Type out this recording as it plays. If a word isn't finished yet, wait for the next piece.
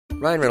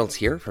Ryan Reynolds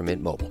here from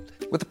Mint Mobile.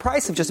 With the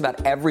price of just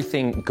about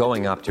everything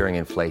going up during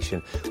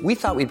inflation, we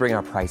thought we'd bring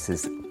our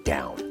prices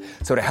down.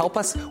 So to help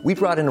us, we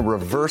brought in a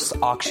reverse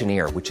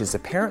auctioneer, which is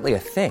apparently a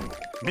thing.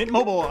 Mint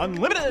Mobile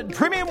Unlimited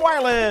Premium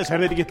Wireless. How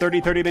to get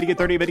 30, 30, bit to get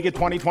 30, bit to get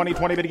 20, 20,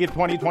 20, bit to get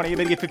 20, 20,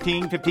 bit to get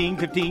 15, 15,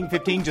 15,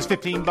 15, just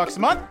 $15 a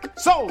month?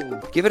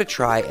 Sold! Give it a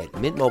try at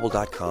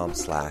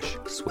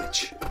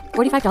mintmobile.com/switch.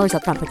 $45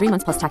 up front for 3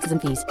 months plus taxes and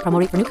fees. Promo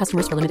rate for new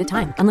customers for limited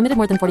time. Unlimited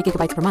more than 40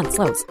 gigabytes per month.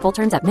 Slows full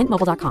terms at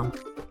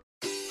mintmobile.com.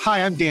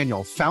 Hi, I'm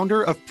Daniel,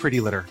 founder of Pretty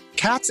Litter.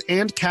 Cats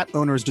and cat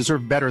owners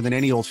deserve better than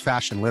any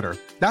old-fashioned litter.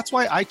 That's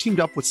why I teamed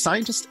up with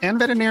scientists and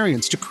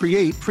veterinarians to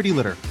create Pretty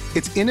Litter.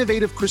 Its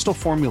innovative crystal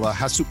formula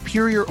has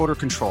superior odor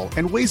control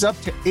and weighs up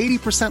to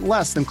 80%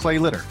 less than clay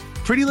litter.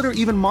 Pretty Litter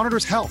even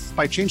monitors health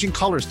by changing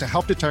colors to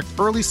help detect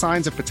early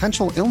signs of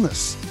potential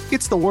illness.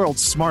 It's the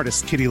world's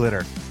smartest kitty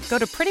litter. Go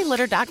to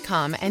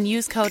prettylitter.com and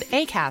use code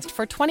ACAST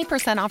for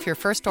 20% off your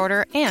first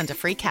order and a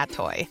free cat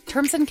toy.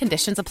 Terms and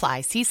conditions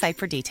apply. See site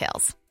for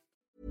details.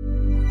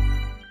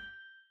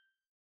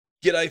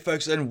 G'day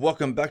folks, and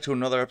welcome back to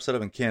another episode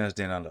of Encounters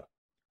Down Under.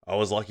 I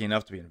was lucky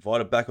enough to be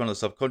invited back on the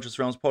Subconscious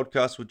Realms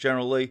podcast with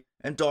General Lee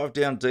and dive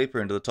down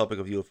deeper into the topic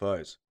of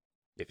UFOs.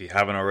 If you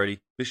haven't already,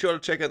 be sure to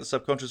check out the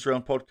Subconscious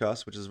Realm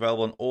podcast, which is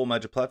available on all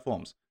major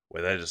platforms,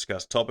 where they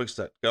discuss topics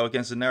that go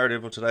against the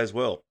narrative of today's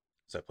world.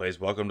 So please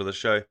welcome to the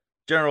show,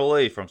 General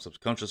Lee from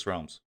Subconscious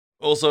Realms.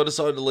 Also, I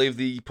decided to leave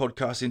the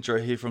podcast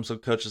intro here from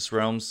Subconscious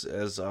Realms,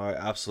 as I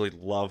absolutely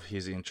love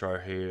his intro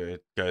here.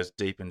 It goes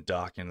deep and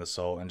dark in the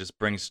soul and just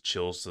brings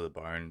chills to the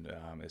bone.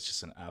 It's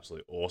just an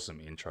absolutely awesome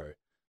intro.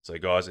 So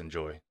guys,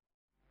 enjoy.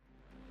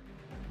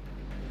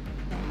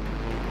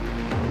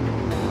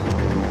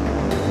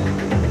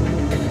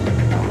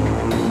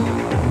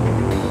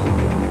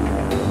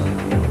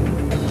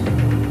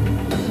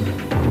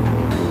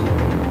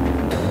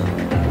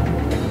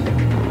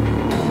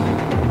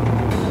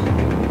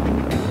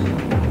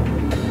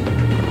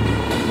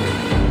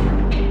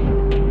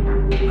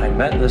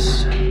 I met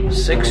this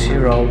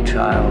 6-year-old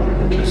child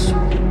with this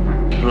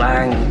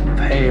blank,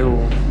 pale,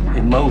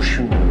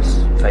 emotionless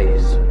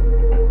face.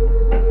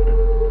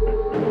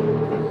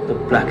 The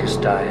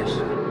blackest eyes,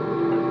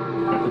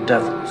 the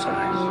devil's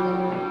eyes.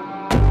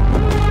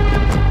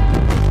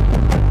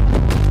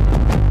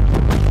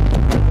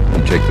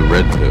 You take the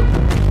red pill,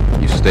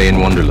 you stay in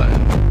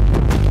Wonderland,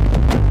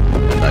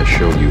 and I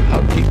show you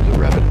how deep the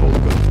rabbit hole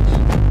goes.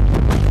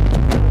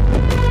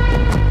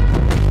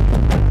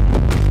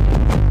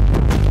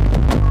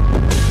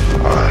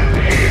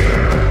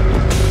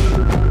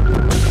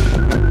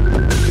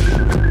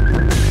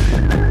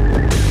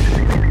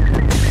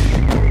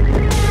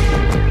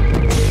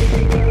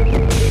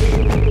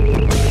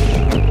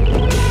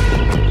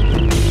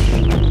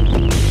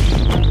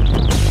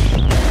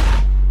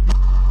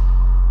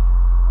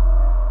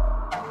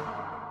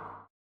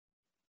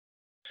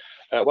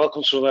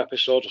 Welcome to another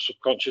episode of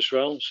Subconscious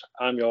Realms.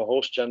 I'm your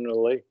host,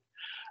 General Lee.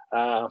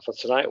 For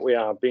tonight, we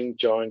are being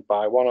joined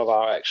by one of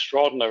our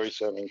extraordinary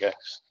returning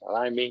guests, and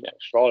I mean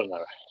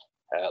extraordinary.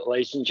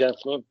 Ladies and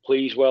gentlemen,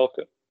 please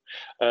welcome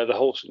the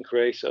host and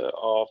creator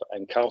of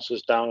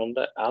Encounters Down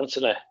Under,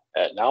 Anthony.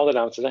 Now then,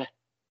 Anthony.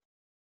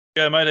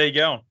 Yeah, mate, how you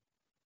going?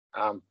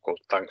 I'm good,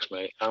 thanks,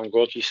 mate. I'm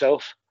good.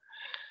 Yourself?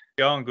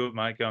 Going good,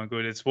 mate. Going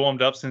good. It's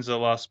warmed up since I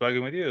last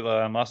spoken with you.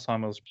 Last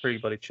time it was pretty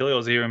bloody chilly. I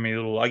was here in my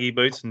little Uggy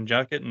boots and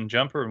jacket and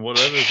jumper and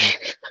whatever,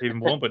 and even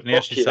warm. But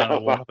now she's starting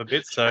to warm up a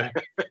bit, so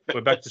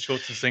we're back to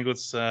shorts and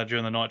singlets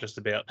during the night, just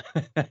about.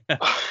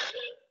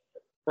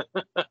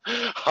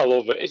 I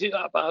love it. Is it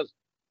that bad?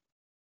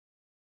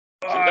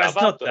 It's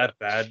not that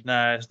bad.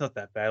 No, it's not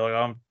that bad.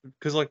 Like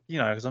because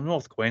I'm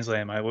North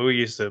Queensland, mate. We're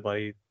used to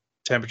like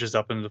temperatures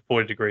up into the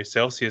 40 degrees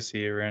Celsius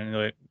here,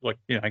 and go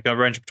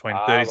range between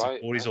 30s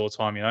and 40s all the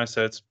time.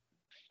 So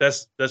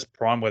that's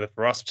prime weather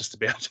for us, just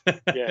about.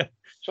 Yeah.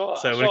 So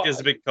when it gets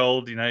a bit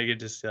cold, you can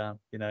just we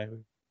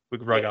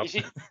can rug up. Is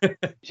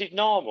it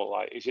normal?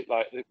 Like, is it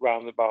like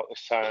round about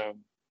this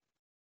time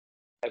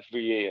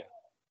every year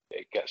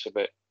it gets a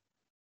bit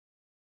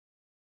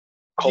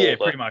colder? Yeah,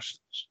 pretty much.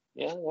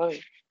 Yeah,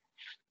 right.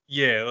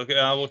 Yeah, look,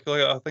 I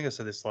think I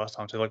said this last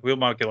time too. Like, we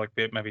might get like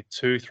maybe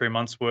 2-3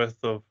 months worth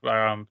of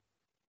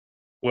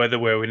weather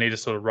where we need to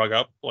sort of rug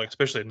up, like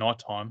especially at night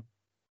time.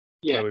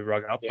 Yeah, where we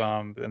rug up.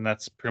 Yeah. And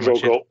that's pretty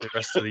much it for the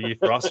rest of the year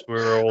for us.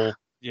 We're all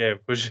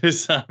we're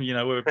just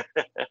we're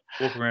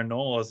walking around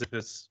normal as if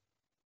it's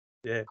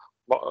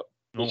normal.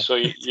 So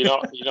you're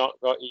not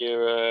got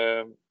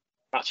your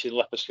matching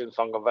leopard skin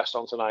thong and vest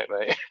on tonight,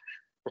 mate?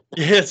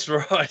 Yeah, that's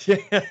right. Yeah.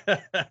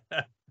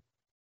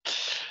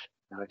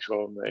 Nice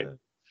one, mate.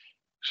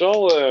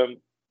 So,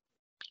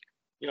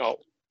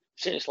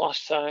 since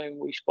last time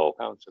we spoke,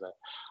 Anthony,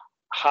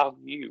 have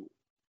you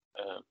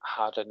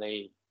had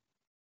any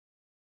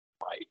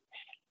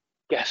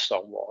guests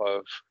on what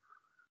of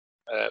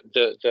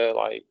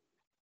the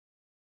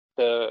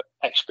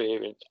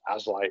experience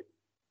as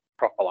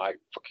proper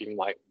fucking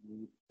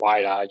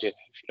wide-eyed, if you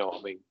know what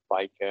I mean?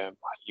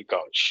 You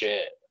got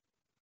shit.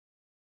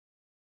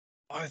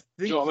 I Do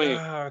think you know what I mean?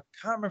 I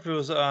can't remember if it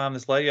was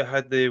this lady I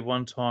had there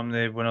one time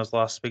there when I was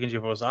last speaking to you.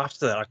 If it was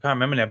after that, I can't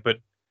remember now. But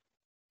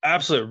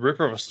absolute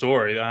ripper of a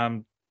story.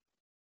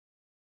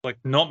 Like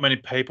not many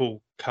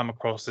people come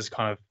across this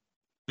kind of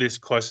this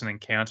close an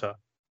encounter.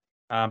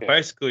 Yeah.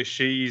 Basically,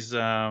 she's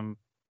doing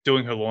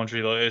her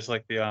laundry. It's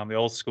like the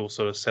old school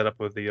sort of setup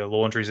with the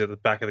laundries at the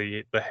back of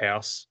the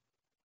house.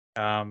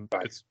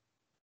 Right.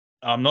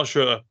 I'm not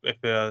sure if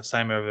they're the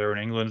same over there in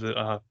England.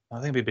 I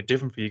think it'd be a bit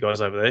different for you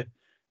guys over there.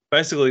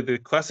 Basically, the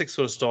classic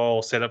sort of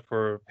style setup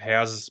for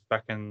houses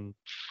back in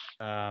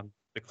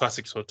the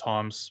classic sort of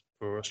times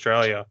for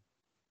Australia,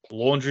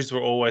 laundries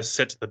were always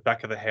set to the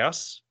back of the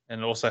house,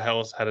 and also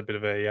house had a bit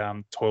of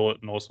a toilet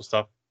and all sorts of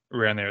stuff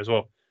around there as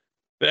well.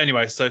 But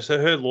anyway, so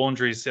her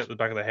laundry is set at the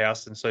back of the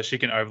house, and so she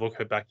can overlook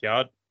her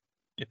backyard,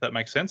 if that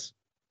makes sense.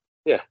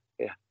 Yeah.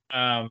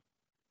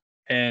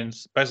 And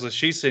basically,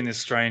 she's seen this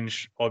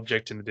strange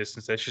object in the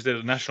distance. There, she's at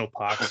a national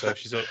park, so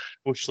she's got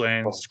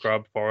bushland,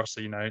 scrub, forest.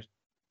 So,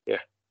 Yeah.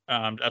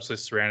 Absolutely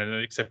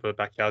surrounded, except for the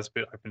backyard's a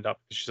bit opened up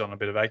because she's on a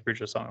bit of acreage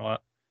or something like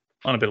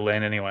that, on a bit of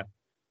land anyway.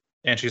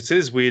 And she could see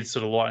this weird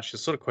sort of light, and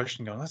she's sort of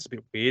questioning, going, "That's a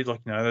bit weird.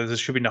 Like, there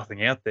should be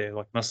nothing out there.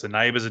 Like, unless the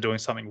neighbors are doing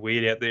something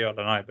weird out there, I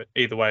don't know." But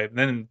either way,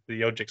 then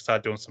the object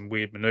started doing some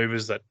weird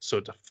maneuvers that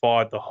sort of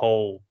defied the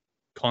whole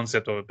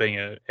concept of it being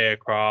an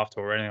aircraft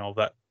or anything of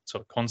that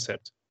sort of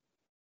concept.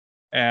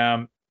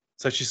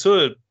 So she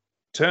sort of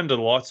turned the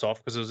lights off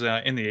because it was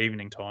in the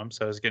evening time,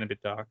 so it was getting a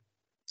bit dark.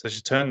 So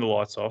she turned the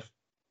lights off,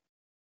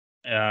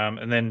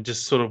 and then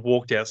just sort of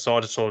walked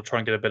outside to sort of try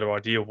and get a better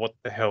idea of what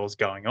the hell is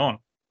going on.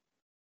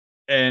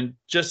 And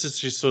just as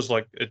she sort of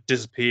like it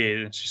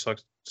disappeared, and she's like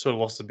sort of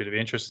lost a bit of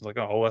interest, and like,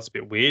 "Oh, well, that's a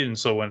bit weird," and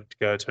sort of went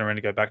to turn around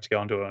to go back to go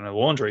and do it in her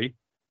laundry.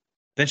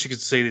 Then she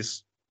could see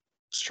this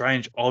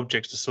strange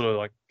object just sort of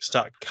like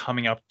start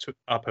coming up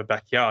her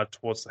backyard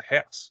towards the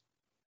house.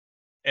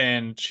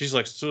 And she's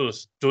like sort of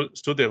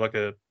stood there like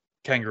a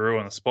kangaroo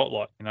in the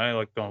spotlight,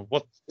 like going,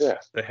 "What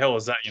the hell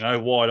is that?"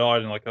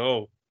 Wide-eyed and like,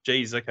 "Oh,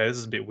 geez, okay, this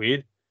is a bit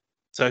weird."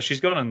 So she's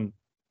gone and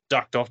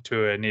ducked off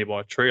to a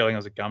nearby tree. I think it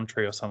was a gum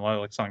tree or something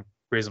like something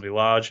reasonably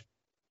large.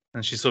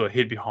 And she sort of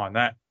hid behind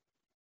that.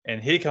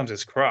 And here comes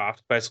this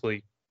craft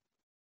basically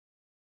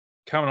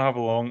coming up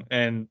along,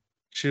 and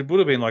she would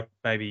have been like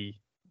maybe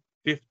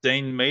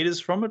 15 meters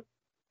from it,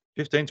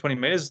 15, 20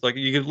 meters. Like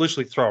you could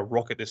literally throw a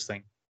rock at this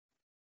thing.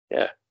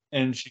 Yeah.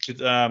 And she could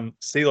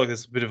see like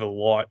this bit of a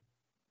light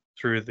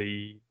through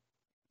the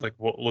like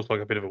what looked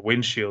like a bit of a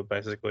windshield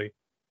basically,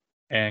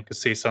 and could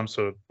see some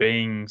sort of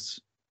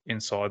beings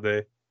inside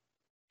there,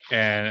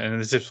 and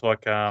as if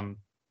like by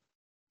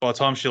the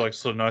time she like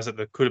sort of knows that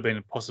there could have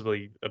been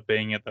possibly a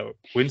being at the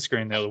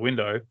windscreen there, the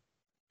window,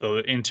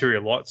 the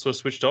interior light sort of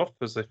switched off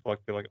because they're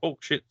like, "Oh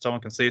shit,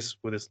 someone can see us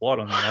with this light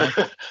on."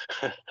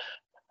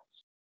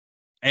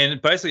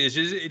 And basically,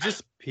 it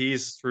just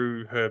peers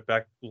through her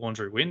back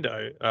laundry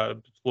window,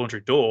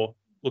 laundry door,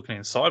 looking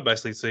inside,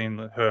 basically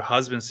seeing her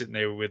husband sitting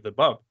there with the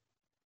bub.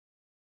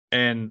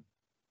 And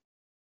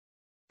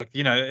like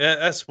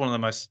that's one of the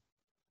most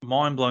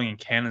mind-blowing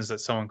encounters that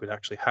someone could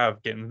actually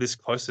have, getting this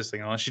close to this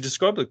thing. And she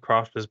described the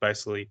craft as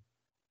basically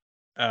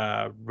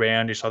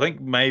roundish. I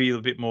think maybe a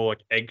bit more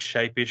like egg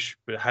shape-ish,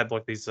 but it had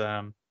like these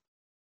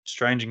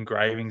strange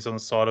engravings on the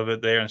side of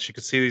it there, and she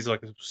could see these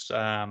like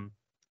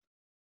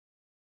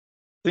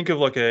think of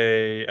like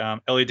a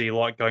LED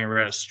light going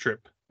around a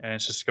strip, and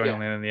it's just going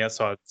on the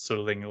outside sort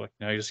of thing, like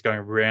just going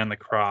around the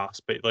crafts.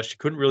 But like she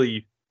couldn't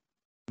really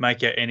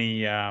make out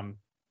any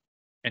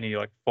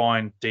like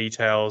fine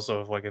details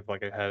of like if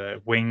like it had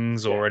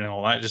wings or anything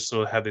like that. It just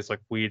sort of had these like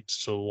weird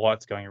sort of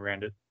lights going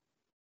around it.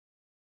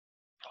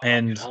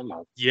 And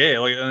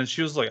and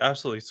she was like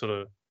absolutely sort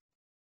of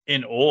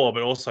in awe,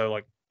 but also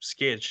like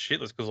scared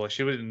shitless because like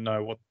she didn't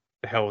know what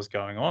the hell was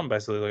going on.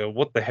 Basically, like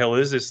what the hell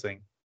is this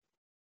thing?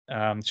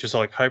 She was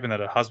like hoping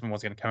that her husband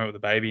was going to come out with a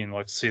baby and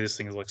like see this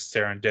thing as like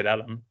staring dead at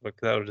him. Like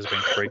that would have just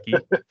been freaky.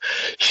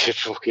 You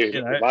fucking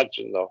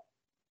imagine though.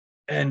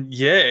 And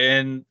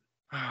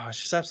it's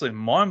just absolutely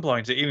mind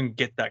blowing to even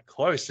get that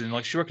close. And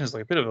like she reckons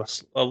like a bit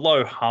of a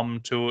low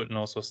hum to it and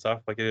all sorts of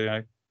stuff. Like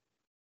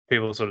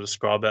people sort of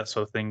describe that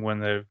sort of thing when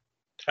they're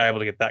able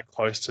to get that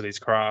close to these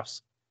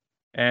crafts.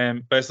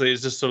 And basically,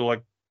 it's just sort of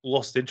like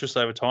lost interest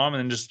over time,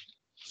 and then just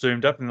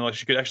zoomed up, and like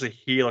she could actually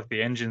hear like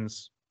the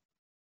engines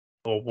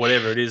or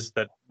whatever it is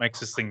that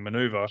makes this thing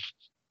maneuver,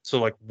 so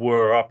like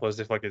whir up as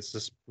if like it's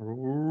just,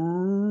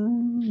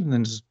 and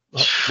then just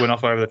went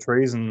off over the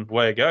trees and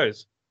away it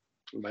goes.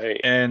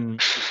 Mate.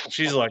 And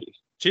she's like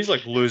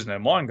losing her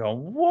mind,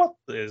 going, "What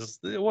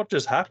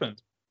just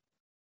happened?"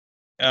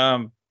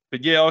 But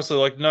yeah,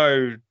 also like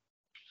no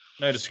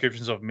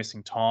descriptions of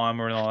missing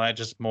time or anything like that.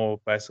 Just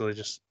more basically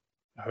just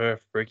her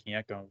freaking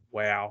out, going,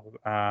 "Wow."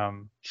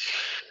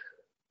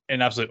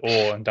 In absolute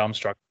awe and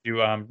dumbstruck.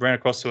 You ran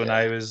across to her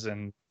neighbours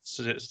and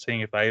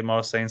seeing if they might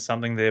have seen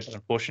something there, but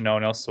unfortunately no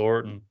one else saw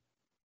it, and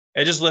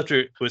it just left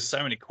her with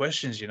so many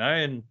questions,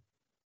 and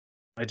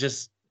it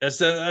just that's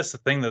the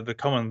thing, that the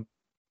common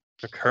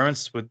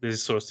recurrence with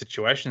these sort of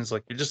situations.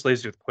 Like, it just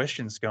leaves you with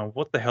questions going,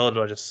 what the hell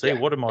did I just see? Yeah.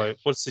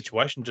 What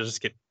situation did I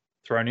just get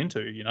thrown into,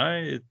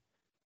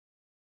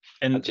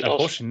 And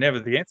unfortunately, never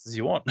the answers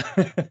you want.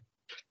 Do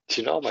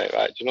you know, mate,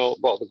 right? Do you know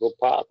what the good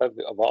part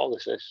of all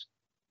this is?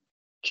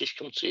 She's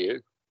come to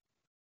you.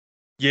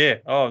 Yeah.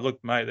 Oh,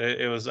 look, mate,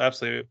 it was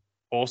absolutely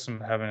awesome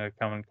having her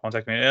come and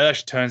contact me. It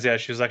actually turns out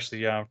she was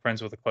actually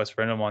friends with a close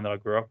friend of mine that I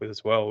grew up with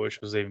as well, which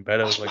was even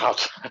better.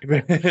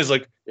 It was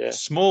like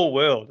small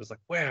world. It's like,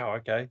 wow,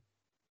 okay.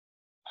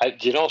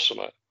 Do you know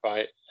something,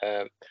 right?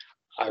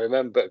 I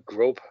remember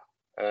Grub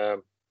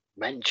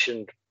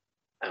mentioned,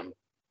 I'm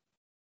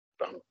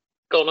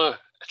gonna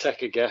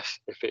take a guess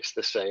if it's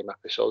the same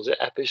episode. Is it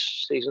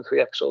season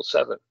 3, episode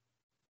 7?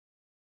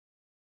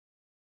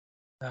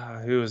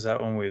 Who was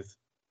that one with?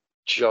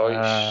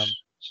 Joyce.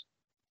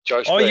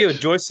 Joyce. Oh, Briggs. yeah,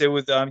 Joyce there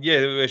with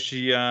where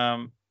she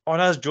oh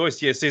no, it's Joyce.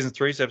 Yeah, season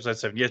 3, episode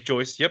 7. Yes,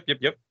 Joyce. Yep. Is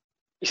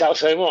that the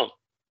same one?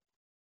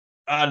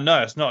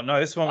 No, it's not. No,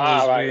 this one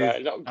was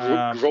right. No,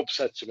 Grub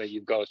said to me,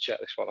 "You've got to check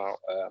this one out."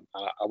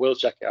 I will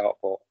check it out,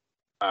 but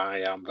I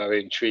am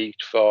very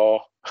intrigued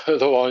for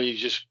the one you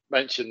just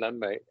mentioned, then,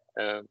 mate.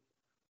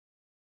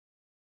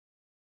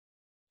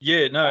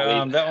 Yeah,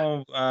 no, that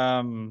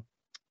one.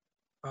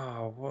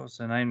 Oh, what was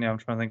her name now? I'm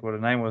trying to think what her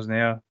name was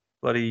now.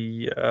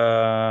 Bloody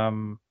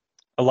Alana.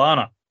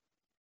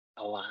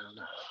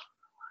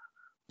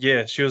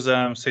 Yeah, she was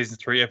season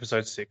 3,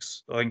 episode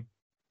 6. I think.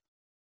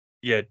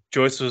 Yeah,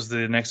 Joyce was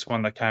the next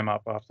one that came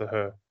up after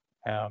her.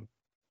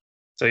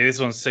 So this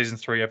one's season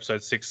 3,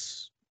 episode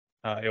 6.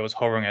 It was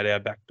hovering at our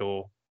back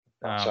door.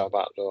 That's our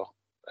back door.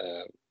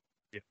 Yeah.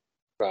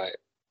 Right.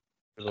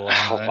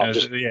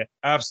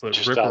 Absolute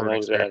just ripper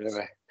downloaded it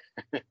anyway.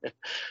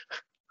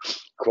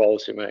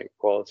 Quality, mate,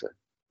 quality.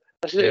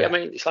 I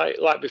mean, it's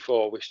like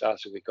before we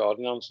started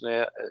recording,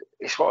 Anthony.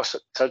 It's what I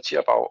said to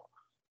you about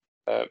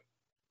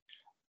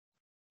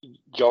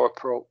your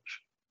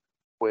approach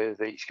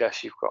with each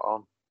guest you've got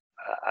on.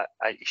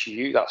 It's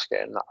you that's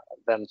getting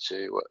them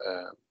to,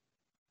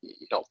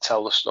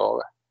 tell the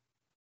story,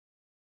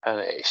 and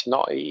it's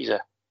not easy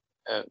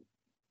to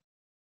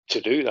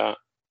do that.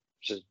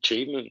 It's an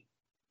achievement.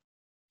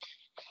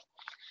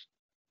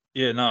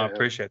 Yeah, no, I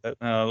appreciate that.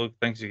 Look,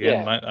 thanks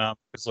again, mate.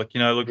 It's like,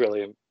 look,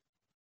 brilliant.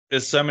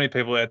 There's so many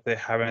people out there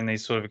having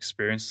these sort of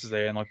experiences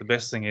there, and like the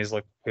best thing is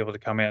like people to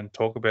come out and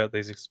talk about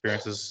these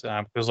experiences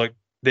because like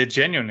they're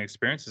genuine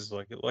experiences.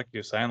 Like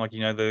you're saying, like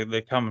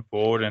they're coming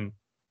forward and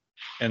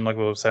like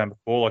we were saying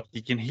before, like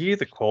you can hear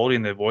the quality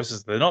in their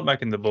voices. They're not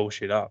making the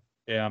bullshit up.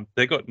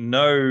 They got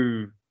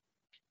no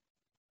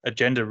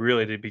agenda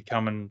really to be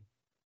coming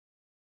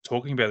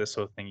talking about this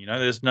sort of thing.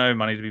 There's no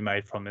money to be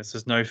made from this.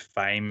 There's no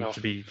fame to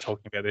be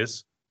talking about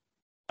this.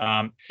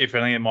 If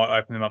anything, it might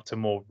open them up to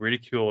more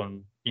ridicule,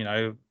 and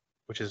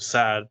which is a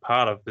sad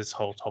part of this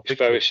whole topic. It's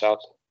very sad.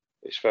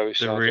 It's very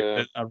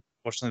sad.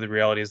 Unfortunately, the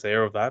reality is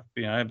there of that.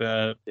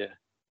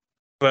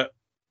 But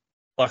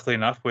luckily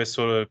enough, we're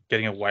sort of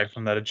getting away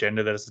from that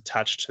agenda that is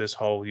attached to this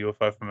whole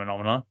UFO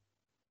phenomena.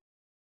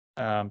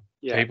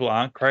 People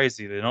aren't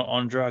crazy. They're not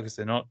on drugs.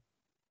 They're not.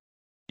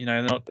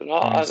 They're not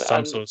on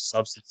some sort of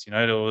substance.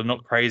 They're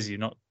not crazy.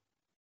 Not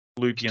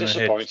loopy in the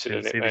head. Disappointed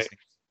in it,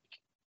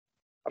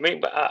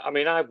 mate.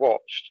 I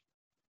watched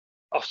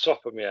off the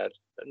top of my head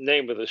the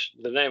name of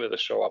the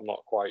show. I'm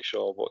not quite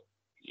sure, but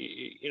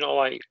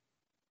like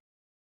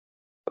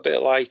a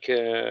bit like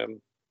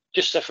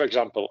just say for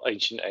example,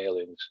 Ancient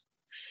Aliens.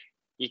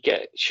 You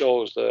get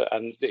shows that,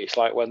 and it's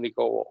like when they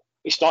go,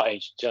 it's not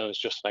Ancient Aliens,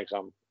 just an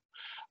example.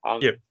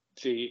 And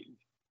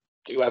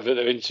whoever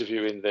they're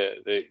interviewing, the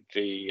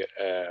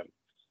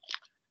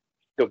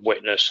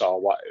witness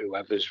or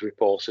whoever's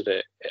reported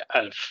it,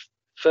 and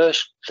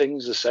first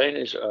things they're saying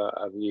is,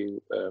 have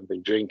you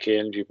been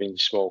drinking? Have you been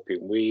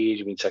smoking weed? Have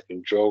you been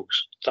taking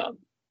drugs?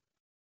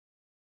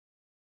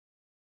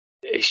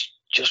 It's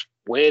just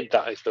weird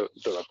that is their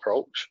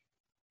approach.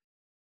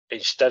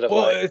 Instead of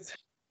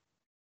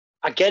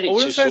I get it. I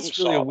wouldn't say it's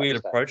really a weird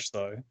approach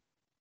though.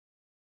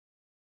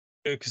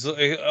 Because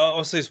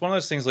obviously it's one of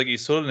those things like you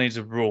sort of need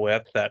to rule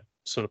out that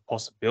sort of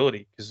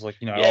possibility because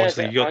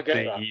obviously you got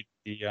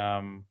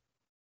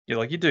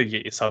like you do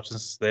get your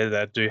substances there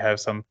that do have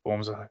some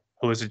forms of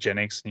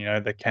hallucinogenics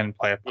and that can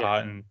play a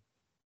part in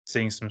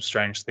seeing some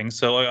strange things.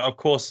 So of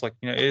course it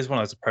is one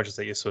of those approaches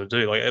that you sort of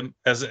do, like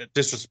as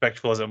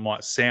disrespectful as it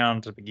might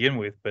sound to begin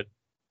with, but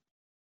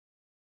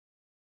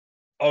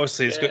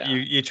obviously it's got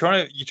you're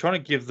trying to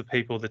give the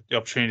people the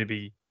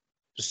opportunity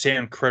to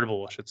sound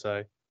credible, I should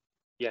say.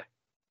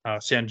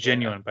 Sound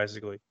genuine,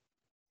 basically,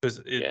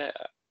 because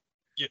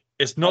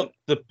it's not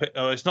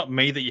it's not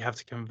me that you have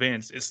to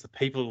convince. It's the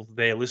people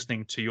there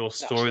listening to your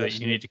story that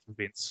you need to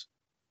convince.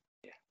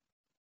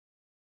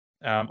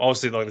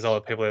 Obviously, like there's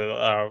other people that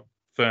are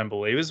firm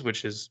believers,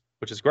 which is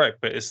great,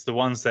 but it's the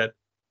ones that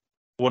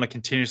want to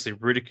continuously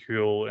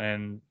ridicule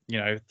and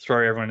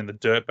throw everyone in the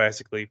dirt,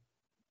 basically,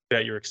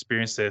 about your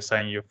experience there,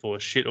 saying you're full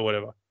of shit or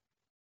whatever.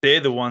 They're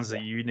the ones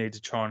that you need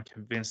to try and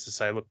convince to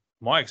say, look,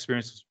 my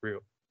experience was real.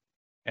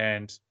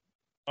 And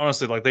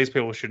honestly, like these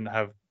people shouldn't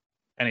have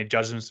any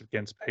judgments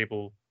against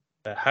people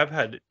that have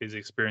had these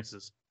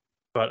experiences.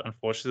 But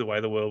unfortunately, the way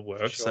the world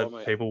works, Sure, that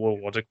mate. people will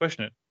want to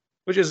question it,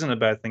 which isn't a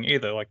bad thing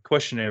either. Like,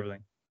 question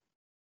everything,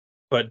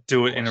 but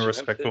do it in a Question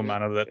respectful everything,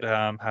 manner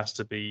that has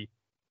to be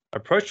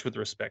approached with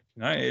respect.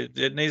 You know,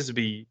 it needs to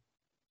be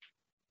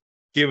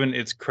given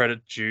its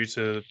credit due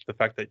to the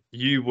fact that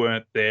you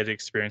weren't there to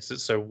experience it.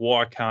 So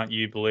why can't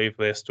you believe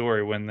their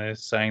story when they're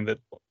saying that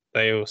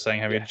they were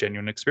saying having a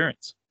genuine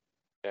experience?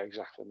 Yeah,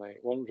 exactly,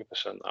 mate. 100%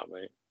 that,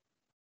 mate.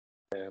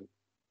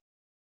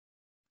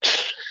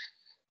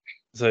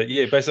 So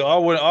yeah, basically,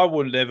 I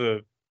would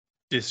never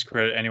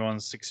discredit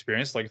anyone's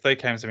experience. Like if they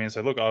came to me and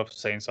said, "Look, I've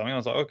seen something," I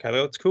was like, "Okay,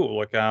 that's cool.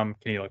 Like, can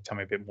you like tell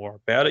me a bit more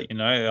about it?" You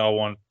know, I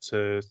want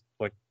to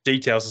like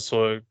details to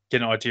sort of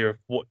get an idea of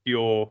what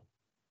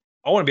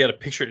I want to be able to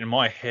picture it in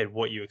my head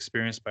what you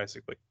experienced,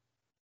 basically.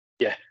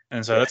 Yeah.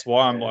 And so that's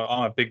why I'm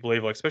a big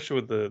believer, like,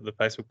 especially with the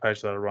Facebook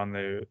page that I run,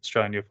 the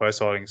Australian UFO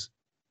sightings.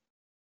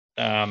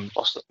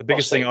 The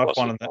biggest thing I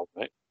find on that,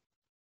 mate?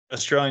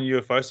 Australian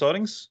UFO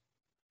sightings.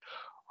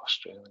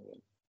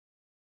 Australian.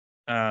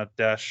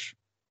 Dash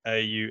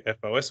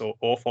AUFOS or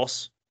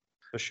ORFOS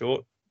for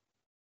short.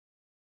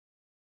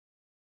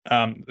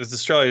 It's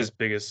Australia's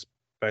biggest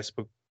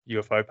Facebook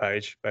UFO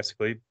page,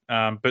 basically.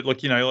 But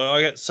look, you know,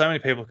 I get so many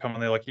people coming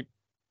there, like,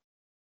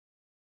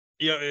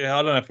 I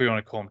don't know if we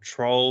want to call them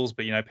trolls,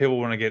 but you know, people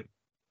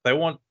they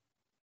want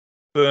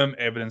firm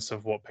evidence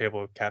of what people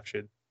have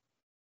captured.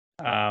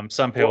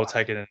 Some people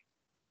take it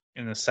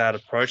in a sad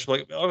approach.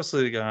 Like,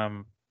 obviously,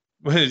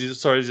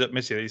 sorry, is that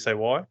Missy that you say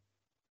why?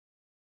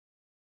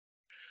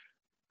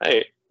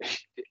 Hey,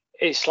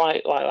 it's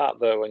like that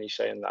though. When you're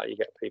saying that, you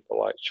get people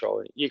like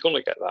trolling. You're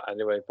gonna get that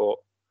anyway, but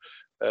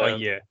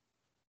yeah,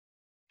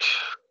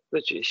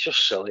 it's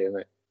just silly, isn't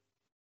it?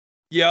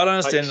 Yeah, I don't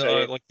understand.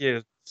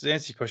 To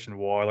answer your question,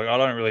 why? Like, I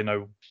don't really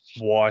know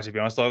why, to be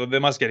honest. Like, they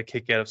must get a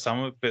kick out of some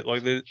of it, but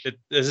like,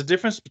 there's a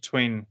difference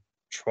between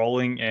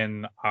trolling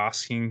and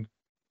asking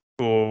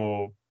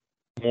for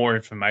more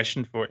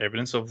information for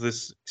evidence of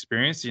this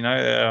experience. You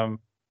know,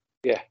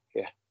 yeah.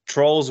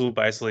 Trolls will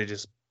basically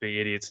just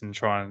be idiots and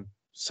try and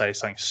say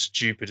something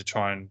stupid to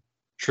try and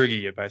trigger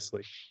you,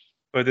 basically.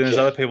 But then there's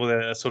other people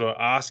that are sort of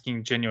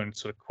asking genuine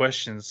sort of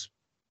questions.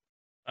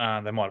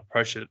 They might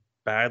approach it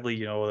badly,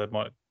 you know, or they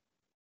might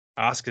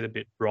ask it a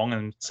bit wrong,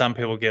 and some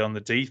people get on the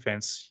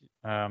defense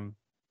and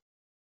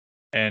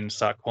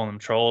start calling them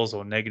trolls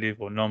or negative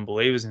or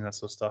non-believers and that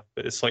sort of stuff.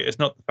 But it's like, it's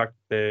not the fact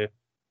that they're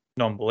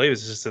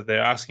non-believers, it's just that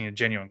they're asking a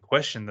genuine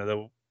question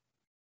that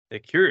they're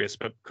curious,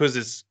 but because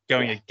it's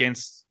going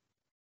against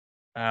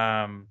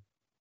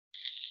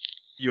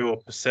your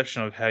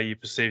perception of how you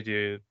perceived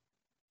your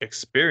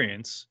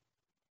experience,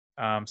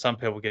 some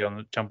people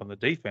jump on the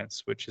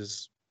defense, which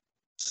is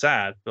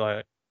sad.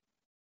 Like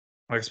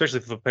especially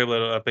for the people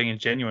that are being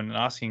genuine and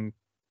asking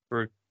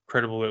for a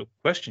credible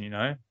question, you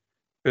know,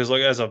 because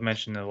like as I've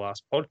mentioned in the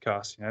last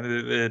podcast, you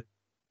know,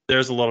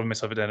 there's a lot of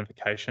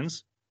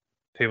misidentifications.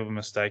 People have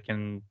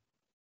mistaken,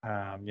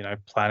 you know,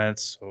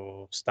 planets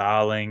or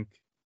Starlink,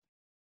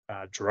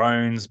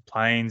 drones,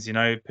 planes. You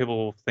know,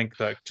 people think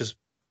that just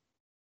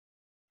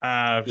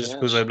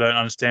because they don't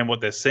understand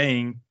what they're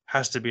seeing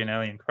has to be an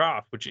alien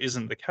craft, which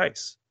isn't the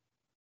case.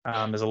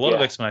 There's a lot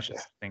of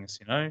explanations for things,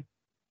 you know.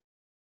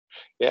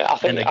 Yeah, I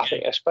think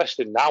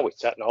especially now with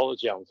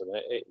technology,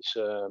 Anthony, it's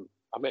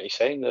you're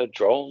saying the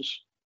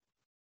drones,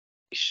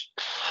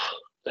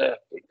 they're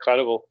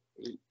incredible.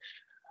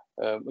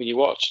 When you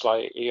watch,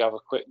 like, you have a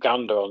quick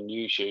gander on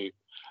YouTube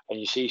and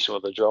you see some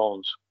of the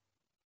drones,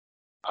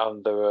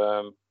 and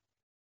they're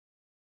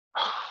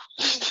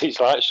it's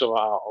like some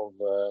out of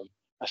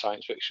a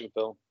science fiction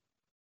film.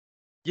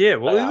 Yeah,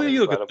 well, you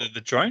look at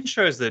the drone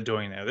shows they're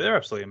doing now; they're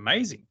absolutely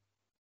amazing.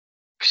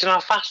 You know how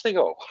fast they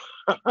go.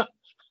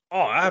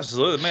 Oh,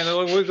 absolutely,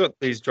 man! We've got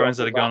these drones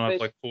that are going up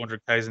like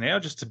 400 k's an hour,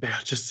 just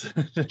about.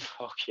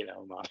 Fucking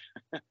hell,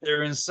 man!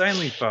 They're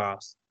insanely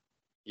fast.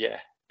 Yeah.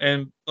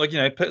 And like, you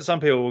know, some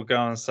people will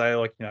go and say,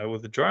 like, you know,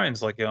 with the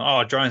drones, like,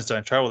 oh, drones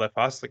don't travel that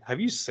fast. Like, have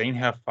you seen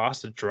how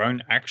fast a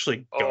drone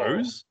actually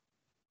goes?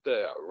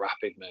 They're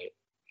rapid, mate.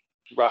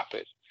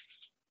 Rapid.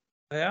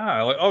 They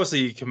are. Like,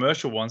 obviously,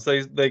 commercial ones,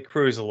 they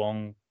cruise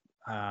along,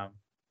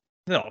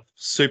 not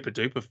super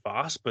duper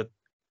fast, but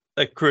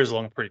they cruise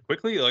along pretty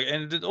quickly. Like,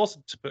 and it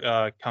also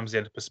comes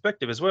down to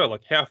perspective as well.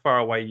 Like, how far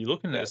away are you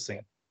looking at this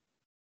thing?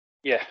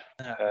 Yeah.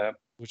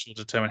 Which will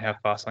determine how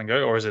fast I can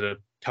go, or is it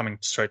coming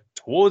straight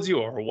towards you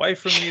or away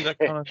from you? That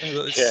kind of thing.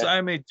 There's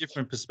so many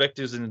different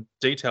perspectives and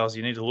details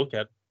you need to look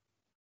at.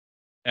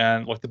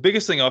 And like the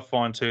biggest thing I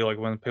find too, like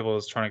when people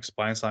are trying to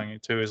explain something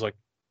too, is like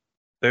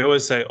they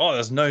always say, "Oh,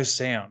 there's no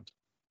sound,"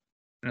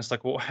 and it's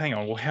like, well, hang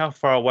on, well, how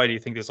far away do you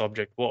think this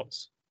object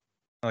was?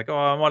 Like,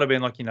 oh, it might have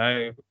been like, you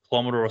know, a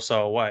kilometer or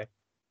so away.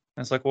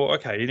 And it's like, well,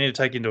 okay, you need to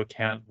take into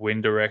account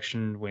wind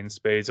direction, wind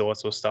speeds, all that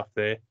sort of stuff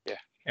there.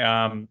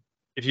 Yeah.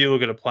 If you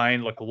look at a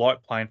plane, like a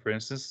light plane, for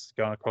instance,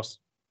 going across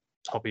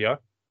the top of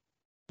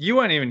you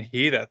won't even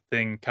hear that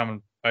thing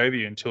coming over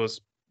you until it's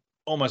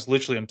almost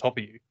literally on top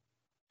of you.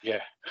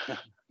 Yeah.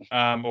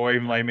 Or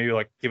even like maybe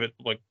like give it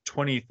like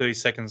 20, 30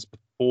 seconds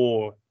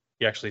before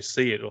you actually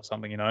see it or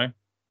something,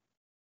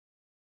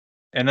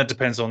 And that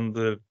depends on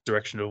the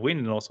direction of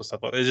wind and all sorts of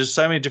stuff. Like, there's just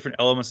so many different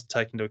elements to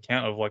take into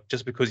account of, like,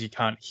 just because you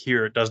can't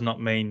hear it does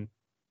not mean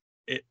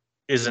it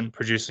isn't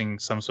producing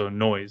some sort of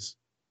noise.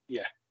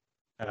 Yeah.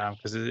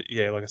 Because,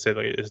 like I said,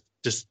 like, it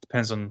just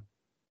depends on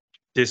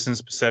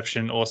distance,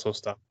 perception, all sorts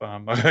of stuff.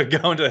 I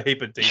go into a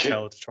heap of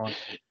detail to try and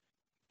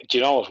do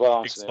you know as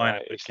well, Anthony, explain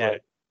it. It's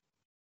like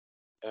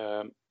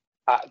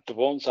the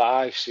ones that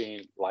I've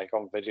seen, like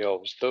on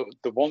videos,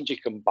 the ones you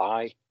can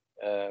buy,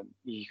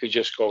 you could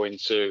just go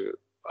into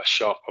a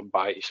shop and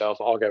buy it yourself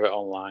or get it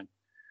online.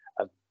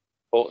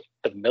 But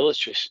the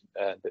military,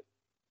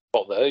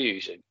 what they're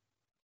using,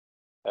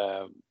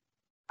 I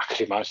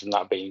could imagine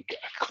that being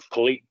a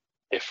complete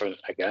different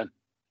again.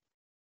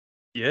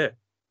 Yeah.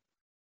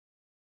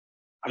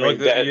 I Like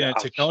mean,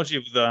 technology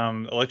with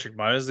electric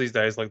motors these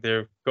days, like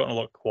they've gotten a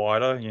lot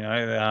quieter.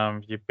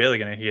 You're barely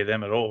going to hear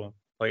them at all.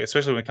 Like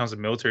especially when it comes to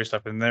military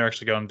stuff, and they're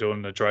actually going and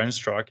doing a drone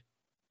strike.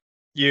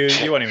 You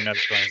won't even know the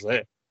drone's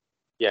there.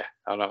 Yeah,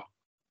 I know.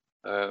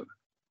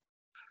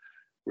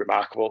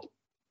 Remarkable.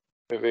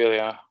 They really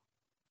are.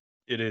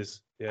 It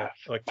is. Yeah.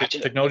 Like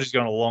technology's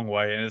gone a long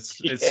way, and it's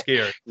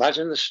scary.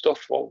 Imagine the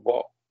stuff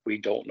what we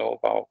don't know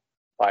about,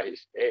 like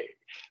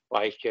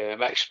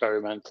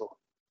experimental.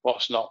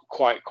 What's not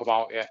quite come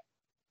out yet.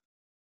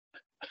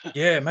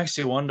 Yeah, it makes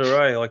you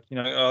wonder, Like,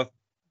 I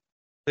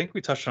think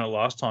we touched on it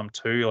last time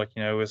too, like,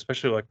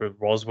 especially like with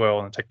Roswell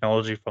and the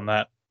technology from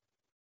that,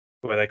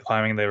 where they're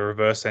claiming they're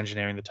reverse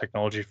engineering the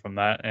technology from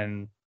that.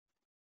 And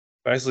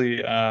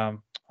basically,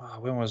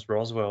 when was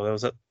Roswell? That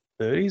was at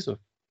 30s or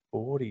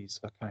 40s?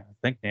 I can't even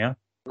think now.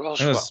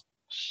 Roswell.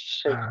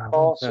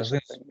 I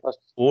think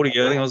 40. I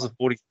think it was the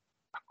 40s.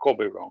 I could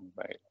be wrong,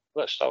 mate.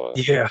 Let's start.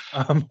 Yeah,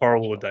 I'm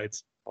horrible with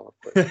dates.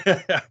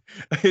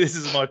 This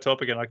is my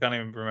topic, and I can't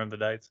even remember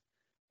the dates.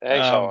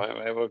 It's all right,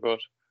 mate. We're good.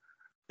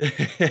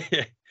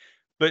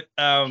 But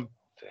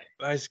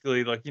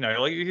basically, like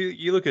like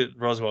you look at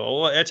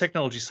Roswell, our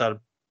technology started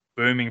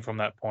booming from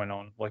that point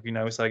on. Like we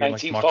started getting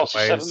like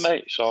microwaves.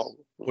 Mate. So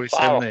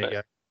 47.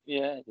 There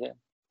you go.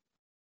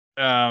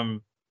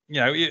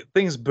 Yeah.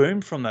 Things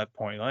boomed from that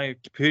point.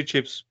 Like computer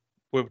chips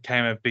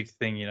became a big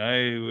thing.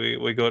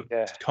 We got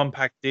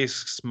compact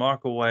discs,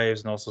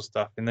 microwaves, and all sorts of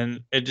stuff. And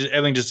then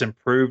everything just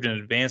improved and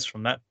advanced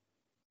from that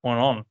point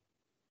on.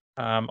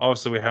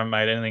 Obviously, we haven't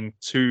made anything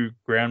too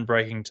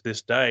groundbreaking to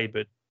this day,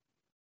 but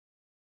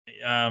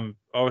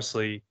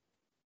obviously,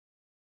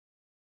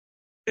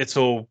 it's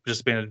all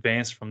just been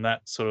advanced from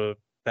that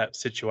that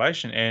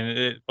situation. And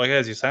it, like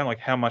as you're saying, like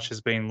how much has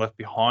been left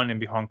behind and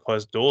behind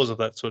closed doors of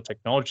that sort of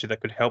technology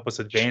that could help us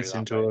advance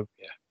into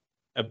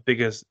a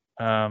bigger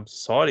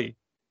society.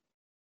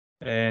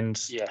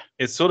 And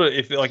it's sort of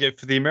if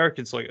for the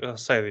Americans, like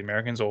say the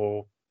Americans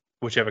or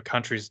whichever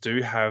countries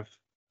do have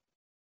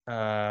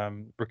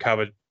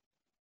recovered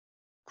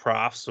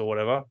crafts or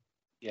whatever,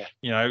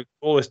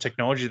 all this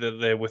technology that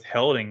they're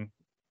withholding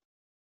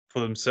for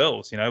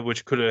themselves,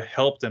 which could have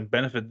helped and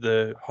benefited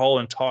the whole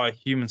entire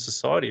human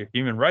society,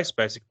 human race,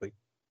 basically.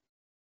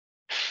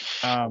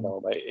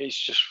 No, mate, it's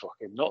just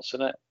fucking nuts,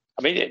 isn't it?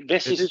 I mean,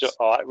 this is just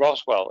like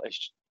Roswell.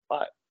 It's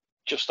like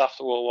just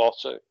after World War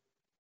II.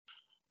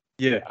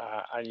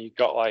 Yeah. And you've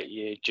got like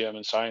your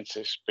German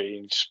scientists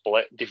being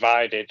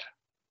divided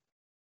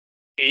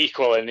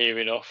equally near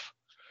enough.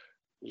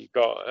 You've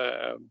got,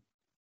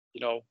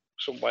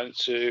 some went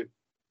to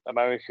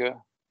America,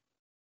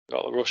 you've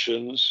got the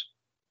Russians.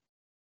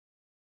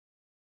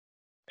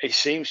 It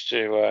seems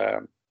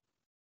to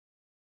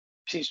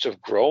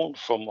have grown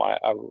from like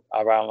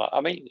around that.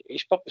 I mean,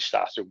 it's probably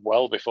started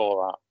well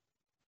before that.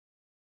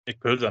 It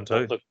could have done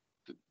too.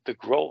 The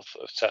growth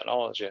of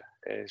technology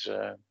is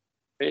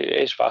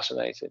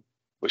fascinating,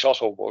 which is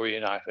also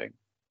worrying, I think.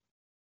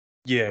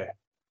 Yeah,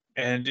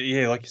 and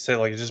like you said,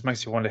 like it just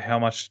makes you wonder how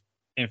much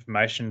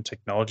information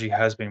technology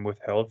has been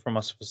withheld from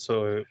us for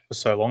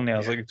so long now.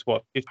 It's like it's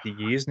 50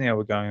 years now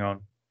we're going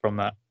on from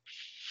that.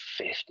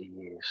 50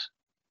 years.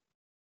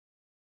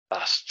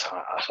 That's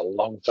a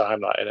long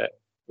time, that,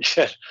 isn't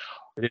it?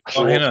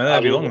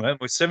 That'd be long, man.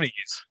 We're 70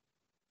 years.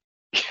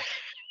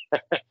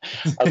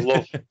 I'd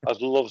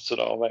love to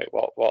know, mate,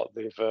 what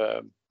they've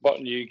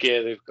what new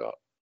gear they've got.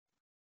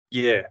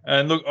 Yeah,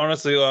 and look,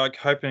 honestly, like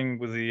hoping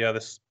with the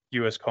this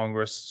U.S.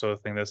 Congress sort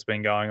of thing that's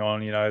been going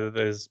on,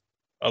 there's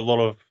a lot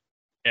of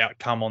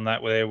outcome on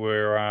that where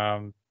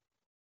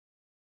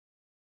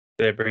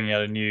they're bringing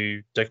out a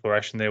new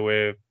declaration there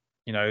where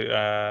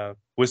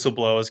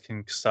whistleblowers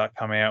can start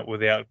coming out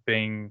without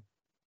being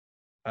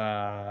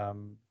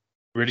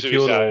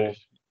ridiculed or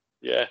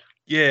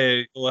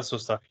all that sort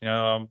of stuff.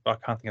 I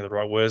can't think of the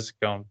right words to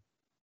go and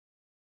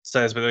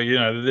say this, but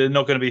they're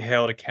not going to be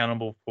held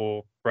accountable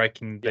for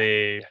breaking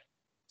their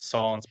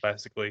silence.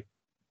 Basically,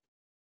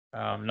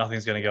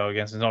 nothing's going to go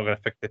against. It's not going to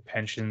affect their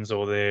pensions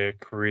or their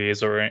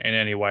careers or in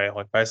any way.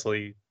 Like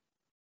basically,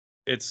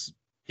 it's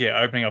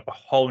opening up a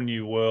whole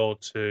new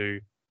world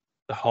to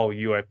the whole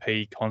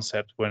UAP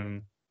concept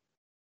when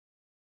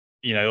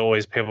all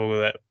these people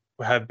that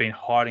have been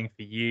hiding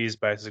for years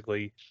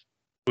basically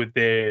with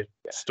their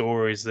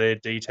stories, their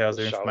details,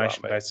 their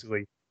information,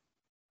 basically.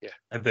 Yeah,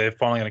 and they're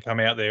finally going to come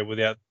out there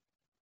without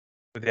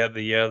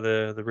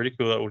the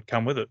ridicule that would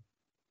come with it.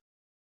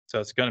 So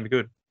it's going to be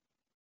good.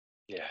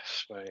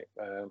 Yes, mate.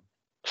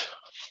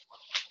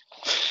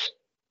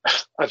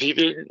 Have you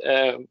been?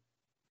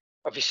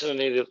 Have you seen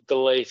any of the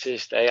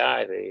latest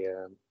AI,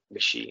 the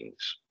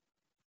machines?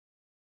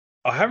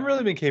 I haven't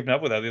really been keeping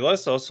up with that. The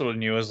last I sort of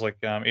knew was like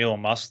Elon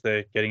Musk.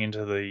 They're getting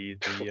into the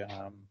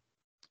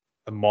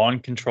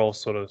mind control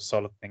sort of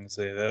side of things.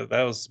 There,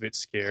 that was a bit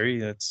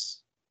scary.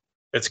 It's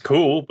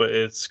cool, but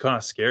it's kind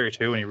of scary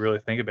too when you really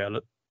think about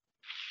it.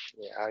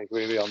 Yeah, I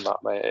agree with you on that,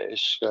 mate.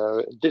 It's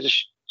did a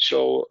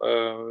show.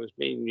 It was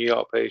me, New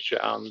York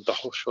Patriot, and the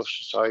Hush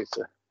Hush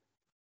Society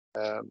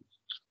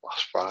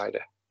last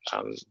Friday,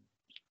 and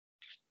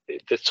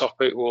the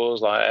topic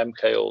was like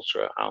MK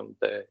Ultra and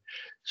the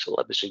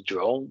celebrity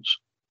drones.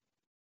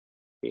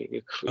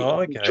 Okay.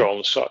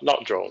 Drones,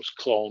 not drones,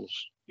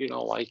 clones. You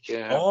know, like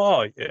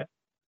oh yeah.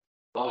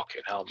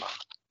 Fucking hell, man.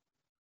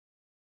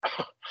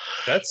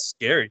 That's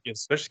scary,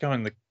 especially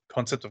coming the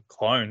concept of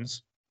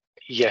clones.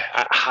 Yeah,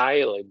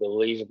 highly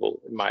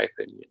believable, in my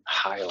opinion.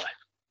 Highly.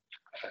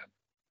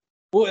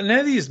 Well,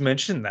 now that you've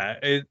mentioned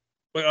that, I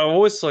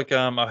always like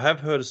I have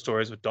heard of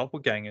stories with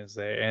doppelgangers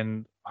there,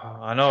 and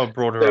I know I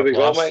brought her there up we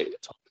last go, mate.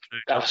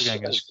 That's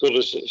doppelgangers. as good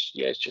as it's.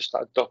 Yeah, it's just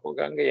that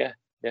doppelganger.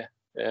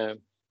 Yeah.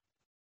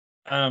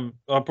 I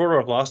brought her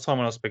up last time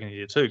when I was speaking to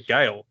you too,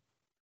 Gail.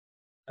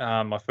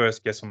 My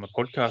first guest on the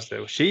podcast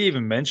there. She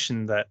even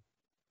mentioned that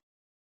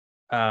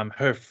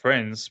her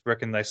friends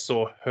reckon they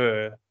saw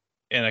her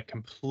in a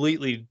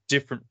completely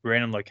different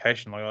random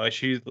location. Like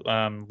she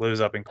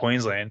lives up in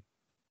Queensland.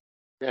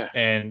 Yeah.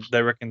 And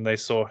they reckon they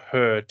saw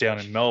her down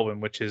in Melbourne,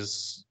 which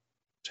is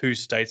 2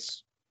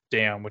 states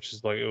down, which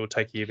is like it will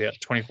take you about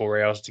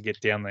 24 hours to get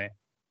down there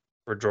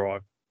for a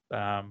drive.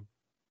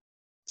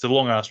 It's a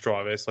long ass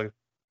drive. It's like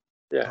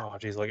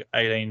like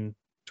 18,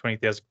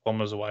 20,000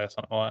 kilometers away or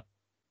something like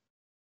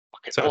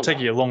that. So it'll take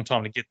you a long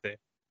time to get there.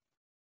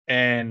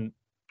 And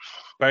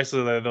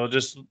basically they were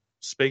just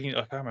speaking.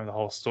 I can't remember the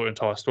whole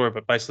entire story,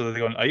 but basically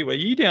they're going, "Are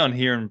you down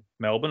here in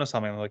Melbourne or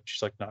something?" Like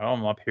she's like, "No,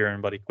 I'm up here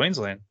in bloody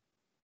Queensland."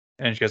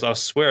 And she goes, "I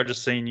swear I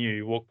just seen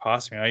you walk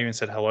past me. I even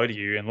said hello to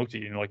you and looked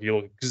at you, and like you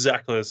look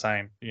exactly the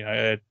same, you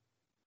know,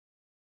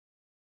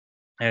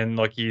 and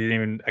like you didn't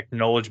even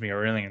acknowledge me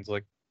or anything." It's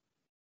like,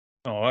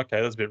 oh,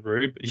 okay, that's a bit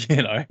rude, but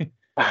you know.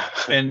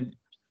 And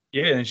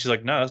and she's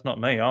like, "No, that's not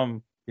me.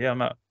 I'm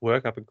at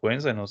work up in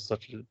Queensland or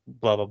such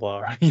blah blah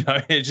blah." You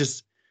know, it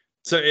just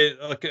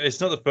it's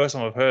not the first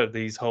time I've heard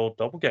these whole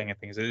doppelganger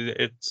things.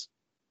 It's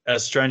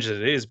as strange as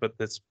it is, but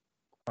there's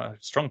a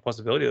strong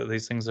possibility that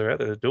these things are out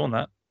there doing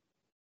that.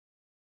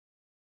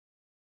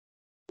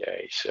 Yeah,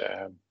 it's.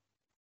 I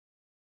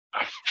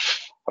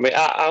mean,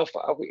 are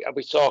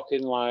we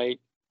talking like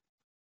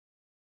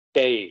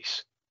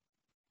days?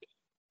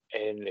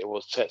 And it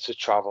will take to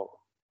travel.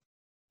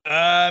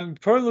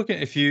 Probably looking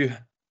if you.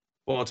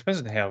 Well, it depends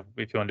on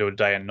if you want to do a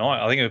day and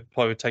night. I think it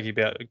probably would take you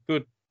about a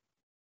good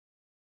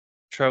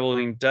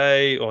traveling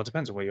day, or it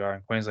depends on where you are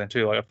in Queensland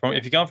too. Like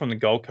if you're going from the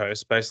Gold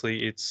Coast,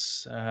 basically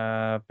it's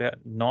about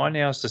 9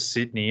 hours to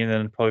Sydney, and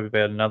then probably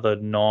about another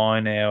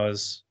 9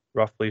 hours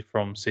roughly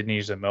from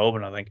Sydney to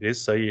Melbourne, I think it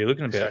is. So you're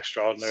looking at about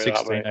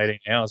 16, 18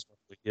 hours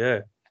roughly.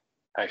 Yeah.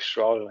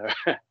 Extraordinary.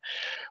 But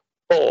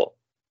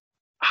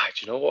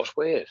do you know what's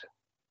weird?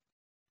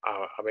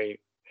 I mean,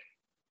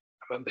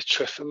 I remember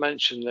Triffin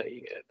mentioned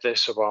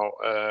this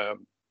about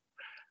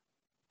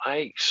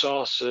like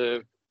sort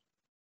of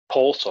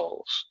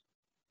portals,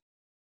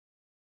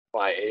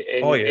 like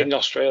in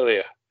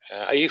Australia.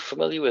 Are you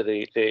familiar with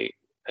any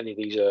of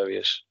these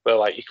areas where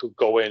like you could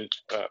go in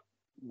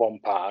one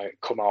part and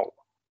come out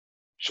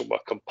somewhere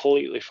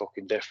completely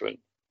fucking different?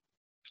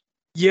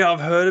 Yeah, I've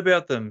heard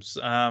about them.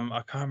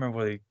 I can't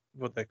remember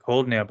what they're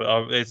called now,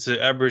 but it's an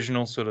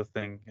Aboriginal sort of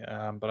thing.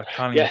 But I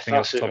can't even think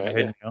off the top of my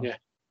head now. Yeah.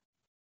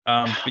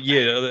 But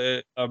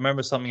yeah, I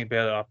remember something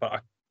about it, but I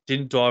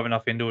didn't dive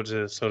enough into it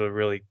to sort of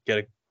really get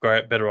a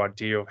better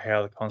idea of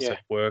how the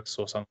concept works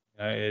or something.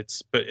 You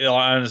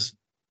know,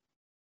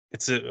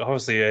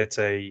 obviously it's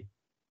a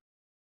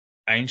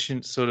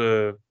ancient sort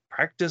of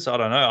practice. I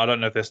don't know. I don't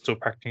know if they're still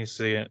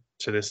practicing it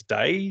to this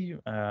day.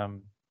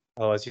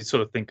 Otherwise, you'd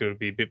sort of think it would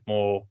be a bit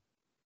more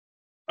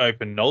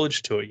open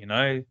knowledge to it, you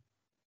know.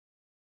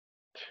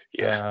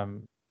 Yeah.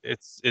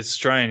 It's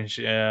strange.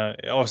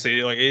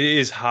 Obviously, like it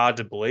is hard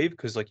to believe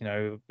because, like, you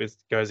know, it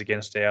goes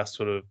against our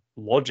sort of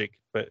logic.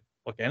 But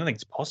like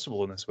anything's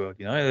possible in this world,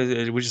 you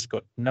know. We just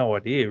got no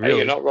idea, really. Hey,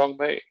 you're not wrong,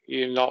 mate.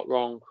 You're not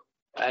wrong.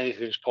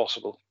 Anything's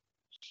possible.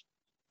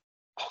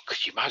 Oh,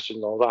 could you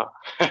imagine all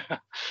that?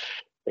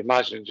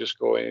 Imagine just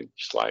going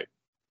just like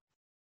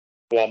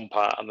one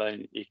part and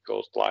then it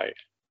goes like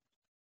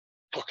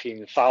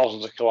fucking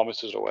thousands of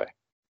kilometers away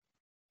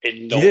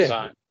in no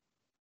time.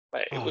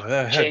 Mate, it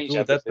would change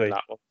everything.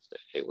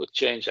 It would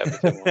change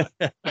everything.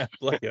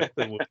 Bloody hell,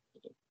 it would.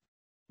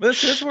 But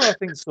that's where I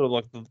think sort of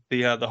like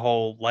the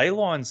whole ley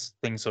lines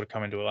thing sort of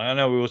come into it. I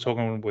know we were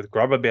talking with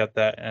Grub about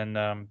that and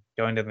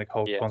going down the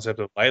whole concept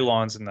of ley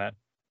lines and that.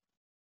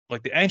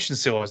 Like the ancient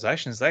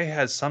civilizations, they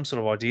had some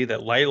sort of idea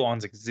that ley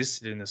lines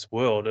existed in this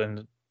world,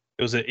 and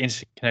it was an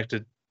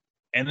interconnected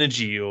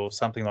energy or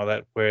something like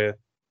that, where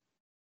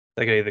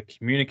they could either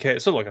communicate,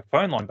 sort of like a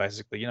phone line,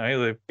 basically.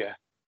 They're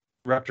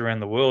wrapped around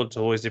the world to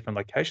all these different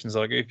locations.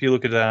 Like if you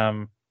look at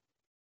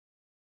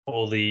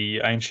all the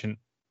ancient,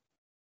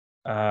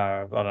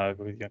 I don't know,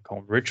 what you call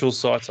them, ritual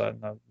sites. I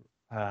don't know.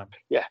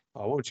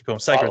 What would you call them?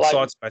 Sacred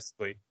sites,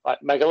 basically.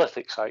 Like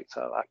megalithic sites,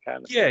 that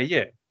kind of thing.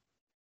 Yeah.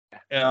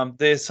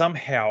 They're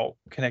somehow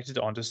connected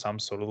onto some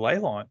sort of ley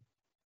line.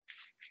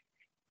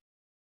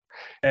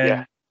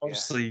 And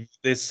obviously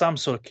there's some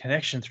sort of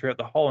connection throughout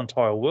the whole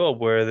entire world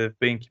where they've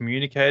been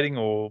communicating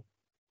or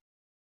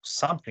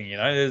something,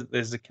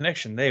 there's a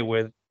connection there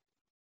where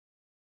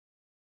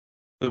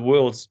the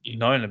world's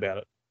known about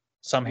it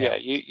somehow. Yeah,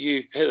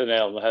 you hit the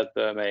nail on the head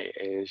there, mate.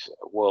 It is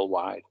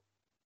worldwide,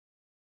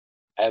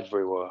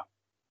 everywhere.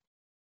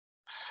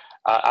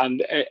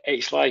 And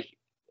it's why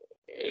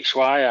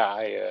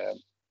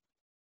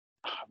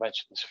I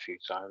mentioned this a few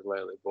times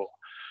lately, but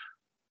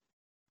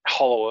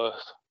Hollow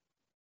Earth,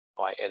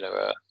 like Inner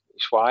Earth,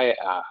 it's why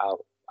I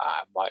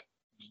like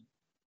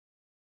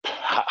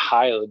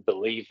highly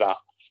believe that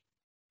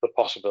the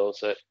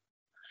possibility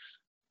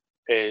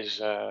is,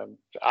 I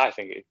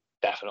think it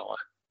definitely,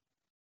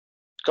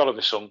 it's got to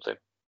be something.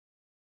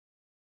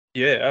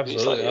 Yeah,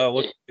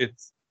 absolutely.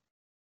 It's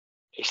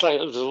like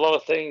there's a lot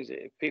of things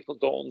people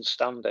don't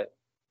understand it,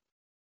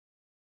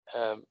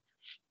 and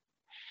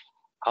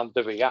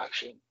the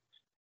reaction.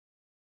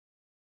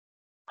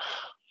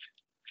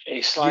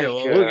 It's like, you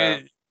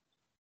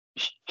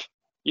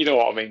know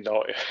what I mean,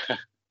 don't you?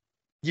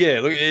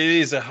 Yeah, look, it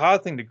is a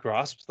hard thing to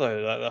grasp,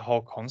 though, the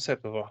whole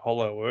concept of a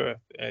hollow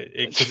Earth,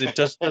 because it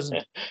just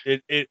doesn't.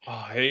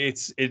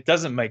 It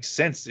doesn't make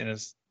sense in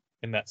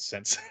that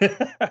sense.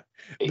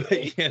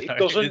 It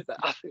doesn't.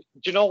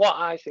 Do you know what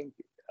I think?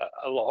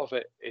 A lot of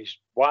it is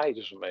why it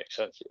doesn't make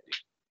sense.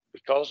 It's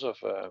because of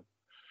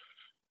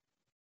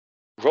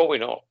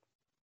growing up.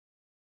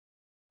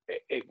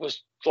 It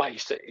was like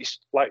it's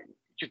like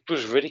it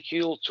was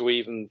ridiculed to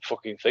even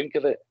fucking think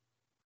of it.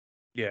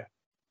 Yeah.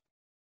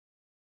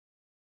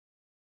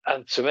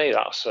 And to me,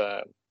 that's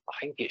I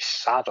think it's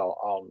sad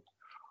on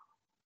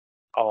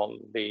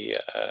the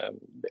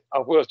I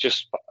will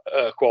just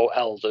quote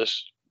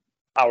elders,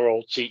 our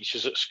old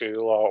teachers at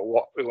school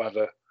or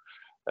whoever.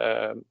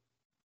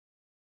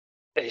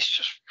 It's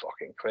just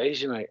fucking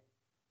crazy, mate.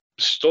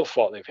 The stuff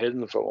what they've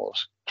hidden from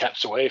us,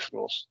 kept away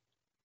from us.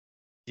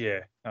 Yeah,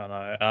 I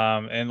know.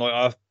 And like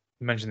I've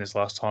mentioned this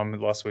last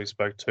week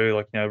spoke too.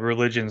 Like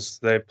religions,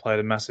 they played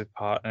a massive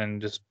part in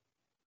just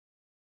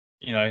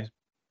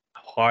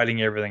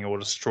hiding everything or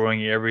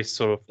destroying every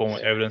sort of form of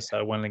evidence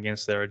that went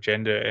against their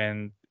agenda,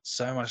 and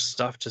so much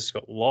stuff just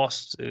got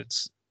lost.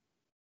 It's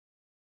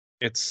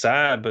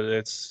sad, but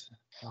it's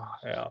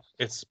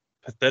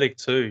pathetic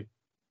too.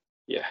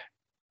 Yeah.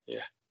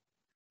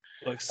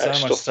 Like so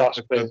much stuff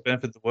that could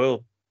benefit the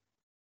world.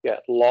 Yeah,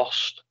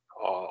 lost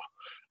or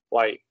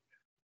like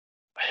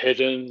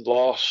hidden,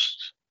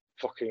 lost,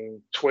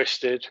 fucking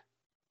twisted.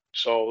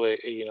 So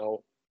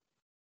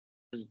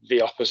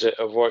the opposite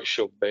of what it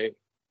should be.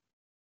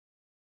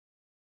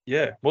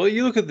 Yeah, well,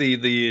 you look at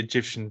the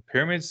Egyptian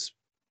pyramids,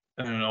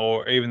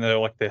 or even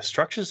their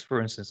structures, for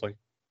instance. Like,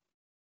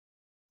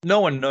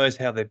 no one knows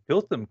how they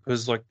built them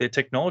because like their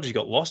technology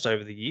got lost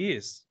over the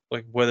years.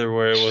 Like whether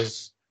it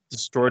was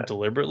destroyed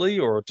deliberately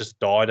or just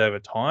died over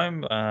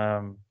time.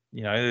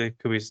 There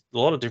could be a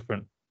lot of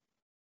different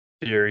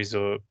theories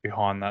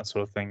behind that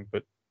sort of thing,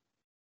 but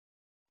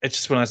it's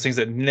just one of those things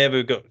that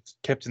never got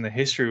kept in the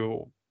history,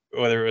 or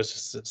whether it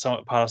was just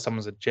part of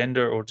someone's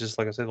agenda or just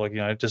like I said,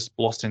 just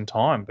lost in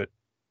time. But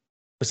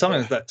for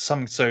something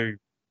so,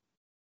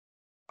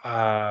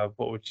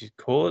 what would you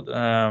call it?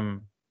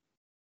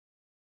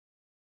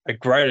 A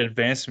great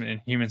advancement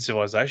in human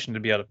civilization to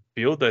be able to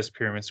build those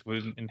pyramids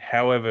in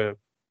however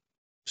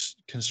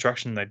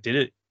construction they did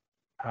it.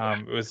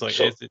 It was like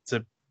it's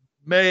a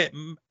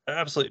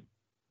absolute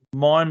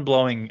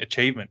mind-blowing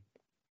achievement.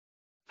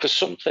 For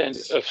something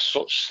of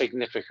such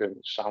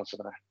significance,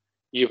 Anthony,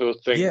 you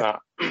would think that.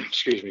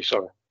 Excuse me,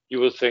 sorry. You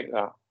would think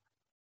that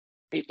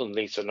people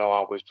need to know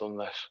how we've done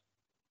this.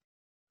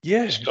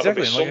 Yeah,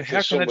 exactly. Like,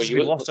 how can that just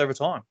be lost over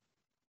time?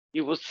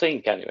 You would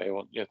think, anyway,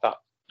 wouldn't you, that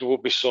there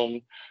would be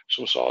some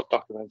sort of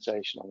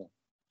documentation on it.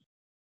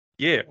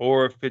 Yeah,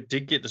 or if it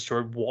did get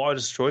destroyed, why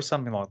destroy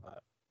something like that?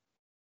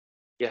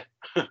 Yeah.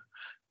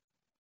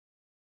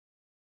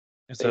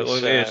 So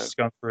just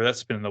going through that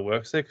spin in the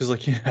works there, because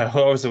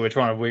obviously we're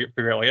trying to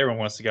figure out, like, everyone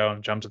wants to go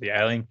and jump to the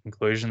alien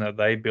conclusion that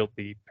they built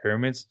the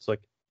pyramids. It's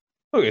like,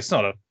 look, it's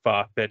not a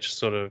far-fetched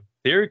sort of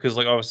theory, because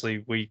like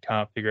obviously we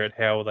can't figure out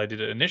how they did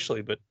it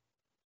initially, but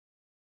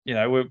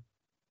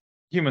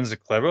humans are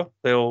clever.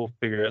 They'll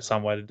figure out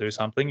some way to do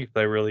something if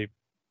they really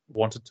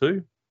wanted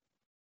to.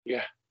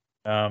 Yeah.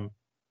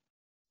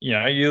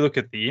 you look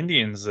at the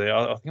Indians there.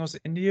 I think it was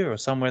India or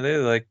somewhere there.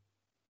 Like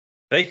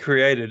they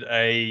created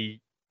a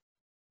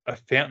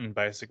fountain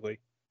basically.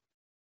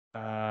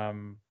 I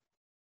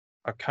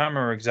can't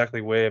remember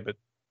exactly where, but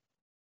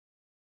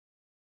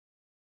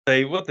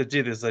what they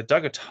did is they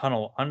dug a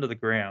tunnel under the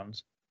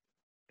ground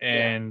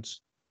and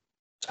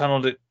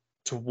tunneled it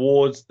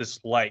towards this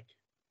lake,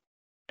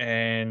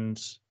 and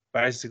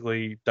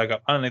basically dug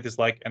up underneath this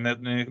lake, and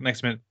then the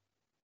next minute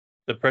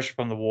the pressure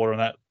from the water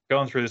and that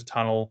going through this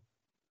tunnel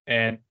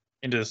and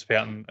into this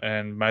fountain,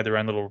 and made their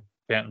own little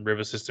fountain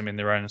river system in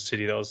their own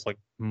city that was like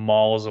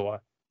miles away.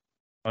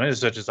 I need to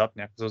search this up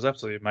now because it was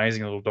absolutely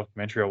amazing little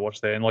documentary I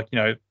watched there, and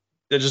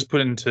they just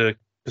put into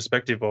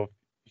perspective of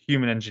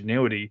human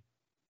ingenuity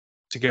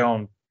to go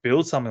and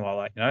build something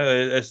like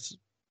that.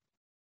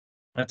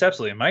 That's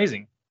absolutely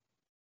amazing.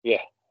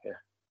 Yeah.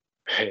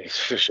 It's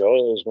for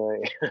sure, is,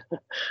 mate.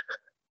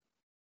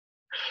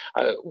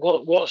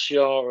 What's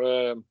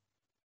your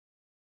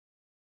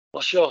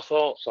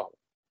thoughts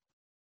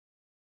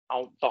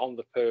on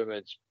the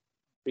pyramids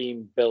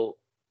being built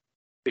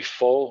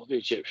before the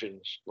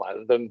Egyptians,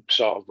 like them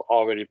sort of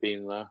already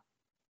being there?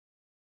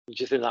 Do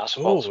you think that's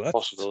a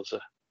possibility?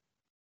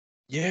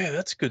 Yeah,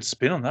 that's a good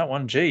spin on that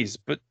one. Geez,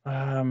 but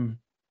I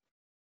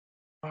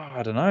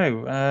don't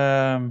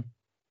know.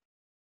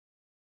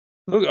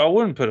 Look, I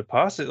wouldn't put it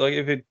past it. Like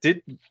if it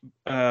did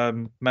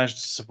manage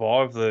to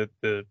survive the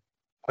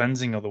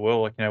cleansing of the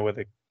world, where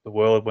the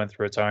world went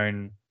through its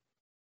own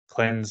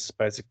cleanse,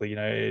 basically,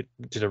 it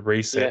did a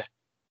reset.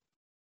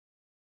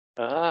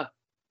 Yeah.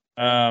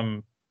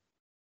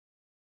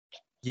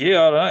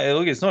 Yeah, I don't know.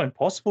 Look, it's not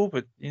impossible,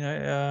 but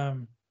yeah,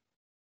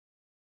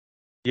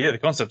 the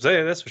concept's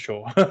there, that's for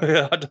sure.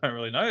 I don't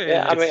really know.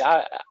 Yeah, I mean,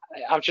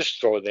 I'm just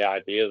throwing the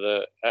idea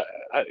that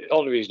the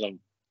only reason I'm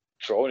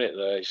throwing it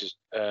there is just,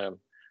 I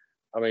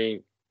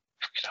mean,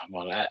 come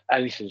on,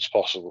 anything's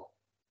possible.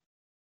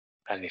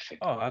 Anything.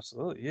 Oh,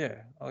 absolutely, yeah.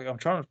 I'm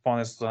trying to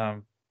find this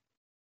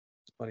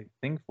bloody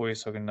thing for you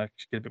so I can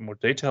actually get a bit more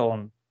detail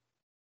on,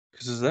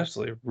 because it's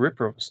absolutely a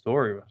ripper of a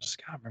story. But I just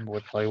can't remember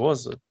what play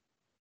was.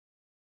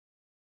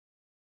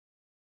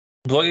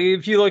 Like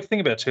if you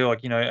think about it too,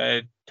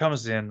 it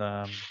comes in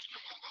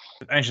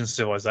ancient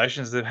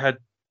civilizations. They've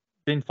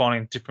been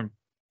finding different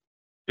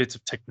bits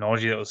of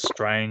technology that was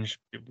strange,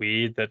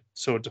 weird, that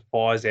sort of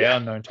defies our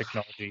known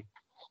technology.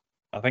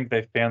 I think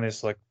they found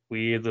this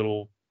weird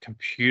little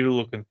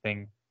computer-looking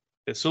thing.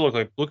 It sort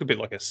of look a bit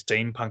like a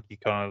steampunky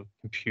kind of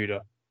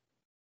computer.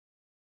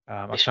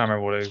 I can't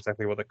remember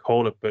exactly what they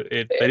called it, but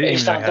they didn't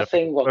even know how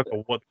to work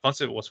or what the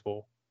concept was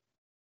for.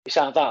 Is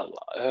that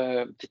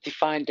did they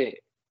find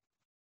it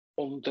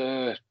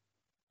under?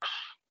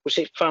 Was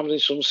it found in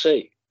some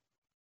sea?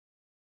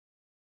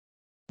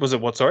 Was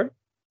it what? Sorry.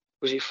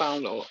 Was it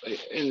found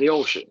in the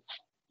ocean?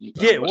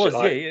 Yeah, it was.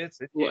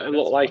 It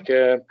looked like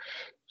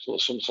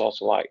some sort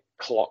of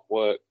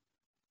clockwork,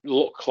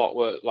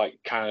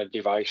 kind of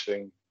device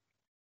thing.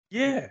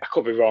 Yeah, I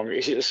could be wrong.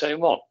 Is it the same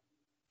one?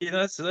 Yeah,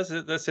 that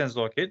sounds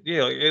like it.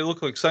 Yeah, it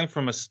looked like something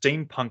from a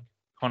steampunk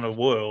kind of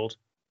world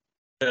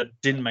that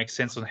didn't make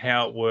sense on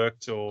how it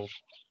worked, or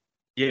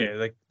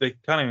they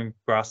can't even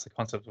grasp the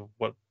concept of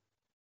what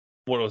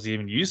it was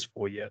even used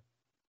for yet.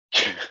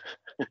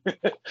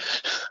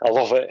 I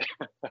love it.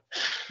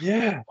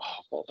 Yeah.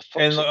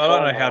 And I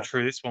don't know how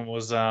true this one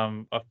was.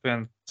 I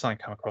found something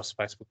come across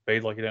Facebook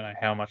feed. You don't know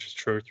how much is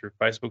true through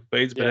Facebook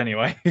feeds, but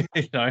anyway,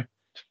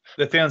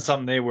 they found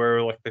something there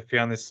where they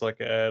found this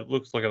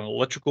looks like an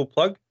electrical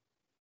plug.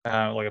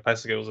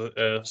 Basically it was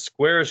a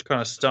squarish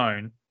kind of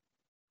stone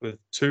with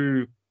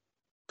two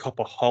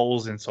copper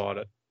holes inside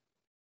it,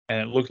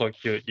 and it looked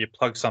like you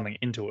plug something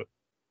into it,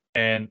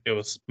 and it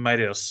was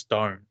made out of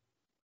stone.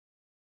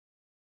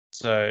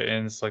 So,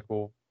 and it's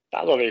well,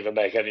 that doesn't even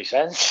make any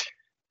sense.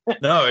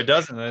 No, it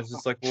doesn't. It's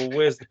just well,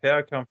 where's the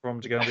power come from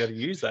to go and be able to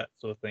use that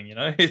sort of thing?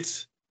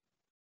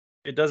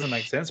 It doesn't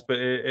make sense, but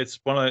it's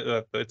one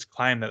of it's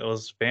claimed that it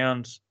was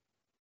found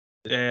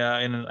in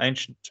an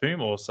ancient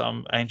tomb or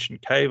some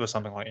ancient cave or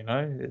something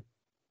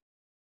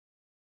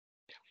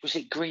Was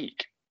it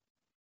Greek?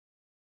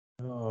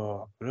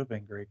 Oh, could have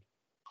been Greek.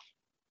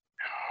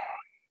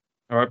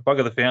 All right,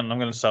 bugger the fountain. I'm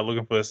going to start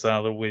looking for this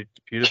little weird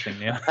computer thing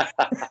now.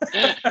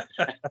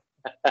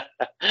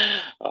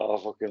 Oh,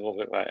 I fucking love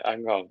it, mate.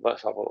 Hang on,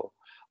 let's have a look.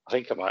 I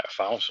think I might have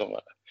found something.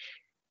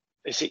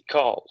 Is it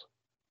called?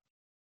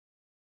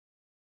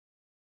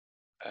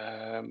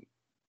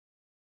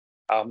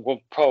 I'll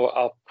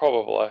probably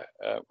going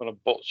to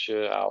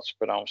butcher how to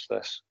pronounce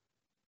this.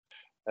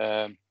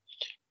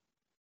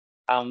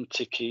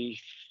 Antikythera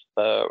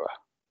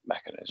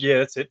mechanism. Yeah,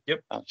 that's it.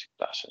 Yep. That's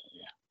it.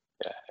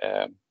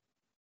 Yeah.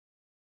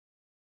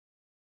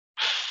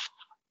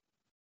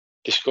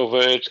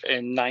 Discovered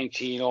in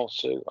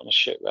 1902 on a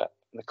shipwreck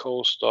on the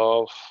coast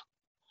of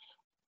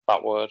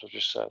that word I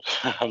just said.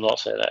 I'm not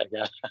saying that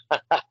again.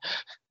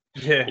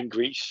 Yeah. In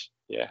Greece.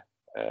 Yeah.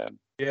 Yeah,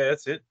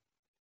 that's it.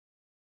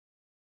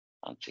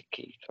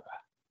 Antikythera.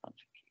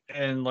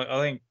 And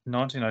I think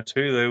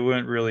 1902 they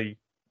weren't really.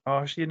 Oh,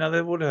 actually, no,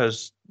 they would have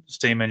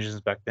steam engines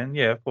back then.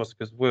 Yeah, of course,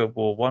 because World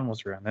War One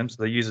was around them, so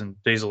they're using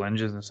diesel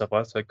engines and stuff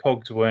like that. So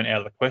cogs weren't out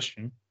of the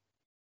question.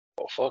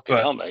 Oh, fucking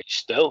hell, mate,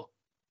 still.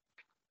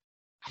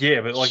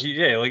 Yeah, but like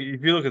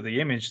if you look at the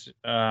image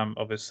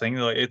of this thing,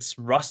 like it's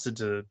rusted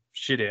to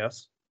shit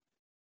house.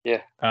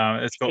 Yeah.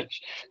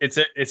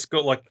 It's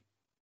got like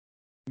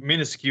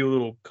minuscule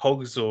little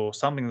cogs or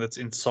something that's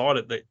inside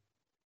it that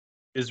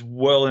is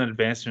well in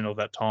advancement of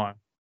that time.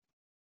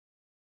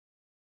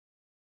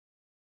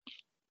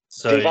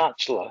 So they've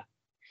actually.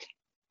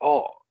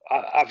 Oh,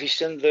 have you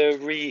seen the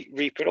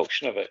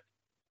reproduction of it?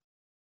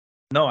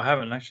 No, I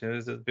haven't actually.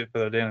 Is it a bit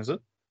further down? Is it?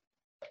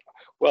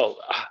 Well,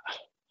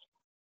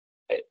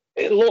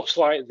 it looks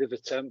like they've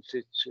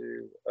attempted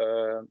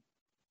to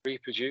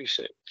reproduce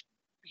it.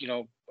 You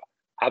know,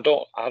 I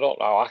don't know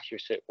how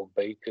accurate it will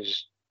be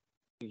because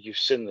you've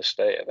seen the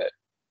state of it.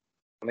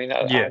 I mean,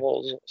 how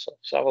old is it?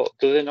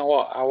 Do they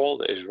know how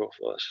old it is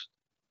roughly?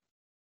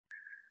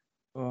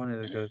 Oh, I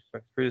need to go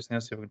back through this now,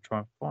 see if we can try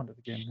and find it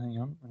again. Hang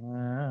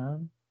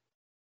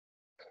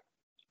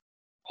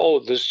on.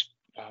 There's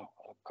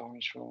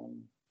coins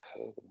from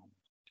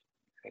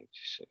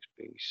 86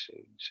 BC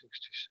and 67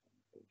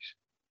 BC.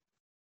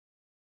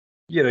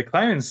 Yeah, they're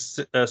claiming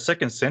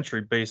 2nd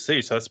century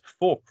BC, so that's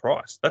before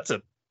Christ. That's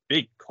a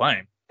big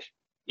claim.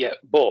 Yeah,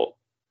 but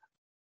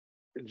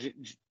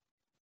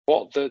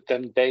what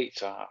them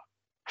dates are,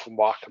 from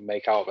what I can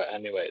make out of it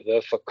anyway,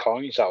 they're for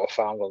coins that were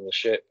found on the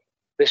ship.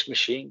 This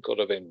machine could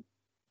have been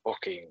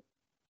fucking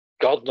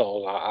God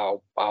knows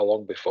how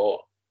long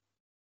before.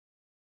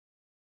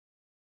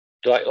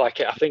 Like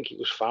I think it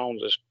was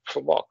found as,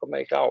 from what I can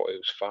make out, it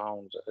was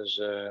found as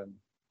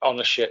on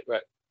a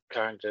shipwreck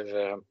kind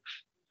of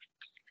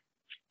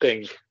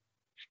thing,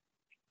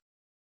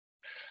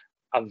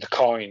 and the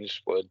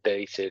coins were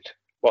dated.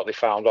 What they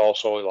found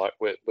also, like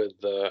with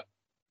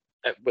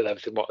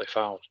everything what they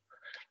found,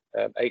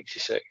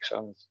 86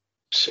 and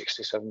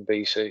 67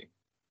 BC.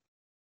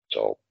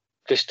 So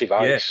this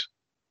device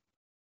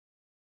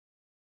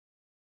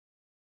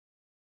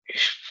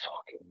is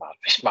fucking mad.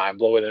 It's mind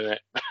blowing, isn't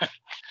it?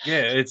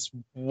 Yeah, it's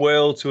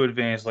well too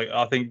advanced. Like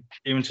I think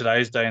even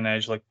today's day and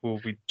age, like we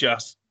could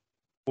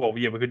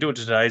do it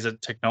today's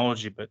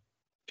technology, but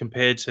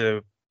compared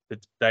to the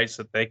dates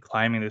that they're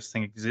claiming this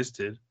thing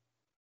existed,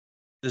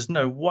 there's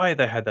no way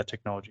they had that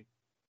technology.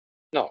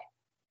 No.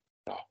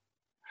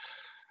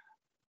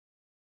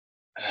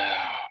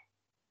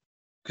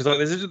 Because like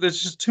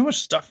there's just too much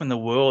stuff in the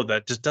world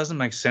that just doesn't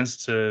make sense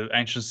to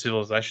ancient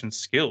civilization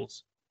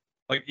skills.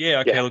 Like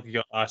look, you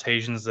got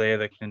artisans there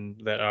that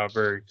are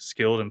very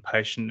skilled and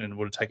patient and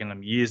would have taken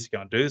them years to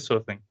go and do this sort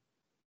of thing.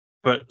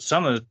 But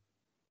some of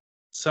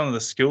the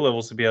skill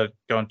levels to be able to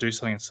go and do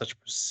something in such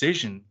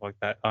precision like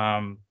that,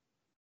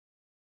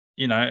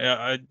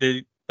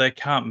 they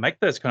can't make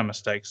those kind of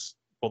mistakes.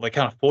 Well, they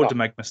can't afford to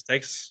make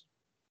mistakes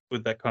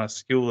with that kind of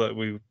skill that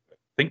we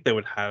think they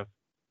would have.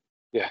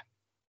 Yeah.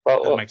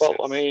 Well, sense.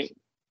 I mean,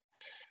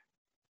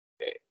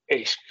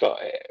 it's got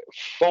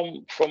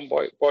from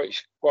what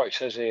it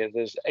says here.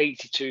 There's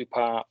 82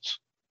 parts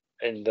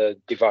in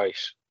the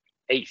device.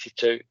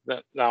 82.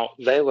 Now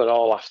they would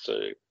all have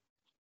to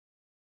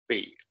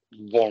be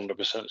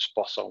 100%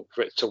 spot on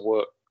for it to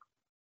work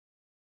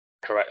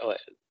correctly.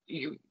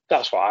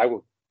 That's what I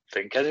would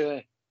think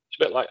anyway. It's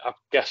a bit like, I've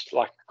guessed,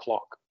 like a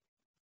clock.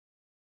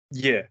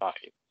 Yeah.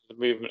 Like the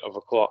movement of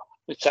a clock.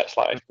 It takes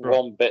like if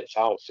one bit's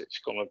out, it's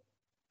gonna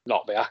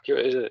not be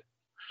accurate, is it?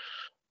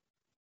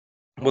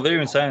 Well, they're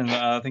even saying,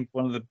 I think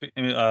one of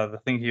the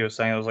thing he was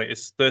saying was like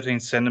it's 13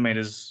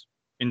 centimeters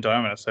in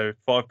diameter, so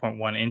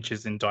 5.1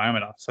 inches in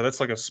diameter. So that's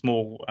like a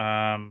small,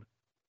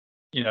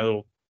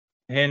 little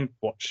hand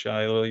watch,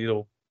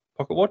 little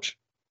pocket watch.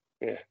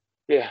 Yeah.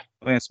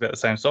 I think it's about the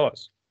same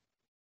size.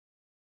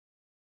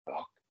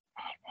 Oh,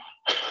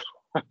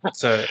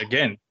 so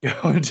again,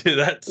 going to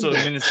that sort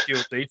of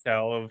minuscule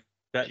detail of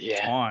that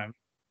time,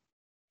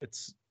 it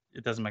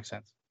doesn't make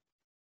sense.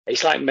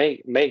 It's like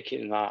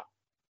making that.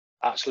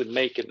 Actually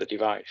making the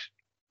device,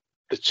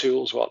 the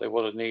tools what they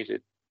would have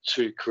needed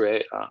to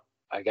create that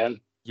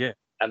again. Yeah.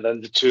 And then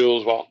the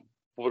tools what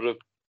would have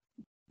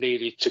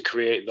needed to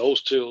create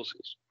those tools.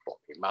 It's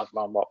fucking mad,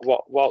 man.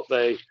 What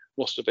they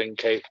must have been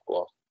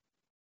capable of.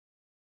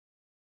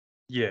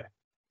 Yeah.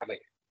 I mean,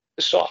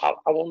 so I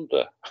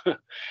wonder,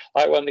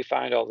 like when they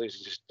find all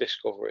these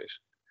discoveries,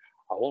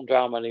 I wonder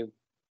how many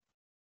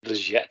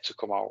there's yet to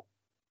come out.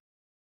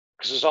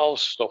 Because there's all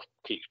this stuff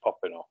keeps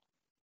popping up.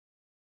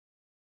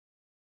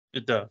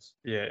 It does,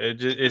 yeah.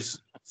 It's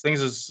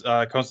things is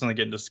constantly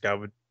getting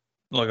discovered.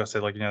 Like I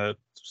said, that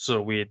sort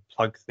of weird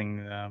plug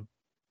thing.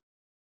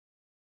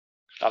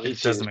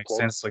 It doesn't make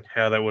sense, like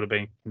how that would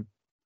have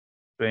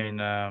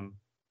been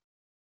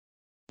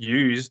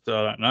used.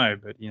 I don't know,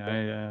 but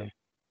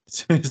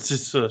it's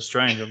just sort of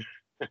strange.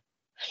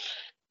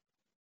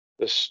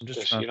 There's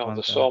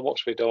so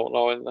much we don't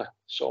know, isn't there?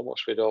 So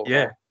much we don't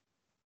know.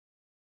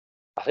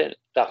 I think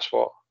that's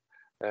what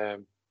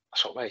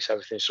makes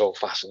everything so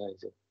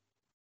fascinating.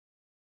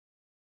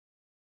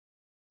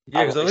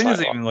 Yeah, because I think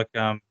there's even like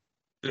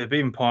they've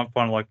even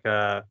found like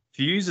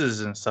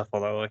fuses and stuff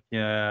like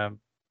that.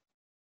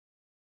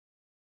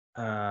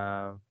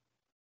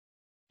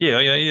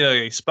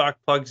 Like, spark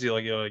plugs,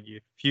 your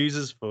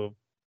fuses for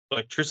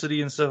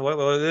electricity and stuff like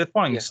that. They're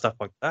finding stuff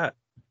like that.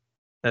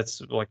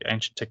 That's like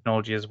ancient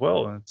technology as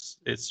well, and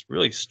it's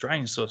really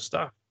strange sort of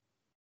stuff.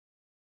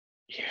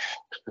 Yeah,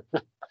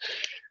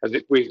 I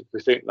think we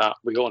think that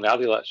we only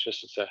had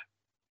electricity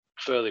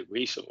fairly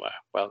recently.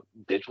 Well,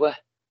 did we?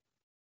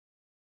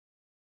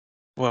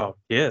 Well,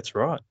 yeah, that's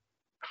right.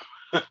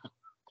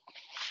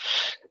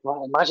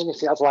 Well, imagine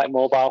if you had like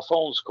mobile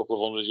phones a couple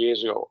of 100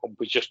 years ago, and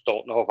we just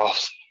don't know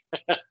about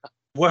it.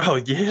 Well,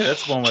 yeah,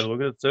 that's one way to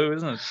look at it too,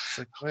 isn't it? It's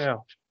like,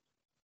 wow,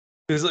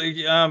 because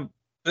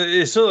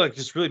it sort of like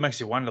just really makes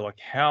you wonder, like,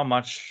 how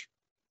much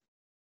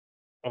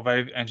of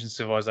ancient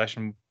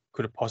civilization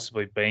could have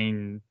possibly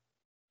been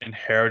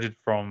inherited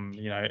from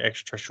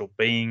extraterrestrial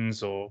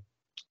beings, or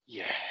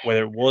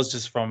whether it was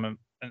just from an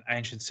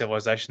ancient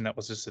civilization that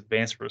was just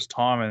advanced for its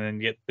time, and then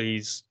yet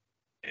these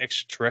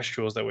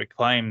extraterrestrials that we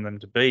claim them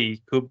to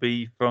be could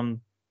be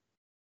from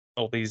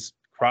all these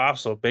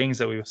crafts or beings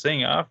that we were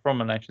seeing are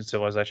from an ancient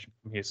civilization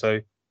from here.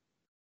 So,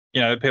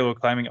 people are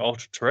claiming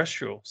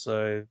ultra-terrestrial,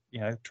 so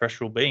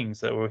terrestrial beings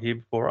that were here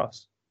before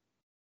us,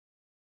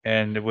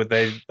 and would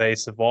they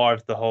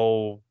survived the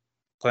whole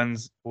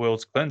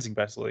world's cleansing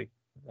basically,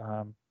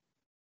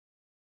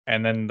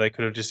 and then they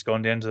could have just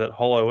gone down to that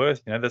hollow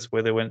Earth. That's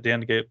where they went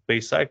down to be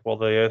safe while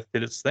the Earth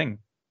did its thing.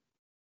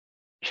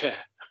 Yeah.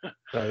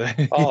 So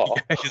this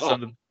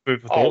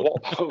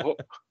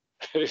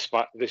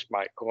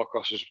might come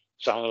across as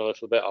sounding a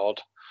little bit odd.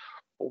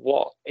 But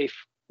what if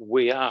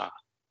we are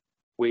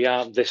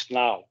this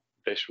now?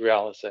 This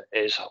reality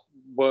is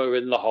we're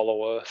in the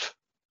hollow Earth,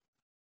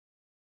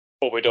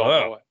 but we don't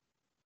know it.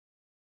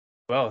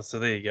 Well, so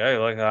there you go.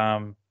 Like,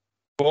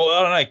 well,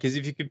 I don't know, because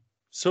if you could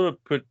sort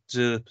of put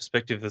to the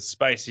perspective of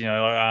space,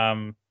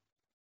 there's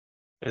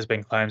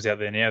been claims out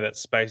there now that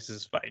space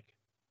is fake.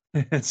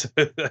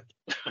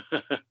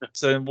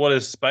 So what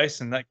is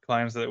space? And that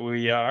claims that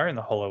we are in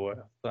the hollow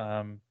Earth.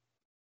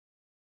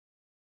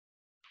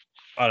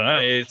 I don't know.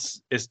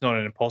 It's not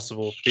an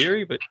impossible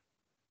theory, but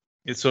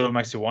it sort of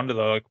makes you wonder,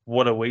 though, like,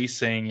 what are we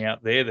seeing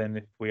out there then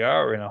if we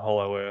are in a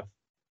hollow Earth?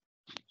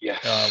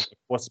 Yes.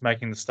 What's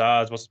making the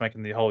stars? What's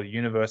making the whole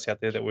universe out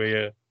there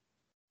or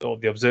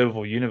the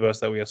observable universe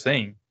that we are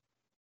seeing?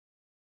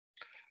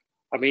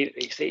 I mean,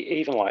 it's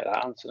even like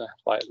that, Anthony.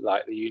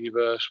 Like the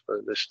universe,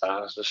 but the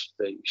stars,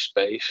 the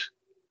space.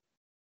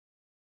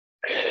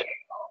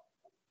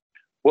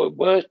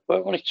 We're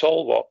only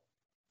told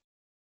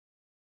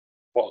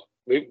what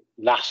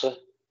NASA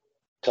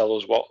tell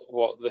us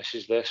what this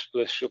is. This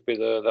should be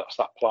that's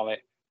that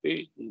planet.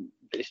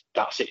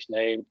 That's its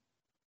name.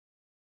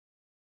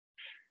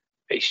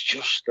 It's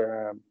just,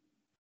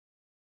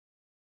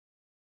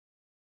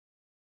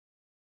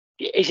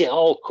 is it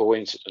all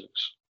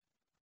coincidence?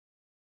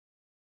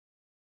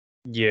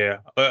 Yeah,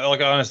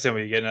 like, I understand what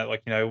you're getting at.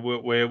 Like,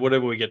 we're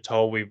whatever we get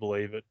told, we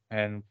believe it,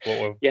 and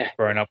what we're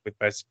grown up with,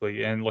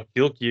 basically. And like,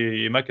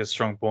 you make a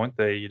strong point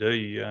there. You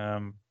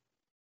do.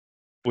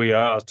 We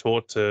are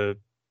taught to.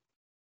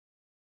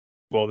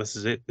 Well, this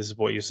is it. This is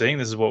what you're seeing.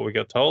 This is what we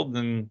got told,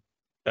 and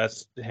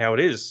that's how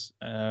it is.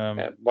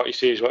 What you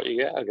see is what you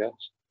get, I guess.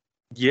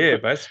 Yeah,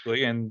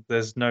 basically, and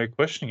there's no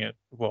questioning it.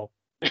 Well,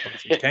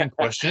 obviously you can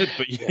question it,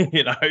 but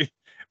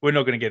we're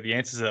not going to get the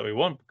answers that we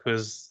want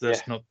because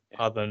that's not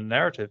part of the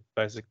narrative,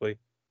 basically.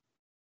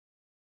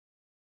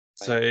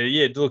 So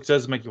it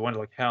does make you wonder,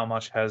 like, how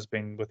much has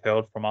been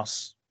withheld from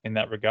us in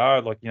that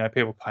regard. Like,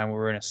 people claim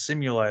we're in a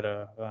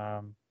simulator.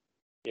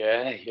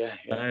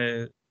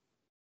 There's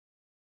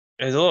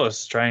a lot of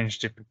strange,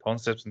 different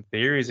concepts and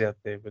theories out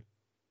there, but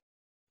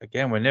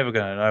again, we're never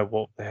going to know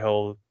what the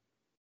hell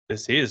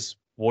this is.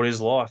 What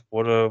is life?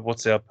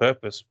 What's our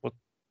purpose? What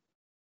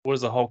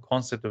is the whole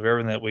concept of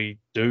everything that we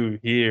do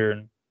here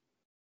and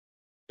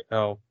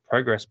our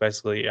progress,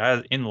 basically,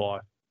 in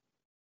life?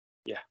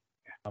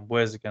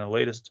 Where's it going to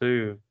lead us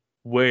to?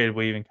 Where did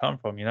we even come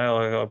from? Like,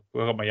 I've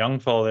got my young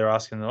fellow there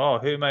asking,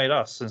 who made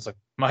us? And it's like,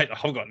 mate,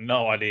 I've got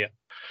no idea.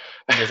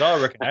 And he goes,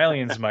 I reckon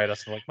aliens made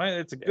us. I'm like, mate,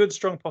 it's a good,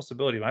 strong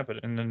possibility, mate.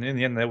 But in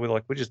the end, we're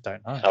like, we just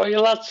don't know. Is that what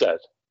your lad said?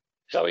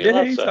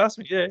 He's asked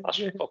me. Yeah, that's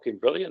fucking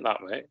brilliant,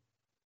 that, mate.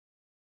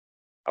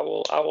 How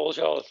old's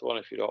your little one,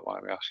 if you don't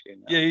mind me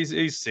asking? Yeah,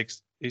 he's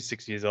 6. He's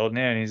 6 years old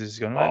now, and he's just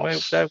going,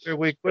 mate, Dad,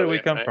 where do we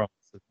come from?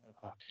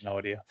 I have no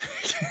idea.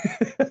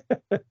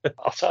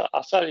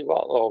 I'll tell you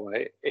what, though,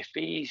 mate. If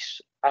he's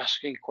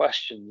asking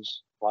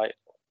questions like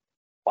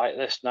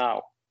this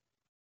now,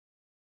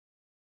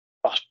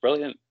 that's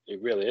brilliant.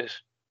 It really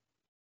is.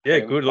 Yeah,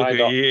 good. Look,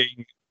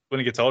 when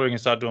he gets older, he can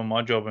start doing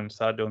my job and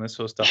start doing this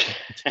sort of stuff and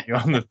continue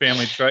on the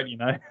family trait,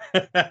 Yeah,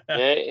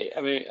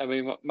 I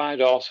mean, my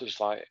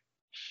daughter's like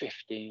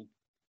 15,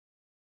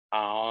 and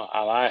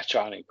I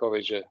try and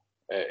encourage her.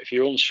 If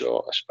you're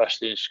unsure,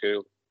 especially in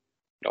school,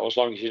 as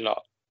long as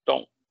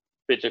don't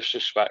be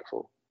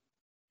disrespectful,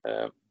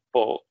 but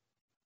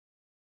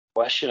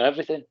question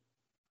everything.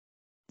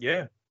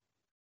 Yeah.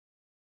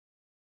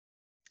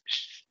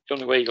 It's the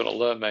only way you're going to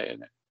learn, mate,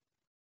 isn't it?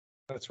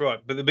 That's right.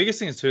 But the biggest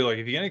thing is too, like,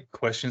 if you're going to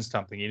question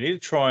something, you need to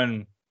try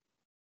and,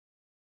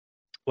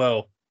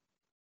 well,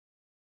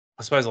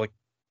 I suppose, like,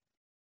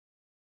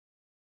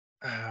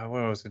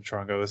 where I was going to try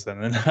and go with this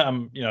then,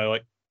 and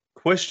like,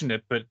 question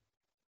it, but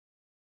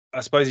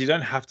I suppose you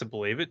don't have to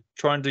believe it.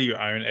 Try and do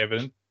your own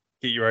evidence,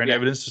 get your own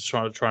evidence to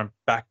try and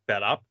back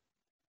that up.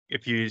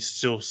 If you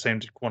still seem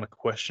to want to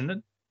question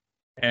it,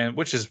 and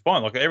which is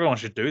fine, like everyone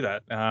should do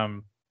that. I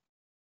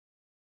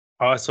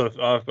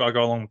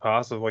go along the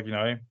path of, like,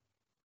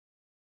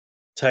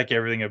 take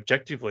everything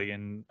objectively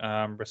and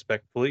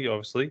respectfully,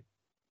 obviously,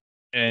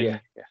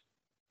 and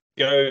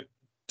go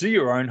do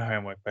your own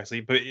homework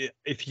basically. But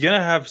if you're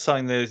gonna have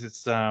something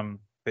that's that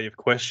you've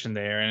questioned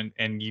there,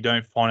 and you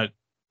don't find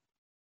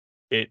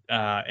it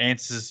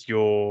answers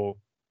your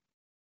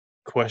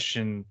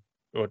question,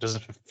 or it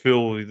doesn't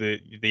fulfill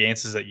the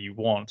answers that you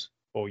want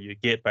or you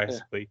get,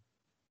 basically,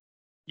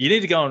 you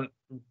need to go and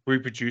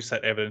reproduce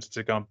that evidence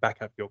to go and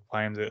back up your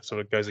claims that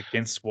sort of goes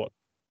against what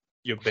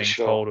you're being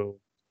told or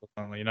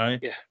something,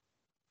 Yeah.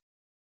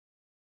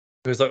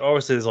 Because, like,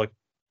 obviously there's, like,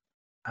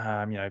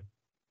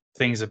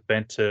 things are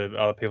bent to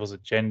other people's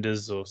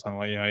agendas or something,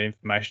 like,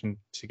 information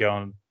to go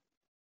on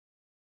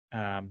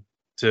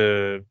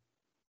to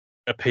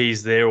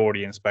appease their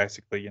audience,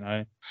 basically,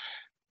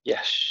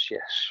 Yes.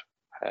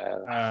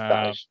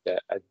 That is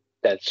a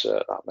dead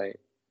cert, that, mate.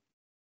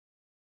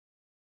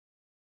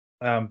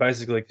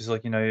 Basically, because,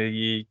 like,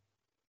 you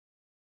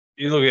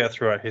look at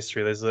throughout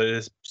history,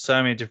 there's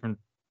so many different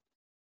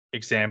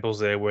examples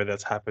there where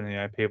that's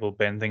happened. People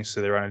bend things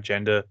to their own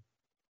agenda,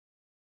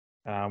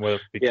 whether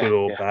it be good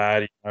or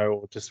bad,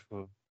 or just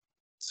for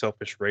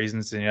selfish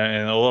reasons, and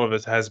a lot of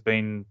it has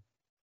been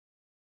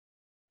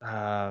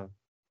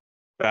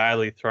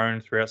badly thrown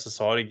throughout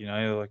society.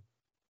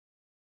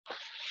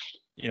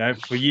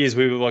 For years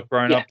we were, like,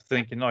 growing up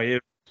thinking, oh yeah,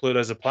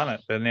 Pluto's a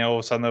planet, but now all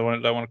of a sudden they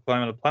don't want to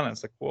claim it a planet.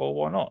 It's like, well,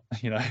 why not?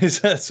 It's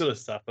that sort of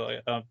stuff.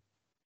 Like,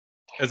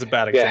 it's a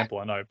bad example,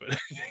 I know, but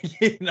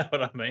you know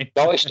what I mean.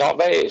 No, it's not,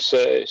 mate.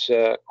 It's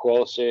a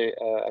quality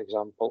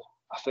example.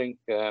 I think,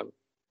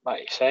 like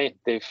you're saying,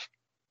 they've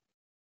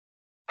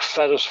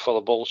fed us full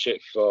of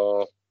bullshit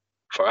for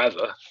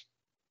forever,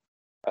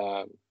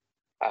 and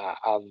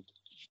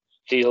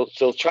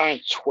they'll try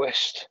and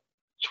twist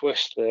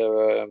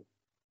their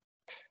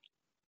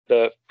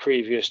the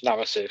previous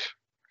narrative.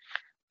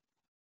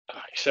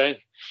 Like you're saying,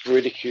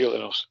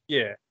 ridiculing us.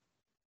 Yeah.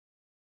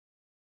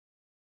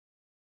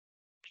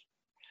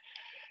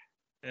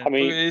 I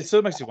mean, it sort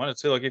of makes you wonder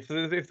too. Like, if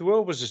the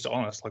world was just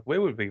honest, like, where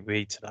would we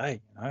be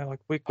today? Like,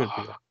 we could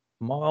be, like,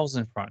 miles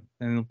in front.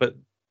 But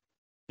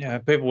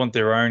people want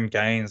their own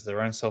gains,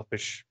 their own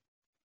selfish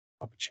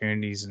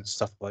opportunities and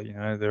stuff, like,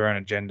 their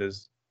own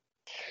agendas.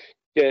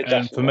 Yeah, and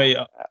definitely. For me,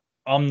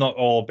 I'm not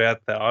all about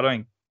that. I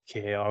don't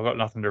care. I've got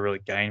nothing to really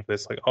gain for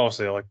this. Like,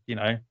 obviously, like,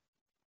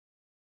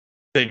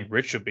 being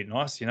rich would be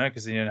nice,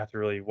 because then you don't have to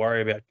really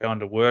worry about going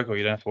to work, or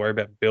you don't have to worry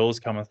about bills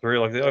coming through.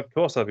 Like, of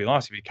course, that'd be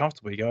nice if you're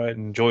comfortable. You go out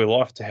and enjoy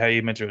life to how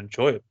you're meant to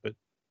enjoy it. But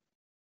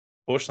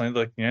fortunately,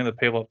 like, the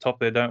people up top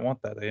there don't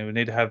want that. They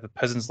need to have the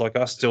peasants like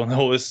us doing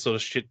all this sort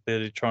of shit there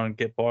to try and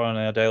get by on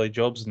our daily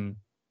jobs and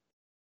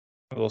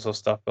all sorts of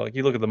stuff. But, like,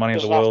 you look at the money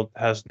the world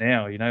has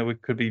now.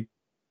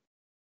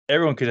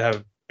 Everyone could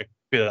have a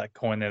bit of that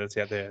coin there that's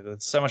out there.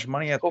 There's so much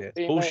money out there.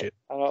 It's bullshit.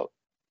 I know.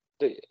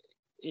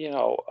 You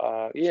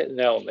hit the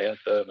nail on the head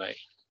there, mate.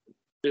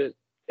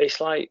 It's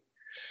like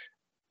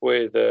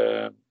with,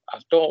 I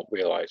don't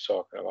really like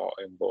talking about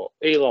him, but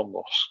Elon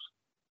Musk.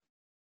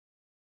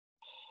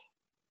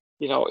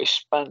 He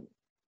spent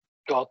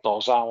God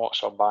knows how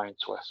much on buying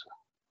Twitter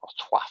or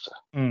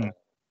Twitter.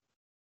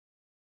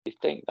 You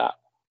think that,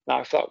 now,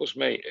 if that was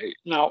me,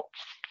 now,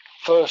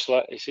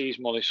 firstly, it's his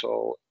money,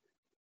 so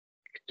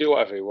he can do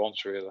whatever he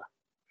wants, really.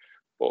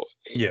 But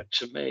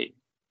to me,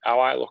 how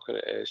I look at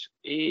it is,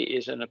 he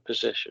is in a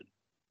position,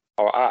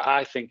 or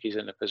I think he's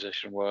in a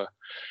position where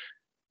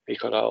he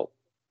could help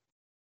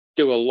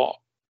do a lot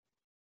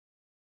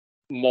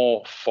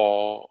more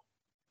for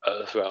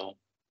Earthrealm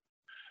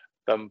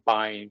than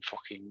buying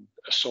fucking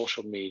a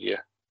social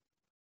media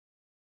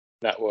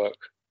network,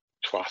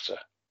 Twitter,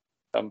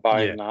 than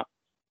buying that.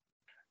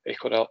 He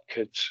could help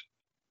kids.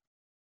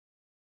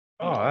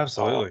 Oh,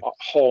 absolutely.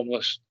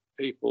 Homeless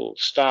people,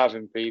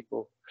 starving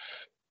people.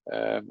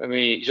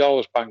 He's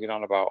always banging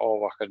on about,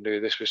 I can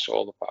do this with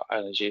solar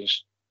energy.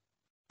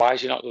 Why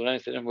has he not done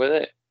anything with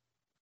it?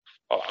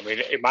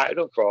 He might have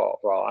done for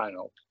all I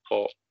know,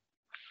 but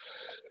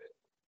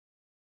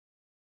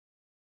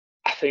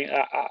I think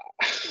that,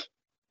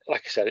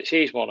 like I said, it's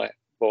his money,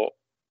 but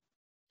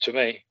to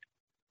me,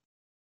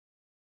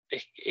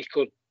 he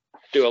could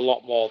do a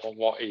lot more than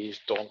what he's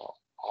done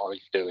or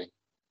he's doing.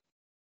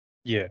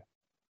 Yeah.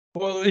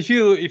 Well, if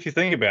you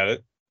think about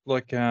it,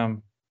 like,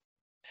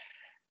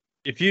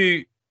 if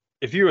you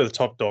were the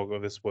top dog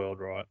of this world,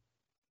 right?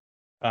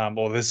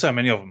 Well, there's so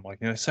many of them, like,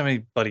 so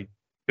many bloody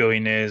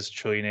billionaires,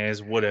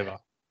 trillionaires, whatever,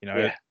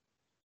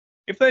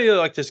 If they,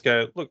 like, just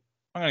go, look,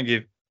 I'm going to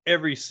give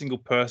every single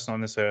person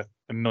on this earth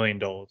 $1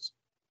 million,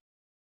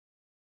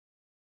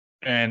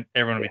 and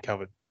everyone will be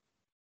covered.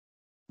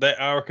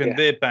 I reckon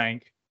their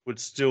bank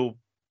would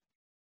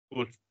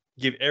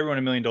give everyone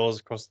 $1 million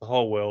across the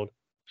whole world,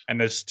 and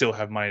they'd still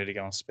have money to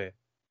go and spare.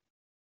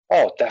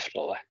 Oh,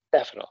 definitely.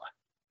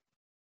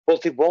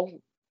 But they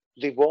won't.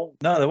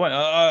 No, they won't.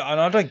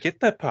 I don't get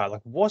that part.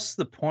 Like, what's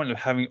the point of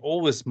having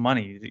all this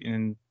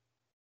money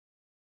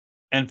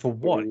and for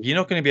what? You're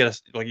not going to be able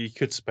to, like, you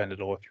could spend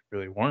it all if you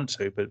really wanted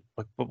to, but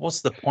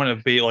what's the point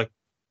of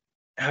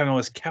having all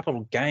this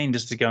capital gain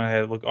just to go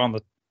ahead? Look,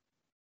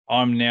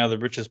 I'm now the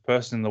richest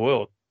person in the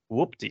world.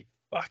 Whoop-de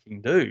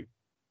fucking do.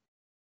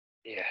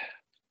 Yeah.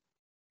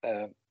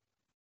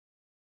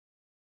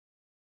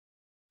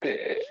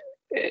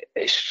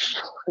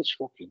 It's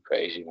fucking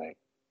crazy, mate.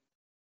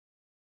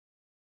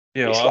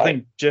 Yeah, well, I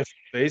think Jeff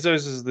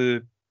Bezos is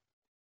the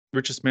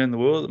richest man in the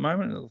world at the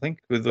moment. I think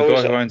with the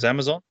guy who owns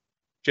Amazon,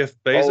 Jeff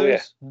Bezos. Oh,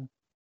 yeah.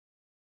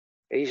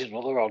 He's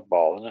another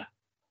oddball, isn't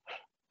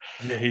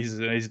he?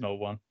 Yeah, he's not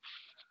one.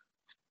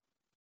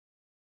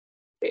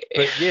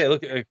 But yeah,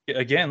 look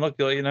again. Look,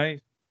 you know,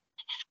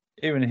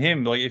 even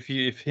him. Like if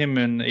him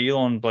and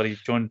Elon bloody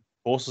joined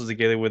forces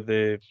together with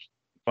the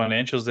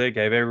financials, there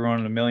gave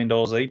everyone $1 million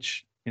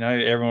each. You know,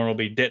 everyone will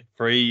be debt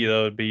free.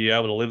 They'll be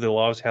able to live their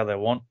lives how they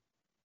want.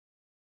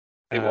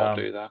 They won't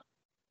do that.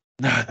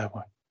 No, they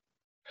won't.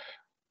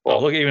 Well,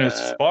 look, even if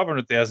it's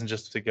 500,000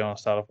 just to go and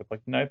start off with,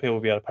 like, no, people will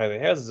be able to pay their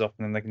houses off,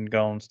 and then they can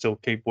go and still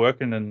keep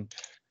working. And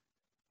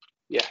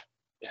yeah.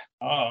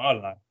 I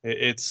don't know.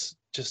 It's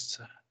just.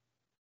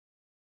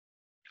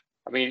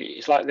 I mean,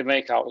 it's like they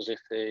make out as if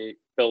they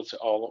built it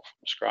all up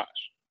from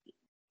scratch.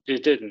 They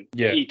didn't.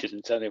 Yeah. He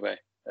didn't anyway.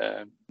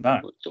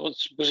 No.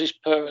 Was his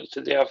parents?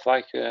 Did they have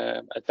like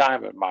a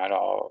diamond mine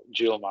or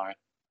jewel mine?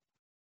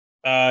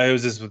 It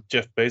was just with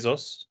Jeff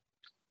Bezos.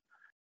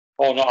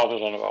 Oh no, I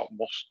was on about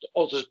Musk.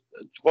 What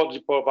did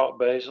you put about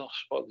Bezos?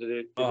 What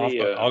did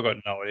he? I got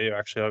no idea.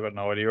 Actually, I got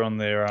no idea on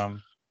their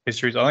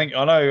histories. I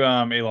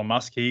know Elon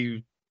Musk.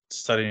 He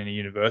studied in a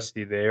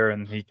university there,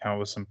 and he came up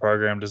with some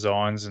program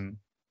designs and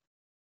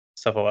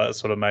stuff like that.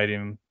 Sort of made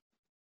him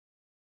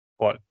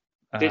quite.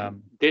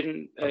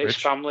 Didn't his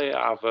family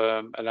have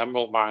an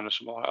emerald mine or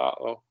something like that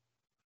though?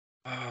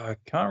 I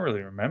can't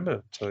really remember,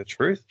 to tell the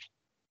truth.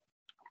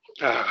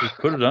 He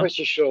could have done. I'm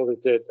pretty sure they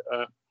did.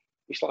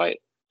 It's like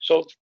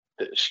so.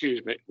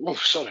 Excuse me. Oh,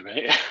 sorry,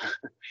 mate.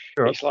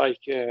 Sure. It's like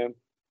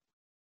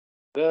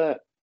they've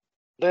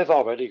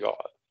already got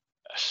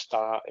a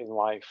start in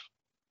life.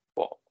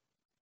 What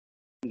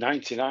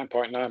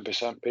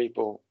 99.9%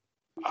 people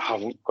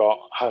haven't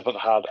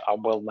had,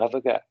 and will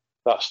never get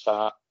that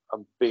start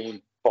of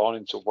being born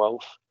into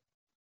wealth.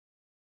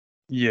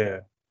 Yeah.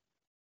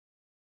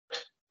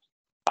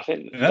 I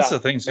think that's the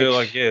thing too.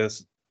 Like,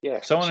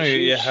 someone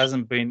who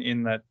hasn't been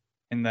in that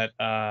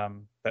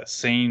that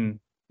scene,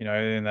 you know,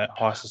 in that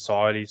high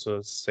society sort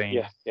of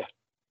scene. Yeah.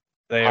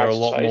 They are a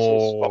lot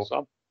more.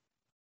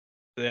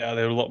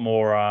 They're a lot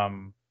more.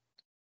 I'm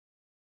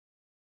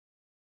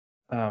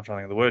trying to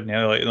think of the word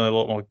now. Like, they're a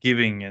lot more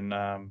giving and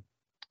I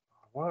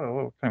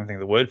can't even think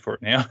of the word for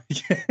it now.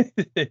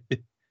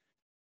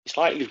 It's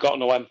like you've got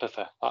no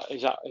empathy.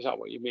 Is that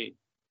what you mean?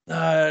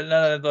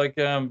 No, like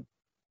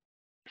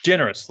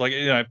generous. Like,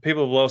 you know,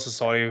 people of low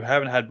society who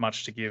haven't had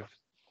much to give.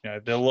 You know,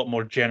 they're a lot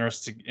more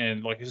generous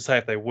and like you say,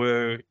 if they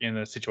were in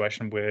a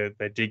situation where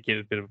they did get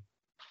a bit of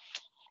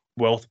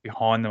wealth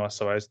behind them, I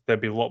suppose they'd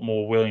be a lot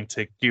more willing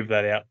to give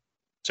that out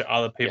to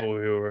other people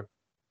who are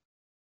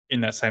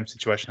in that same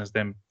situation as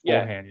them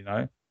beforehand. You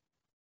know.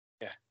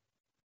 Yeah.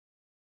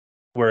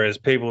 Whereas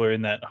people who are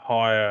in that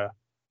higher,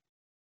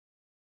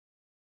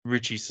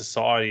 richy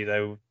society,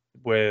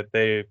 where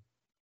they're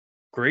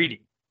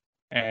greedy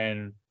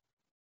and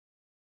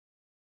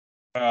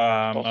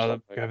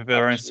have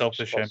their own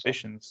selfish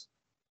ambitions.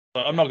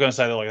 So I'm not going to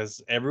say that like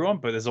as everyone,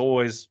 but there's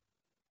always,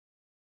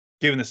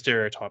 given the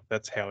stereotype,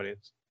 that's how it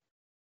is.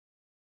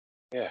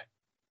 Yeah.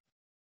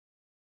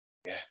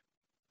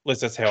 At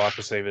least that's how I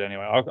perceive it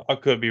anyway. I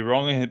could be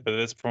wrong, but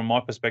that's from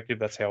my perspective.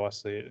 That's how I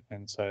see it,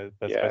 and so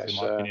that's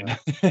basically my opinion.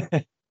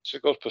 It's a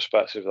good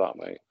perspective, that,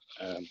 mate.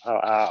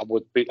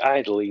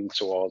 I'd lean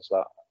towards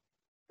that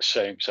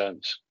same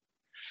sense.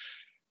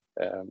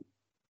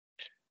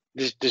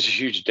 There's a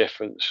huge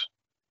difference.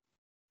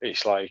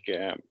 It's like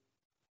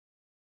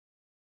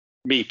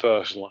me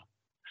personally.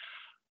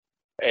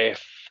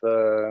 If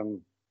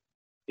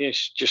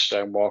it's just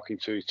I'm walking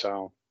through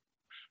town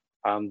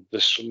and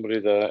there's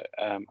somebody that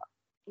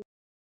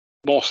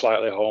most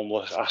likely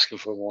homeless asking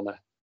for money,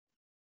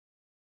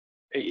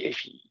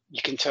 if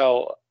you can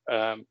tell,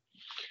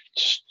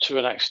 just to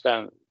an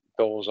extent,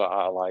 those that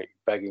are like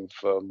begging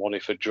for money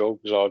for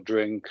drugs or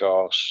drink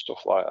or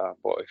stuff like that.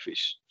 But if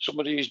it's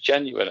somebody who's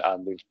genuine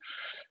and they've,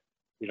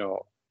 you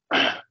know,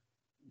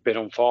 been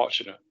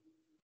unfortunate,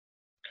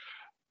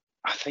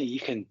 I think you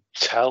can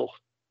tell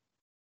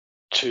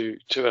to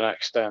an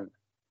extent.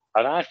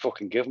 And I'd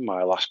fucking give them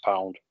my last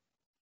pound.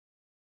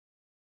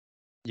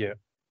 Yeah.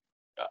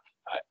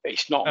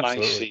 It's not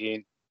Absolutely.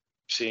 nice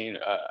seeing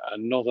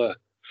another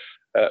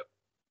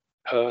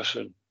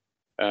person,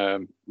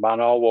 man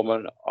or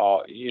woman,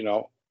 or, you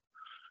know,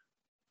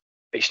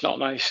 it's not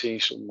nice seeing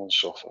someone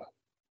suffer.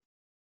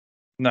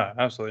 No,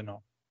 absolutely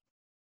not.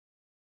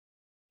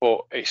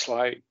 But it's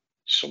like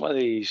some of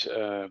these,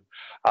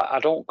 I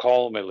don't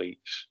call them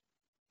elites,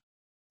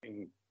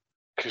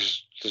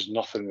 because there's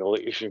nothing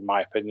elite, in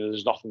my opinion,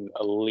 there's nothing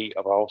elite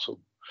about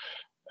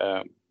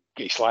them.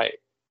 It's like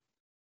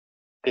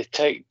they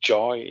take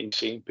joy in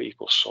seeing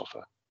people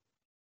suffer.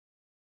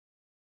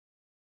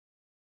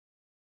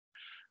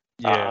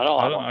 Yeah, I know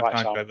I that might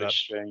can't sound get a bit that.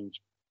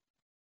 strange,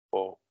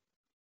 but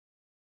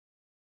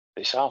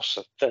it's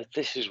also,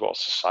 this is what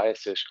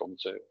society has come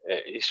to.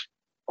 It's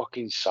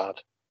fucking sad.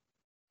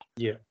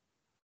 Yeah.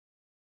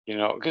 You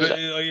know, But because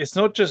it's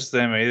not just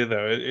them either,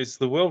 though. It's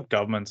the world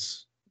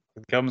governments,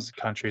 the governments of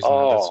countries, and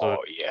that sort of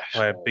yes,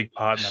 play a big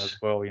part in that as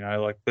well. You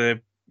know, like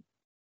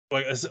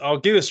I'll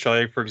give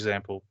Australia for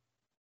example.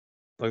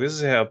 Like this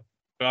is how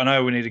I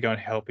know we need to go and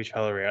help each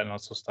other out and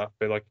that sort of stuff.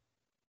 But like,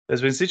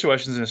 there's been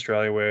situations in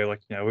Australia where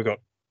like we've got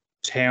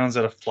towns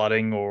that are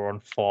flooding or on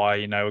fire.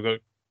 We've got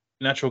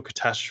natural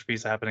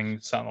catastrophes happening,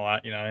 something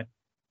like that.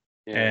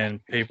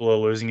 And people are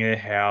losing their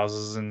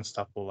houses and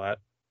stuff like that.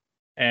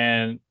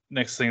 And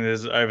next thing,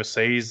 there's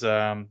overseas,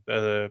 a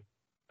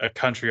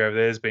country over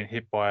there has been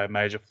hit by a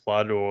major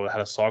flood or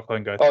had a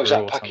cyclone go through is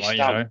that or something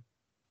Pakistan?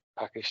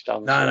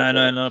 Pakistan.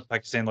 No, not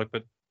Pakistan.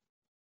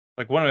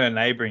 But one of our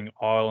neighboring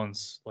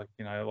islands, like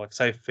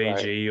say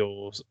Fiji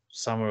or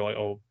somewhere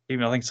or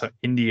even I think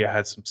India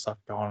had some stuff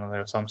going on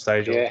there at some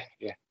stage. Yeah.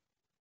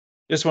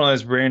 Just one of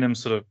those random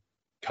sort of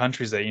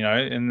countries that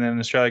and then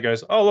Australia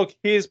goes, oh look,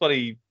 here's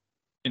bloody,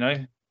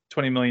 $20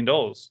 million,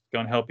 go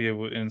and help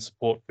you in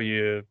support for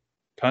your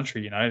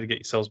country, to get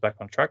yourselves back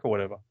on track or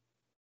whatever.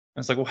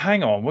 And it's like, well,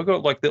 hang on, we've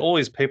got all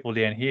these people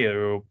down here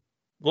who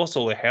lost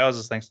all their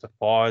houses thanks to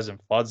fires and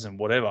floods and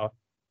whatever,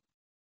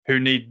 who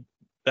need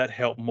that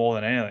help more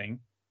than anything.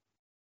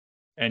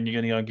 And you're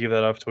going to go and give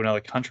that over to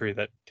another country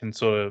that can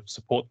sort of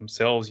support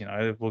themselves,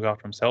 look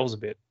after themselves a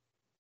bit.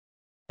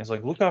 It's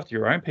like, look after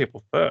your own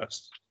people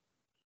first.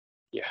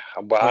 Yeah,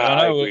 I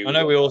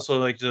know we also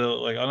like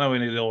to I know we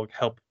need to all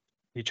help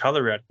each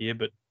other out here,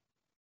 but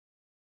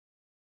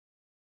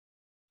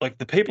like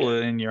the people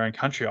in your own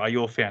country are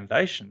your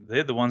foundation.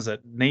 They're the ones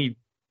that need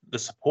the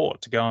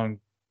support to go and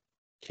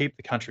keep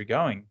the country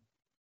going.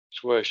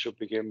 It's where it should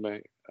begin,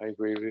 mate. I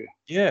agree with you.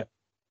 Yeah.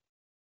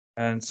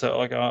 And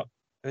so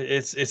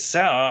it's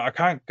sad. I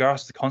can't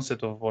grasp the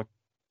concept of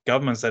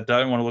governments that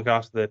don't want to look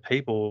after their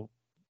people,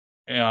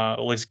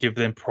 at least give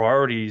them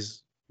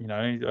priorities,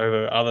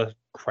 over other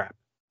crap.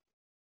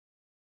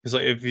 Because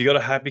if you've got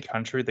a happy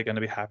country, they're going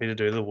to be happy to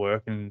do the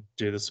work and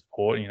do the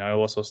support,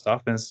 all that sort of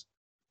stuff. And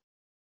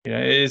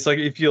it's like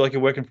if you're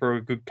working for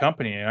a good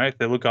company, if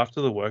they look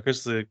after the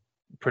workers, the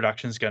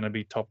production's going to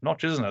be top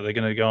notch, isn't it? They're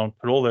going to go and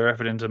put all their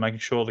effort into making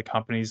sure the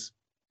company's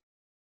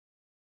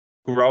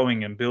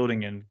growing and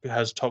building and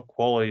has top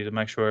quality to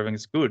make sure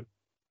everything's good.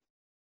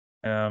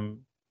 That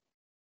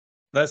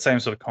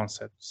same sort of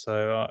concept.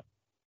 So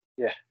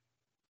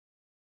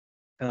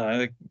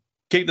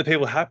keep the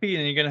people happy,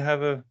 and you're going to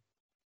have a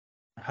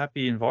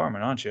happy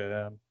environment, aren't you?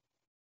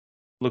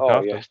 Look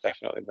after. Yes,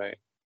 definitely, mate.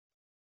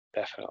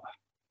 Definitely.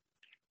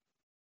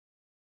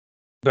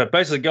 But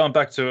basically, going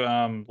back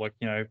to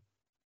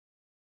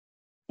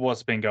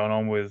what's been going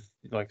on with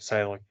the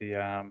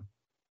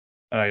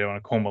I know you don't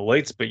want to call them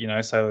elites, but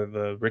say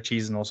the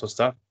richies and all sorts of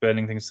stuff,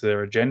 burning things to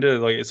their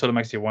agenda. It sort of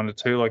makes you wonder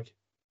too,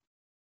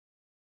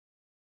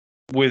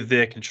 with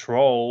their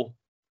control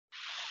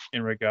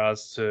in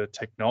regards to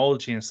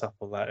technology and stuff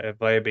like that, have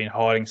they been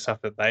hiding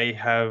stuff that they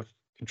have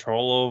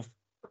control of,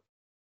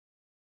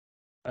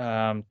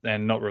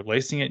 and not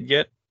releasing it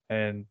yet?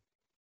 And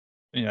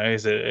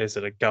is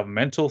it a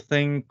governmental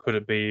thing? Could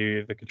it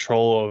be the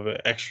control of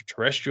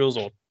extraterrestrials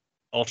or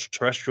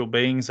ultra-terrestrial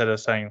beings that are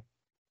saying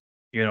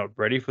you're not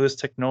ready for this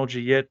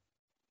technology yet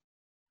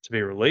to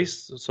be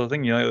released, sort of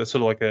thing? It's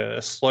sort of like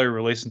a slow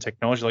release in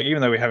technology.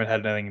 Even though we haven't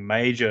had anything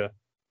major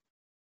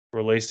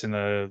released in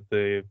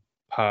the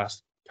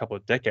past couple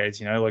of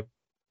decades, I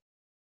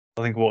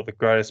think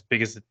the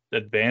biggest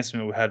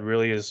advancement we had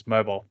really is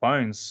mobile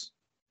phones.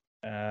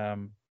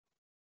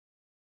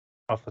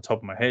 Off the top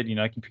of my head,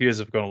 computers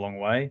have gone a long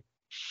way,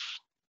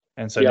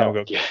 and so now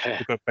we've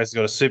basically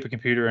got a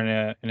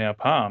supercomputer in our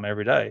palm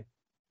every day.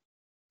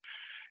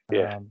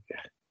 I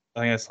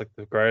think that's the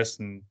greatest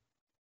and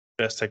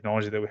best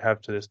technology that we have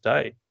to this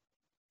day,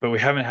 but we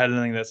haven't had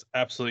anything that's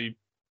absolutely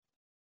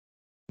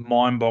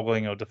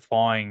mind-boggling or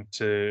defying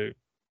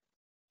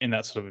in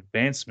that sort of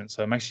advancement.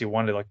 So it makes you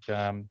wonder,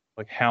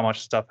 how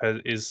much stuff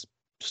is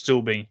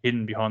still being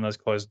hidden behind those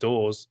closed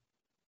doors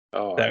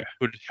that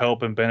could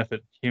help and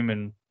benefit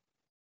human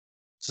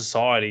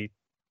society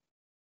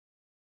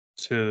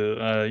to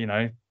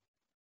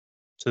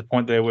to the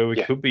point there where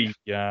we could be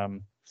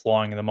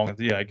flying in the monk,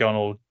 doing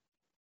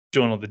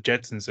all the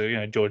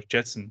Jetsons, George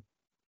Jetson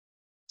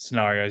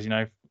scenarios,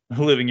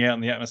 living out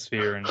in the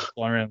atmosphere and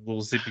flying around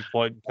little zippy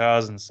floating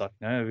cars and stuff.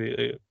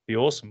 It'd be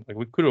awesome.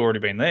 We could have already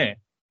been there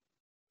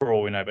for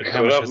all we know, but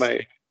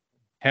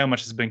how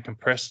much has been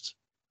compressed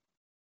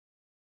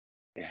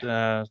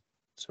to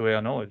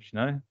our knowledge,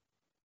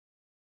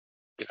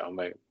 you know,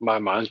 mate, my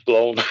mind's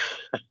blown. I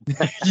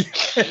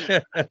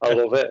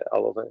love it.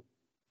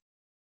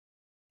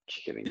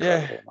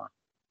 Incredible, man.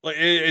 Like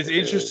it's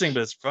interesting,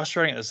 but it's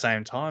frustrating at the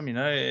same time. You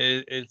know,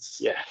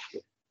 it's like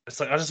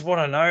I just want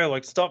to know,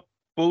 like, stop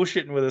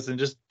bullshitting with us and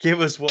just give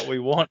us what we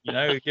want. You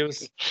know, give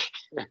us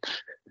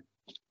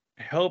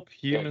help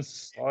human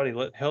society.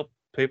 Help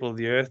people of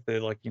the earth. They're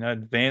like, you know,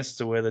 advance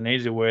to where they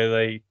need to, where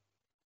they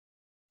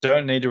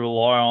don't need to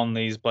rely on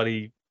these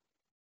greedy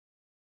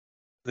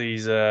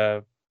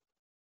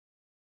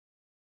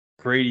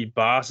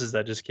bastards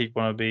that just keep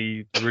wanting to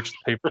be the richest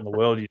people in the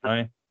world. You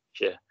know.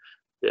 Yeah.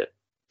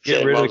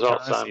 Get rid of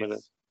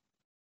the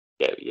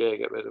get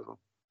rid of them.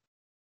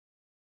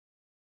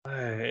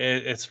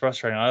 It's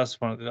frustrating. I was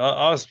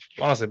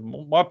honestly,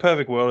 my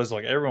perfect world is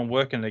like everyone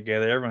working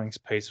together, everything's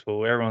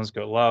peaceful, everyone's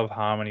got love,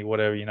 harmony,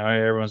 whatever, you know,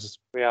 everyone's just.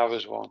 We have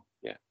as one,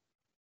 yeah.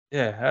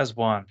 Yeah, as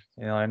one.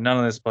 You know, none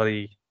of this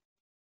bloody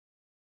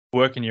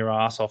working your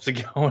ass off to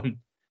go and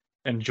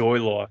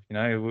enjoy life, you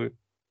know.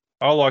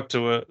 I like to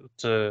work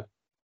to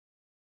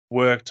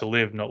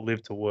live, not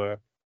live to work.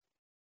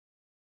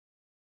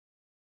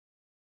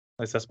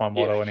 At least that's my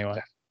motto,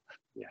 anyway.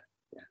 Yeah.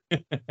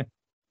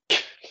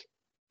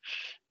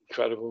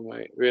 Incredible,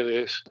 mate. It really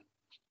is.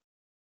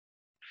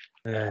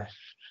 Yeah.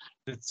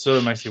 It sort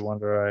of makes you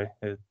wonder,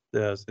 It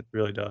does. It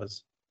really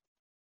does.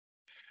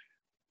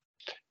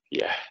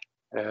 Yeah.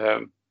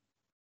 You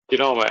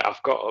know, mate,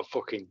 I've got a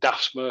fucking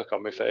daft smirk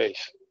on my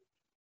face.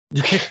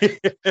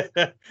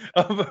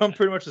 I'm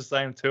pretty much the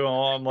same too.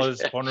 I'm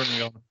just wondering.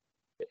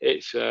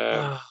 It's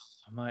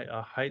mate,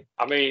 I hate.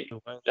 I mean,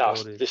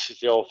 this is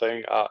the whole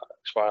thing.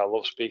 That's why I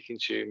love speaking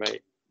to you,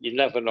 mate. You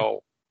never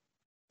know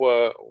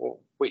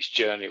which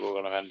journey we're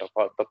going to end up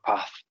at, the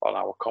path on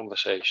our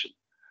conversation,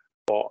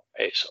 but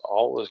it's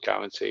always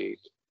guaranteed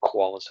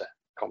quality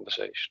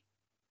conversation.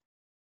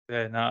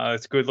 Yeah, no,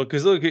 it's good. Look,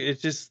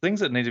 it's just things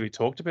that need to be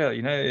talked about.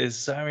 You know, there's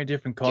so many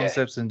different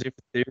concepts and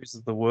different theories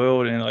of the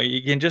world, and like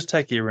you can just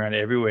take you around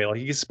everywhere. Like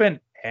you can spend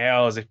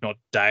hours, if not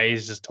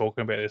days, just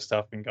talking about this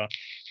stuff and going,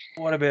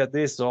 "What about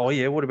this? Oh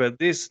yeah, what about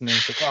this?" And then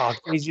it's like, "Oh,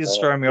 geez, you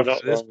just throw me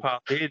off this path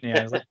here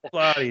now." It's like,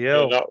 bloody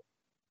hell.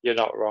 You're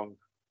not wrong.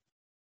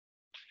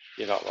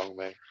 You're not wrong,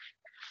 mate.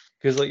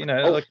 Because, like, you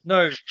know, like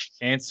no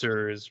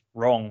answer is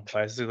wrong,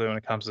 basically, when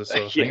it comes to this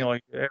sort of thing.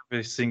 Like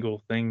every single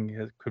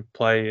thing could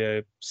play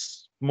a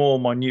small,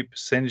 minute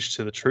percentage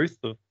to the truth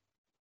of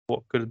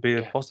what could be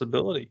a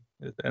possibility,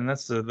 and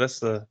that's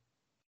the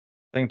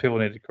thing people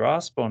need to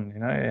grasp on. You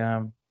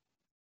know,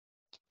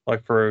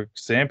 like for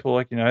example,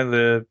 like, you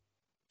know,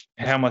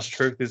 how much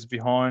truth is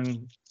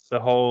behind the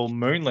whole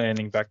moon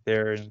landing back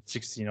there in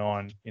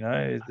 '69. You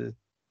know,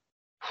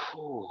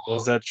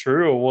 was that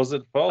true or was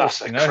it false?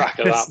 That's a crack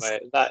of that,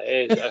 mate. That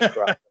is a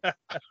crack.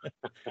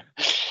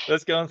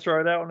 Let's go and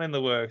throw that one in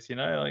the works. You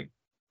know, like,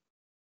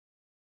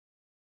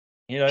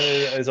 you know,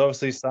 there's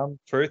obviously some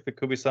truth. There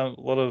could be a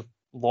lot of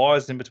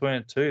lies in between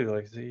it too.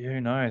 Like, who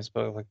knows?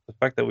 But like the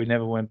fact that we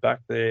never went back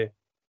there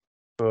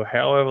for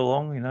however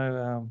long, you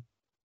know,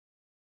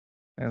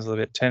 there's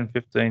about 10,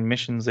 15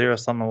 missions there or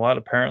something like that,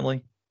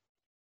 apparently.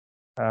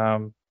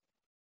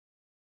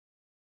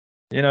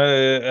 You know,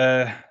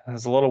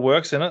 there's a lot of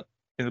works in it.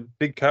 The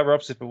big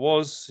cover-ups, if it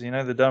was, you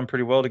know, they've done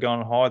pretty well to go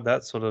and hide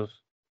that sort of.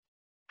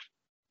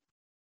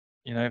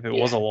 You know, if it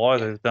was a lie,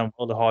 they've done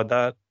well to hide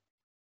that.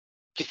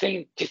 Do you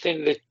think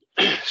that?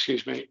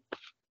 Excuse me.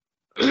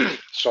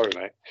 Sorry,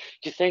 mate.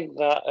 Do you think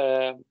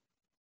that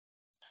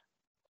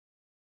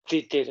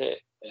they did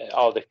it,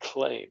 or they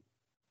claim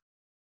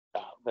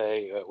that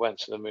they went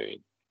to the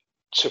moon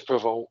to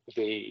provoke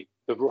the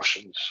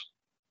Russians?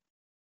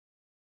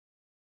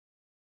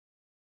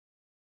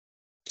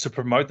 To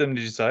promote them,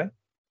 did you say?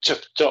 To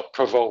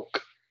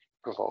provoke.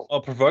 Oh,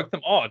 provoke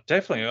them? Oh,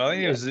 definitely. I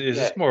think it was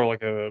just more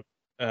like a,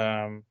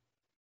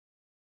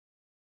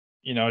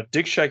 you know, a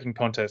dick shaking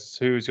contest.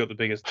 Who's got the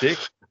biggest dick?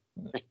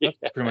 That's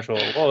pretty much all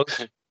it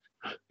was.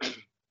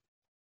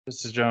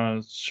 Just to try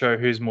and show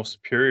who's more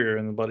superior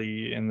in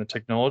the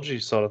technology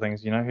side of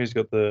things. You know, who's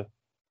got the.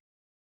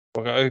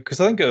 Because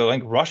I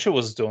think Russia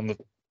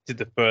did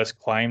the first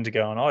claim to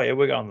going, oh yeah,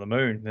 we're going to the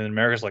moon. And then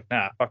America's like,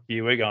 nah, fuck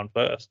you, we're going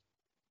first.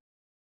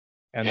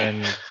 And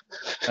then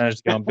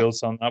managed to go and build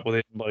something up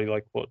within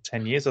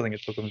 10 years, I think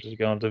it took them to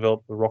go and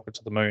develop the rocket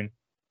to the moon.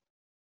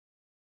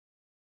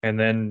 And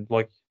then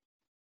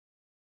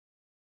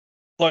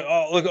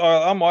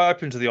I'm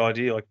open to the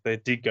idea, like they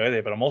did go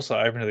there, but I'm also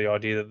open to the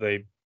idea that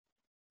they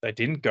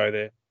didn't go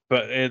there.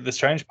 But the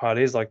strange part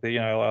is, like, you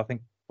know, I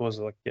think it was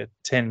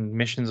 10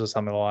 missions or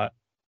something like that,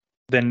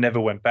 then never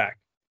went back.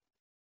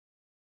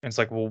 And it's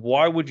like, well,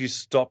 why would you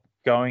stop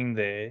going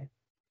there?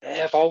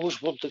 Yeah, I've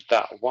always wondered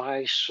that.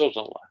 Why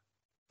suddenly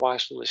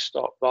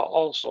stop? But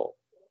also,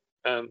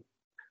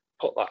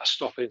 put that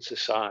stop into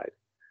side.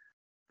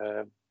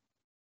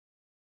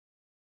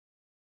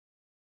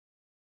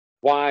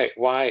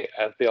 Why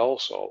have they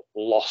also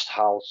lost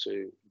how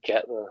to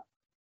get there?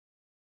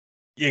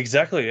 Yeah,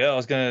 exactly. Yeah, I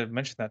was going to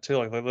mention that too.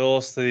 Like, they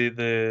lost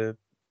the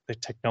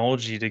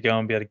technology to go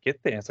and be able to get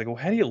there. It's like, well,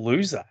 how do you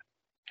lose that?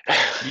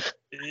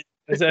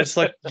 It's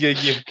like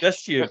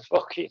that's your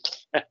fucking.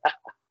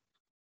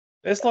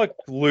 It's like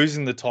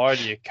losing the tire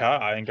to your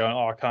car and going,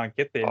 I can't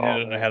get there, and I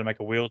don't know how to make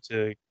a wheel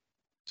to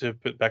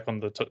put back on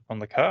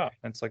the car.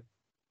 And it's like,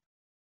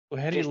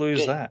 well, how do you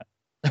lose that?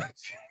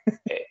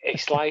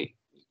 It's like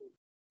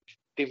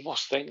they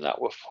must think that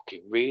we're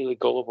fucking really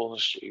gullible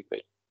and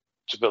stupid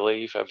to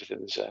believe everything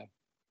they say.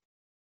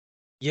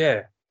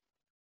 Yeah,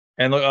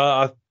 and look,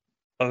 I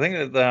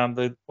think that I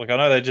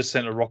know they just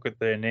sent a rocket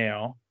there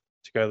now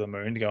to go to the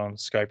moon to go and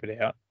scope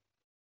it out,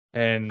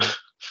 and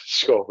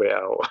scope it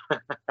out.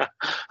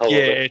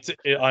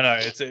 I know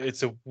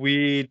it's a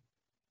weird.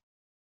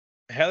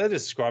 How they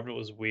described it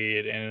was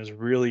weird, and it was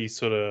really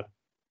sort of.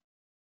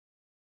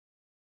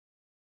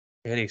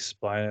 How do you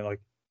explain it? Like,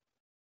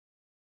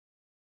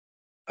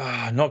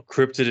 not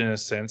cryptid in a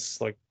sense,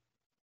 like,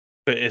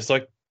 but it's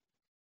like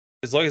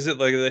as if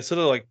like they sort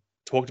of like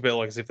talked about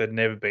like as if they'd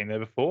never been there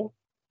before,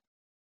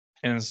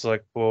 and it's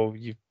like, well,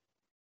 you've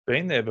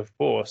been there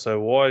before, so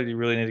why do you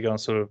really need to go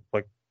and sort of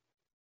like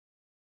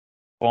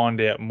find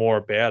out more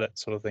about it,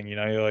 sort of thing? You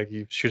know, like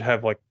you should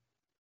have like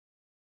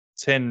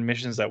 10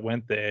 missions that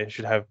went there,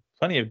 should have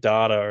plenty of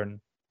data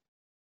and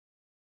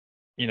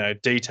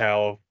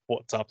detail of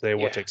what's up there,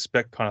 what to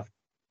expect, kind of.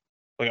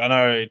 Like, I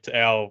know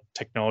our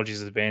technology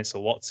has advanced a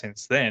lot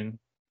since then,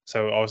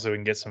 so obviously we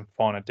can get some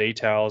finer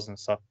details and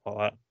stuff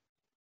like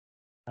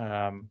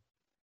that.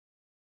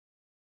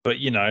 But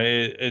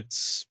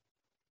it's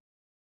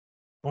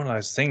one of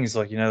those things.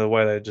 Like, the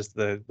way they just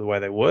the way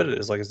they word it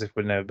is like as if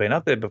we'd never been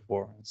up there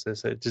before. So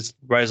it just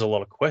raises a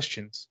lot of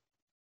questions.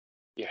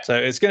 Yeah. So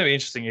it's going to be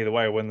interesting either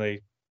way when I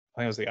think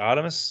it was the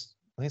Artemis.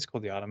 I think it's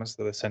called the Artemis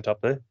that they sent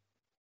up there.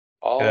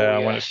 Oh,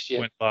 yes,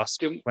 when it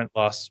went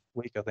last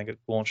week, I think it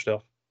launched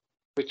off.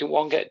 But did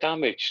one get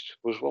damaged?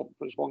 Was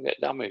one get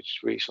damaged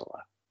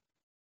recently?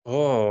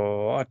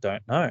 Oh, I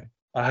don't know.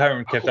 I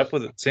haven't kept up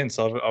with it since.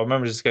 I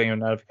remember just getting a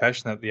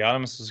notification that the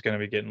Artemis was going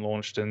to be getting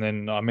launched, and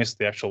then I missed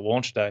the actual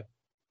launch day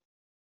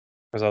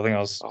because I think I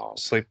was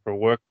asleep for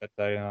work that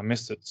day and I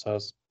missed it. So I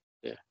was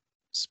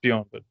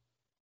spewing. But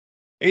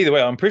either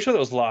way, I'm pretty sure that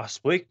was last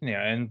week now,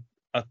 and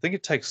I think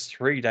it takes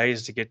 3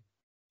 days to get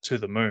to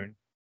the moon.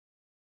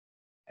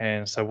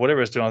 And so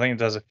whatever it's doing, I think it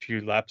does a few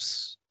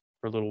laps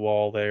for a little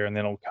while there, and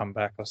then it'll come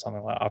back or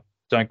something like that.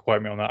 Don't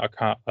quote me on that.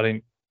 I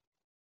didn't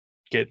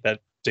get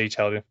that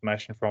detailed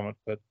information from it,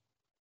 but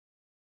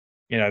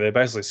they're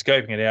basically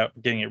scoping it out,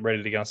 getting it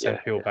ready to go and send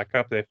people back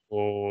up there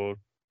for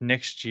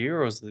next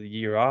year, or is it the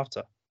year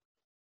after?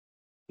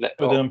 But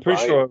then I'm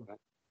pretty sure.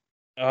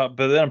 But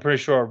then I'm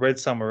pretty sure I read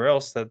somewhere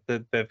else that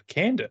they've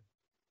canned it.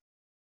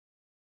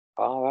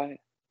 All right.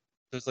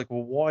 So it's like,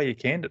 well, why are you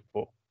canned it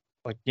for?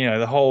 Like,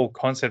 the whole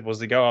concept was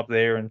to go up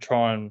there and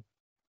try and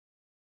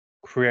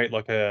create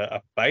like a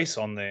base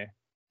on there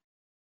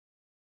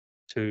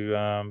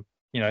to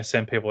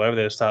send people over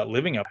there to start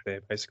living up there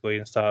basically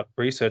and start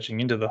researching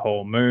into the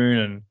whole moon,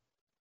 and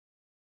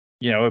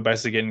we're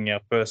basically getting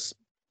our first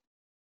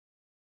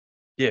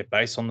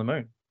base on the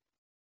moon,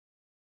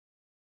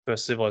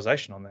 first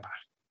civilization on there.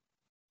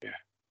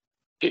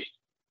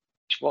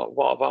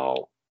 What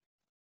about,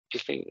 do you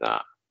think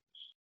that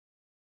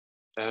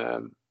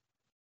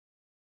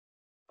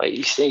like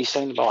you're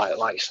saying about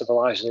like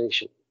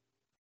civilization,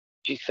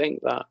 do you think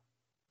that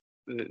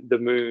the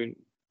moon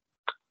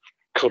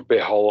could be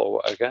hollow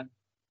again?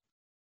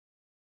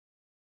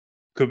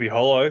 Could be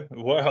hollow.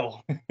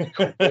 Well,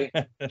 could be.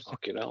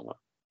 Fucking hell, man.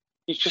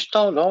 You just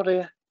don't know, do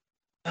you?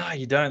 No,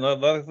 you don't.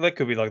 That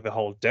could be like the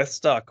whole Death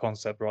Star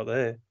concept right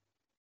there.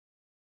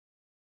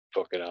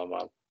 Fucking hell,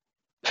 man.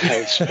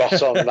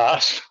 Spot on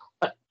that.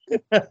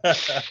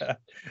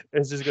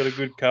 It's just got a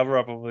good cover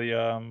up of the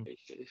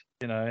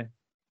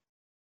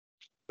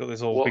got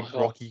this all big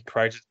rocky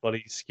crater's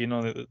bloody skin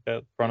on it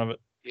at front of it.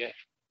 Yeah.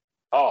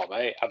 Oh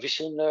mate, have you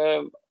seen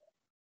a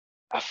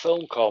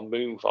film called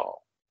Moonfall?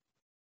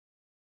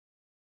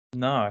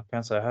 No, I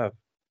can't say I have.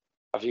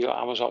 Have you got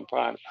Amazon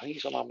Prime? I think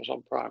it's on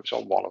Amazon Prime. It's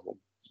on one of them.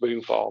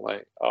 Moonfall,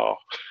 mate. Oh,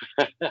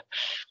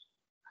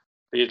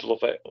 you'd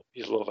love it.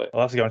 You'd love it.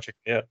 I'll have to go and check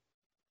it out.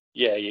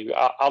 Yeah,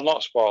 I'll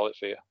not spoil it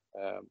for you.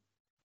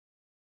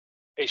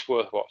 It's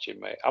worth watching,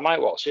 mate. I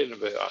might watch it in a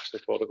bit actually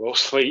before I go to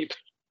sleep.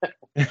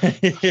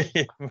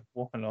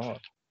 Why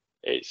not?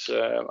 It's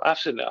I've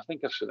seen it. I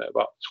think I've seen it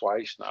about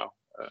twice now.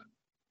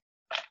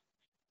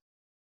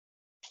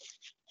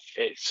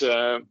 It's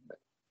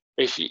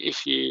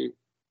if you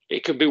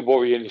it can be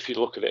worrying if you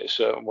look at it a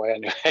certain way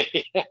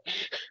anyway.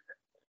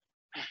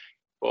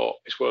 But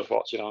it's worth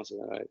watching, honestly,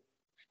 mate.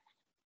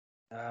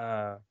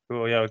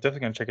 Cool. Yeah, I'm definitely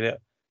gonna check it out.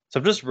 So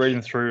I'm just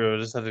reading through. I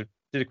just did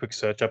a quick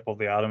search up of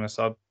the Artemis.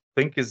 I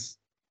think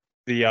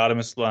the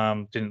Artemis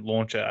didn't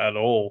launch it at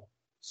all.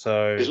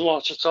 So didn't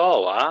launch at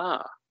all.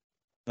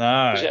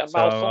 No. Was it a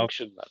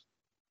malfunction then?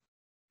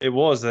 It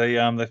was. They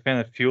found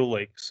a fuel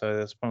leak. So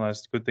that's one of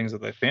those good things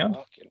that they found.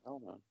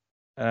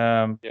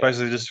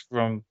 Basically, just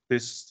from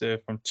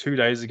 2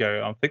 days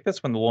ago. I think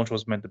that's when the launch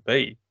was meant to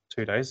be.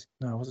 2 days?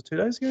 No, was it 2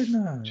 days ago?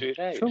 No. 2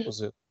 days. Sure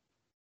was it?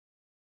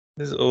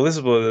 This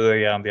is what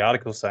the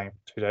article's saying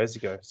 2 days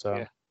ago.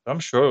 So I'm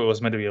sure it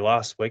was meant to be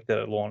last week that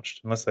it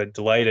launched, unless they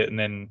delayed it and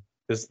then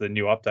this is the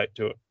new update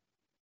to it.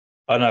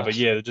 I don't know, but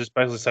yeah, they're just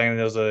basically saying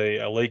there was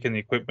a leak in the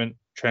equipment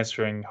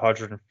transferring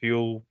hydrogen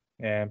fuel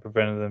and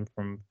prevented them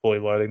from fully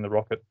loading the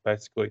rocket,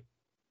 basically.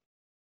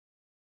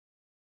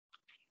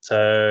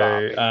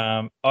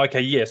 So,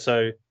 okay, yeah,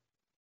 so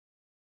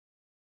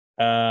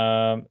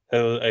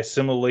a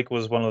similar leak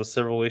was one of the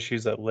several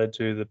issues that led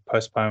to the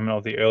postponement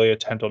of the earlier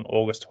attempt on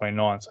August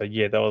 29. So,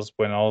 yeah, that was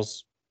when I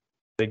was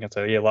thinking,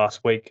 so yeah,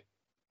 last week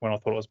when I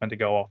thought it was meant to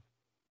go off.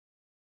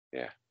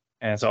 Yeah.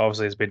 And so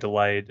obviously it's been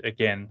delayed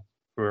again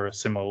for a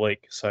similar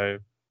leak. So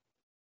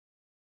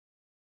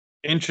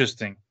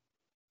interesting,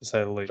 to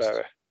say the least.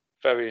 Very,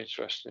 very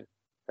interesting.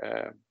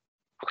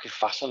 Fucking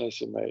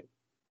fascinating, mate.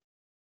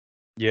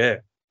 Yeah.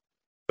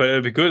 But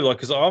it'd be good, like,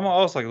 because I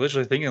was like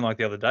literally thinking like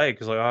the other day,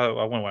 because like I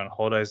went away on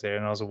holidays there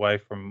and I was away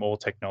from all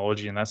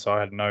technology and that, so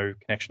I had no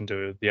connection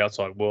to the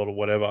outside world or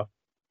whatever.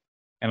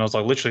 And I was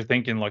like literally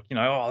thinking like,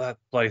 oh, that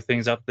bloody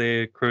thing's up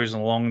there cruising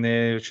along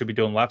there, should be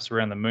doing laps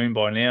around the moon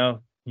by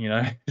now,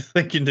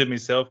 thinking to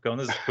myself, going,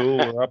 this is cool,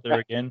 we're up there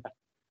again.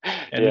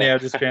 And now I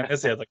just found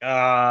this out, like,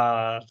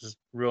 just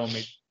ruined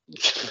me.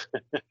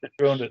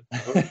 Ruined it.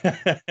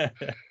 Fucking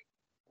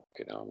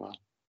hell, man.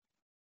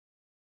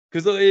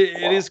 Because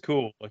it is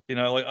cool,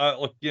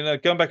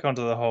 going back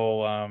onto the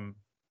whole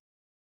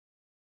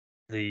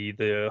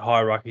the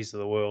hierarchies of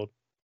the world.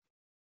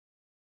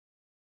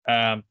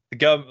 The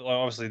government,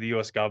 obviously, the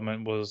U.S.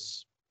 government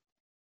was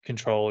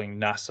controlling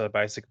NASA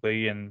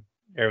basically, and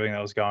everything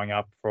that was going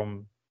up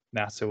from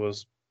NASA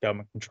was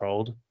government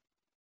controlled.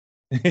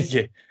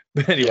 Yeah,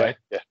 but anyway,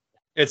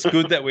 it's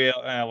good that we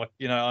are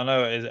I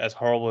know as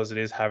horrible as it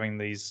is having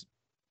these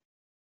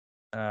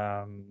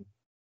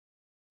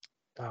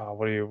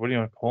what do you want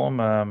to call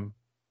them?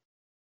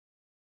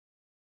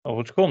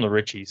 What you call them, the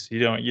Richies? You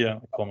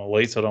don't call them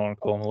elites. I don't want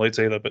to call them elites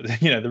either, but the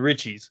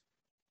Richies.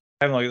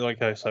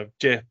 Having so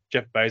Jeff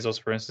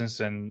Bezos, for instance,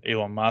 and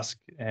Elon Musk,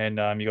 and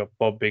you got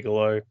Bob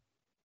Bigelow.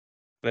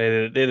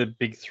 They're the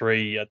big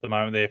three at the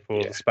moment there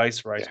for the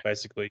space race,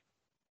 basically.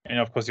 And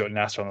of course you got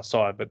NASA on the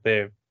side, but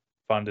they're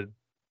funded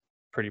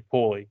pretty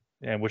poorly.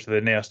 And which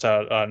they're now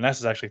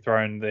NASA's actually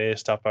thrown their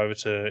stuff over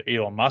to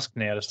Elon Musk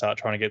now to start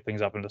trying to get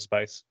things up into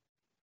space,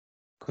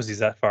 because he's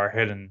that far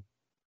ahead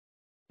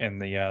in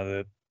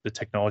the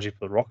technology for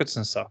the rockets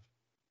and stuff.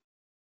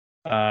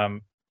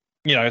 So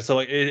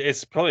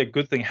it's probably a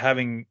good thing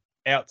having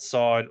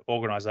outside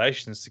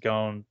organizations to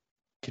go and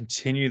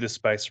continue the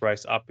space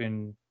race up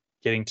in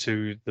getting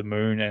to the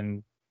moon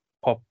and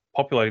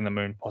populating the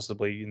moon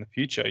possibly in the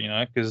future,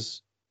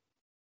 because,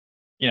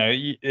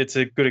 it's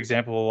a good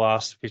example of the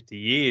last 50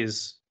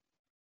 years.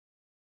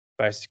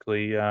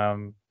 Basically,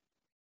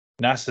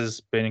 NASA's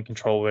been in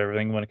control of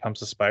everything when it comes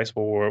to space,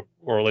 or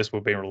at least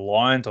we've been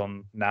reliant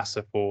on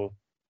NASA for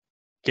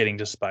getting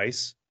to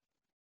space.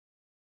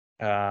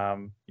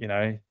 And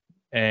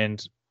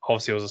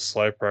obviously it was a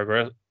slow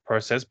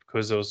process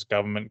because it was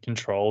government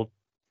controlled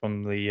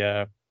from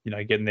the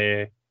getting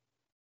their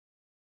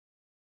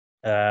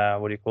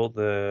what do you call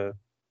it,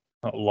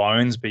 not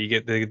loans, but you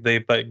get they're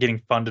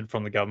getting funded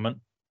from the government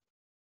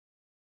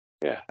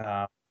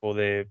for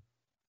their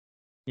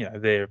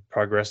their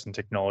progress in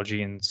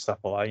technology and stuff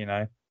like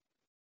that,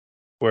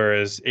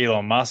 whereas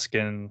Elon Musk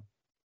and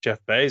Jeff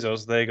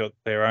Bezos, they got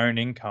their own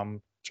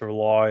income to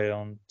rely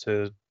on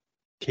to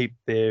keep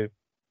their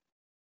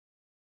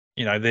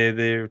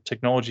their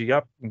technology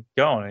up and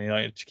going,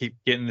 to keep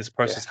getting this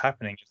process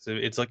happening.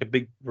 It's like a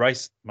big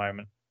race at the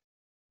moment.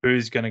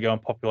 Who's going to go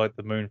and populate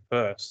the moon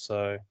first?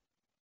 So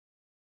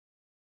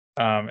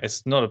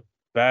it's not a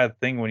bad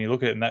thing when you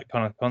look at it in that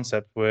kind of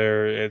concept,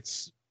 where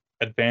it's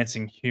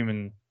advancing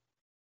human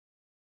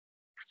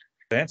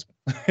advancement.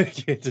 I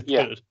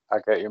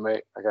get you,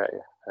 mate. I get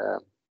you.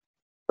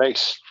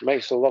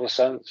 Makes a lot of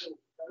sense.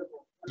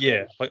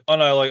 Yeah, I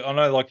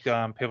know,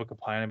 people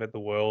complain about the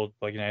world,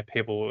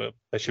 people,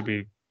 they should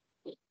be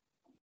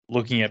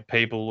looking at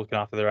people, looking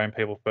after their own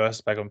people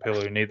first, back on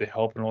people who need the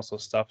help and all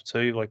sorts of stuff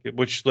too,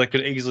 which they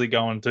could easily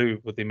go and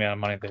do with the amount of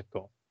money they've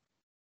got,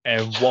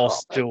 and while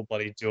still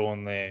bloody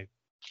doing their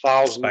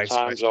 1,000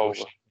 times over.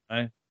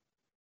 Bullshit,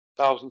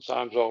 1,000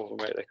 times over,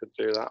 mate. They could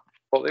do that,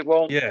 but they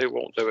won't. Yeah. They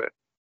won't do it.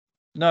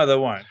 No, they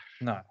won't.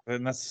 No,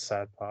 and that's the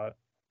sad part.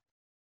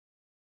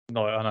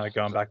 No, I know,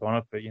 going back on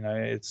it, but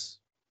it's.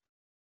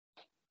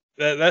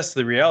 That's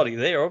the reality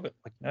there of it.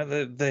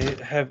 They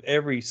have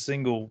every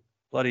single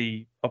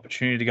bloody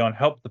opportunity to go and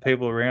help the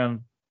people around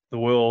the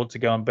world, to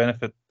go and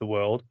benefit the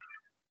world,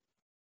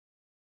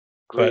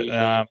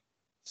 but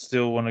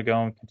still want to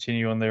go and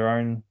continue on their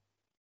own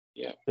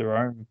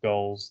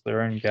goals,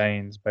 their own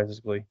gains,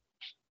 basically.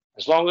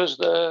 As long as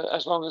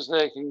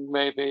they can,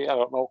 maybe, I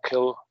don't know,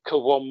 kill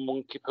one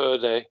monkey per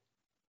day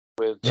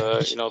with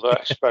the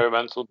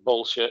experimental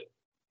bullshit.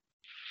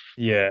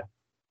 Yeah.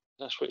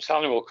 That's what it's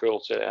animal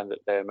cruelty at the end of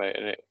the day, mate.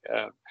 And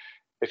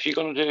if you're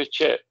going to do a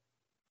chip,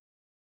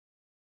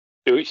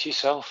 do it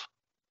yourself.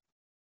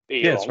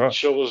 That's right.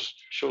 Show us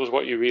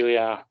what you really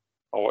are,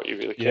 or what you're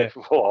really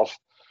capable of,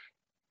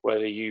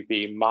 whether you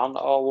be man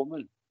or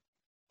woman.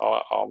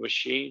 or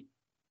machine.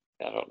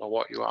 I don't know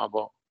what you are,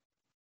 but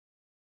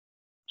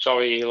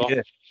sorry,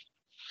 Elon.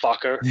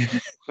 Fucker.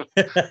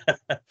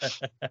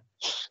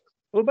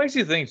 Well, it makes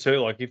you think too.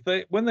 Like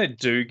when they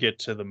do get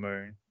to the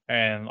moon,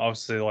 and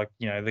obviously, like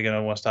they're going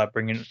to want to start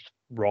bringing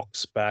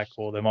rocks back,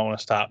 or they might want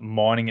to start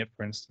mining it,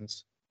 for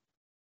instance.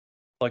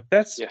 Like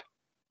that's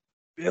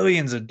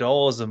billions of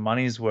dollars of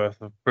money's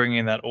worth of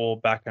bringing that all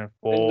back and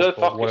forth. In their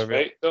pockets,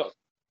 mate.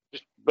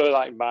 Just bear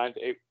that in mind.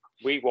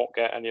 We won't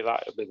get any of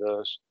that. It'll be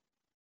theirs.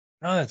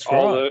 No, that's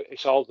right.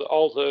 It's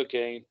all their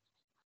gain.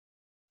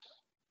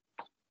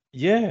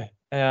 Yeah.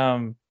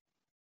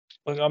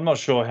 Like I'm not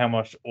sure how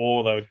much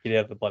ore they would get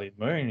out of the bloody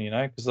moon,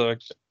 because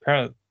like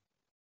apparently,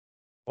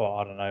 well,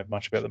 I don't know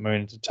much about the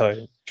moon to tell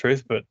you the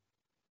truth, but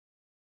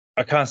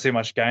I can't see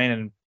much gain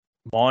in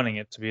mining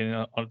it to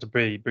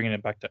be bringing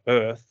it back to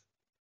Earth.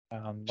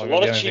 Like a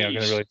lot of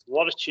cheese. A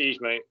lot of cheese,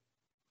 mate.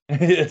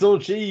 It's all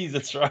cheese.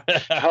 That's right.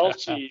 All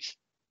cheese.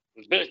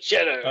 There's a bit of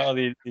cheddar. Oh,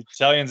 the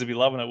Italians would be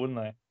loving it, wouldn't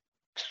they?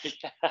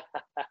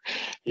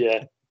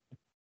 Yeah.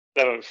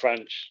 They're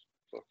French.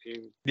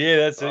 Fucking. Yeah,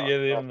 that's it. Yeah,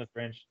 they're in the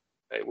French.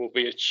 It will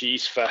be a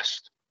cheese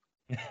fest.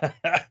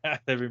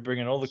 They'll be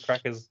bringing all the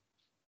crackers.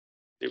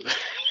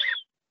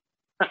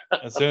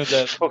 As soon as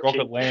that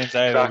rocket lands,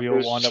 they'll be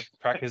all lined up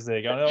with crackers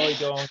there, going, "Oh,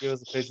 go on, give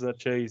us a piece of that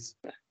cheese."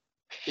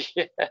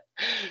 Yeah.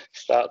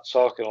 Start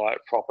talking like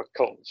proper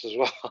cunts as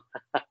well.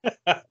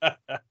 I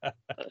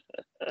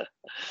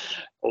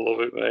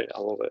love it, mate. I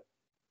love it.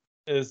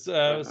 It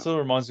sort of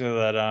reminds me of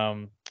that.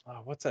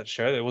 What's that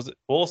show? There was it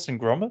Wallace and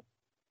Gromit.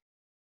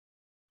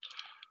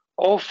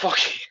 Oh fuck!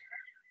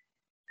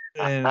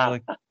 And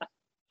like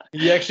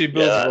he actually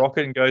builds a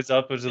rocket and goes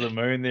up into the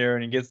moon there,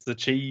 and he gets the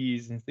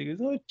cheese, and he goes,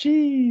 "Oh,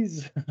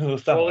 cheese!"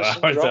 Wallace and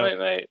Gromit,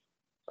 mate.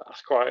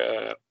 That's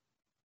quite.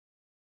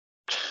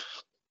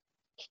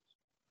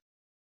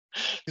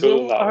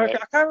 I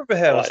can't remember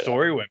how the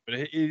story went, but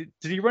did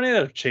he run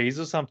out of cheese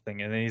or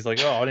something? And then he's like,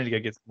 "Oh, I need to go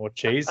get some more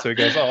cheese." So he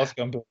goes, "Oh, let's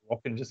go and build a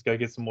rocket and just go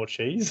get some more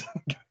cheese."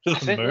 I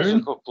think there's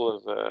a couple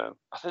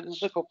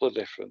of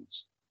different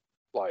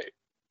like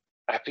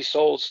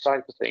episodes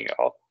type of thing.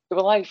 Or they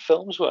were like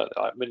films, weren't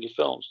they? Like mini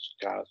films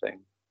kind of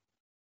thing.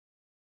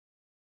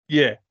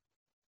 Yeah.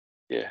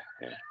 Yeah.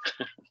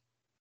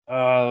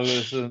 I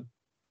don't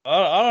know.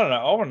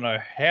 I want to know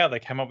how they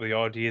came up with the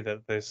idea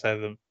that they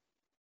say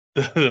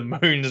the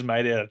moon is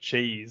made out of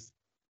cheese.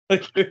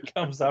 Like, who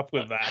comes up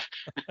with that?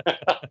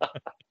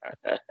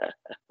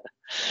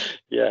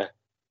 Yeah.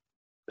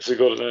 It's a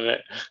good one, isn't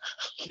it?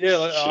 Yeah,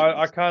 like,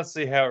 I can't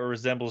see how it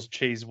resembles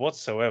cheese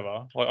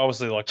whatsoever. Like,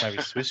 obviously, like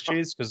maybe Swiss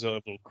cheese because there are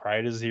little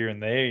craters here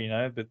and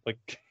there, but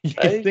like, you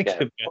think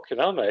of it. Fucking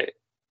hell, mate.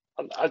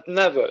 I'd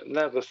never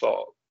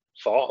thought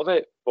of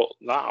it, but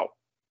now,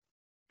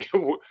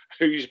 who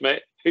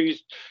started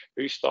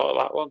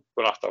that one?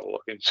 We'll have to have a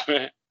look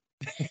into it.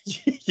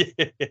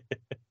 Yeah.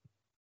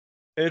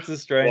 It's a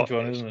strange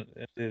one, isn't it?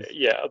 It is.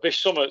 Yeah, it'll be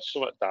somewhat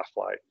daft,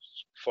 like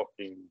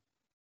fucking,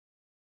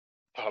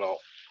 I don't know,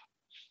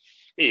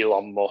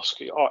 Elon Musk.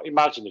 Oh,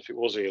 imagine if it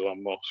was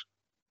Elon Musk.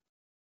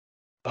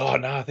 Oh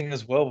no, I think it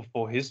was well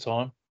before his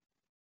time.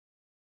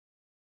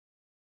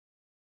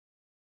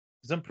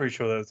 Because I'm pretty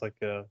sure that it's like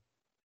a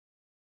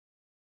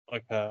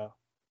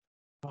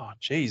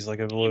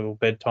little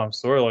bedtime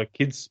story, like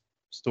kids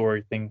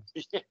story thing.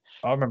 Yeah.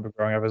 I remember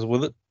growing up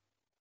with it.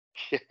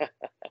 Yeah.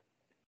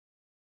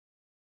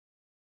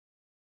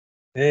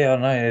 Yeah, I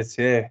know.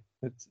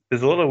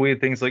 There's a lot of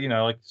weird things, like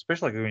like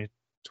especially like when you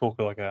talk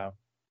like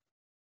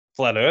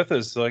flat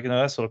earthers, like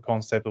that sort of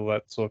concept, of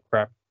that sort of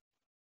crap.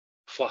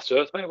 Flat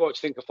Earth, mate. What do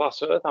you think of Flat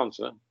Earth,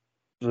 Anthony?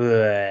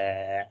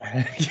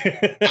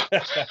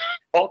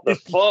 What the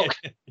fuck?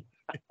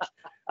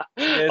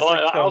 Yeah, I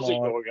like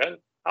that.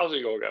 How's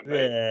it go again,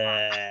 mate?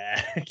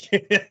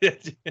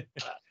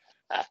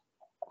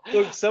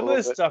 Look, some of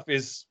this stuff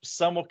is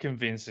somewhat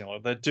convincing.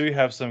 Like they do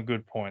have some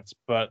good points,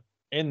 but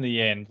in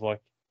the end, like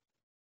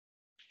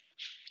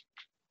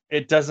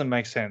it doesn't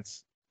make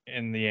sense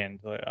in the end.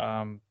 Like,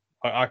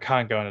 I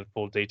can't go into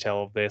full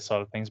detail of their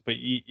side of things, but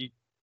I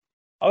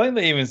think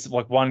that even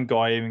like one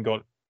guy even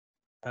got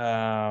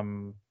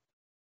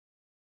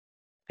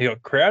he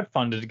got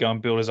crowdfunded to go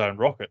and build his own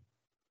rocket,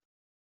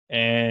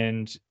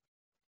 and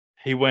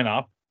he went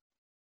up,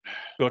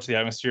 got to the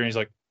atmosphere, and he's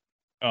like,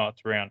 "Oh,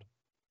 it's round."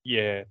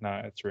 Yeah,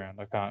 no, it's round.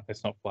 I can't.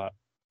 It's not flat.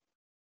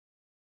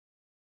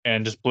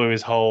 And just blew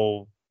his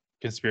whole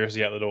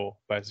conspiracy out the door,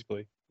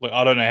 basically. Like,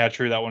 I don't know how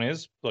true that one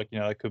is. Like,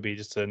 it could be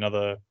just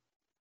another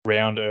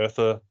round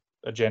earther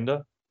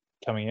agenda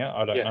coming out.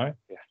 I don't know.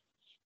 Yeah.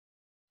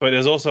 But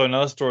there's also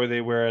another story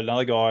there where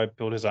another guy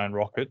built his own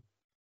rocket,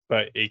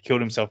 but he killed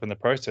himself in the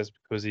process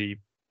because he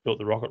built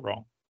the rocket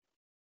wrong.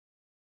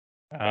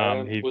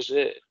 Was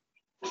it?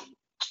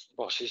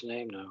 What's his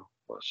name now?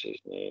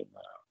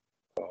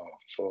 Oh,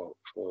 fuck.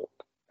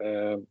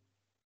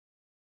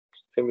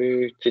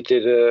 They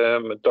did a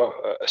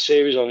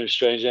series on him,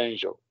 Strange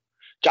Angel.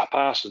 Jack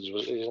Parsons,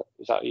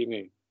 is that you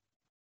mean?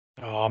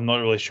 Oh, I'm not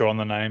really sure on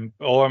the name.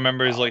 All I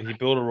remember is like he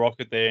built a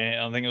rocket there,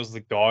 and I think it was the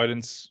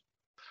Guidance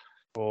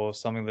or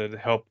something that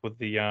helped with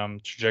the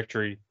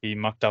trajectory. He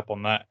mucked up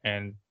on that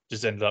and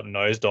just ended up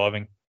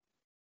nosediving.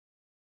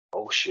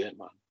 Oh shit,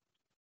 man.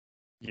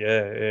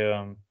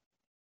 Yeah.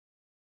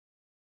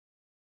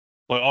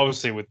 Like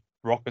obviously with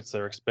rockets,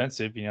 they're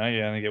expensive. You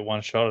only get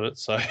one shot at it.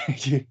 So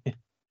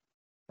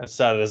as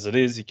sad as it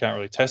is, you can't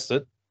really test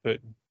it. But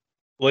at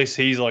least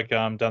he's like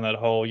done that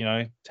whole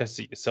test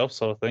it yourself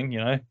sort of thing.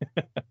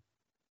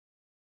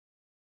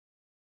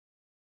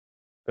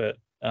 But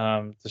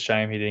it's a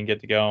shame he didn't get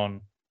to go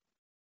and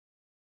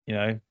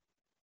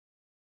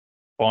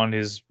find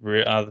his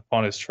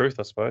truth,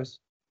 I suppose.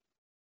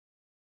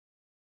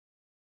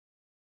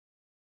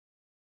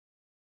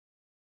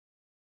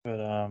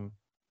 But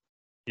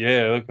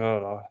yeah, look,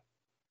 God,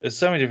 there's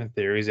so many different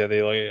theories out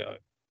there. Like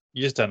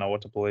you just don't know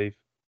what to believe.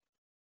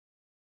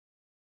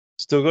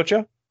 Still got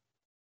you?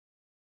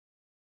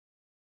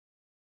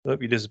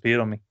 Hope you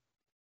disappeared on me.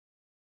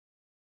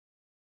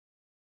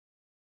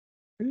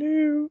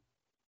 Hello.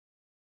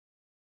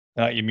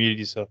 No, you muted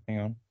yourself. Hang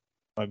on.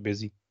 I'm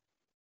busy.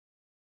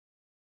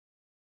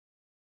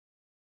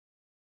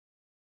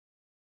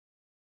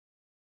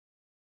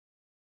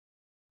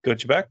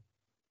 Got you back?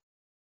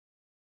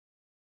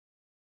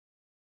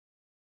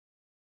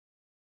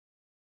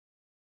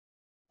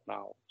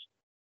 Now.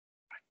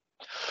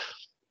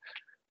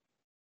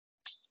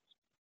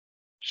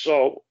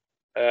 So,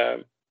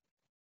 I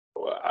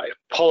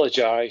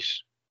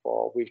apologise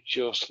for we've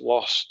just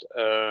lost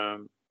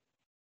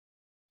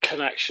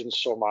connection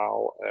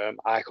somehow.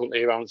 I couldn't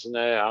hear Anthony.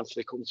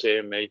 Anthony couldn't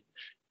hear me.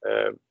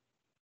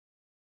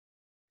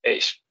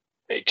 It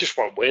just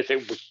went weird.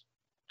 It was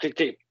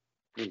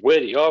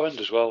weird at your end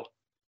as well.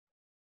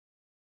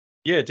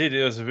 Yeah, it did.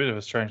 It was a bit of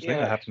a strange thing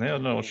that happened there.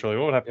 I'm not sure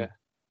what happened.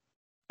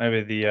 Yeah.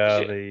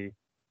 Maybe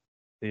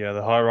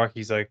the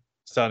hierarchy's like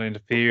starting to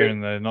interfere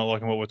and they're not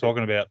liking what we're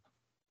talking about.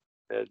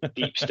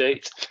 Deep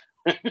state.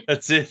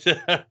 That's it.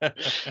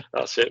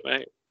 That's it,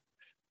 mate.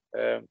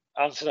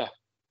 Anthony,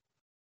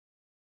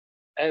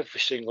 every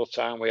single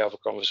time we have a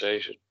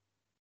conversation,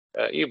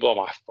 you blow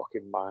my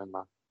fucking mind,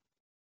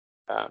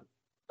 man.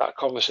 That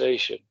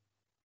conversation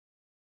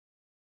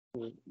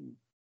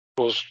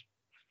was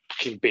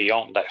fucking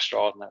beyond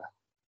extraordinary.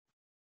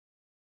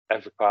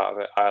 Every part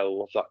of it, I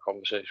love that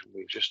conversation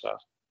we've just had.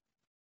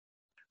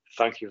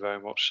 Thank you very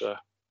much, sir.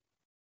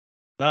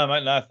 No,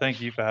 mate. No,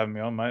 thank you for having me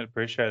on, mate.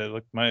 Appreciate it.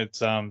 Look, mate, it's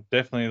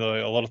definitely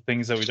like a lot of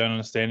things that we don't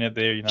understand out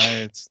there.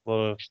 It's a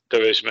lot of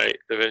there is, mate.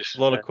 There is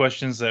a lot of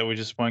questions that we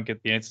just won't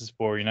get the answers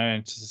for. And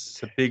it's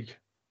just a big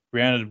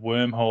rounded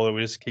wormhole that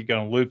we just keep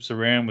going loops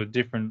around with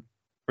different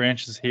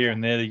branches here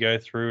and there to go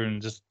through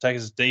and just take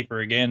us deeper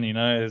again.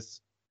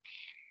 It's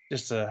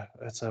just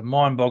it's a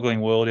mind-boggling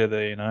world out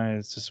there.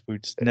 It's just we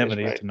just never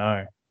need to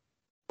know.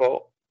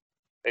 But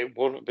it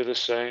wouldn't be the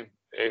same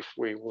if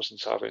we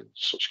wasn't having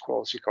such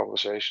quality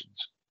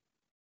conversations.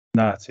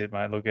 No, that's it,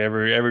 mate. Look,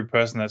 every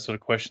person that sort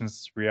of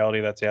questions reality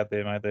that's out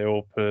there, mate, they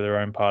all put their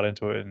own part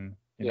into it, and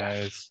you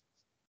know,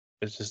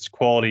 it's just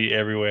quality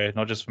everywhere,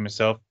 not just for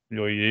myself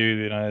or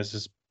you. It's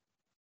just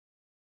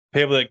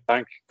people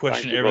that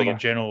question everything in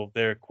general.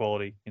 They're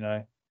quality,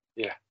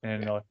 Yeah.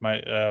 And like,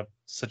 mate,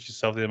 such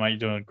yourself there, mate. You're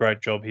doing a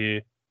great job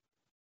here,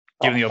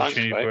 giving the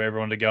opportunity for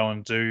everyone to go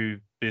and do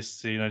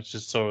this.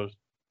 Just sort of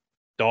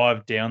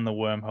dive down the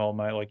wormhole,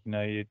 mate. Like,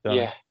 you've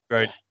done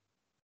great,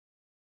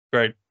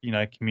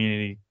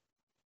 community.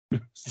 I'm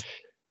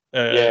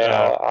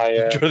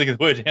trying to think of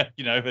the word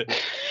now, but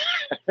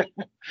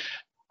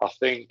I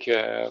think,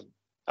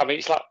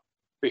 it's like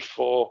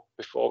before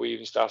we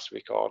even started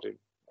recording,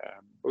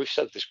 we've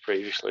said this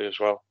previously as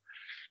well.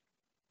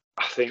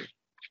 I think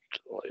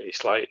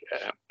it's like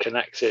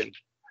connecting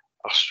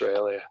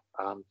Australia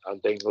and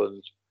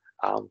England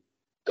and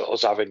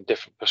us having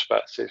different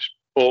perspectives,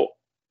 but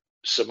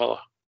similar.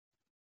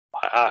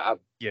 I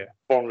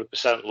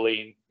 100%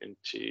 lean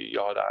into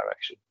your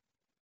direction,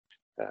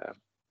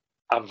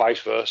 and vice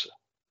versa.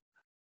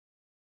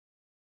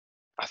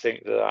 I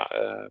think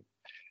that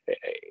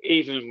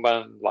even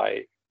when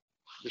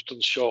we've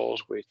done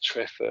shows with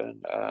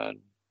Triffin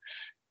and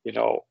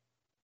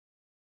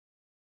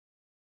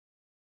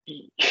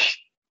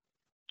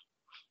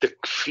the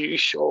few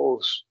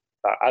shows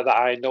that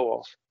I know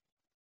of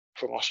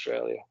from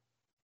Australia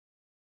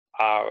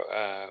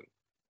are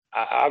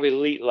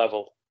elite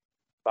level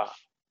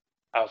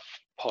of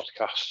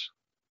podcasts,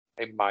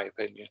 in my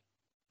opinion.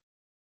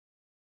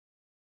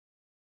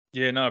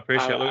 Yeah, no, I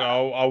appreciate it. Look,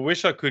 I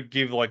wish I could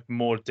give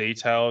more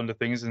detail into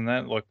things in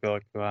that. Like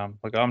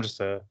I'm just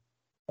a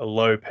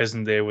low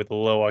peasant there with a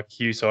low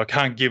IQ, so I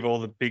can't give all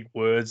the big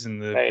words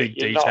and the big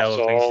detail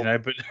of things,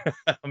 But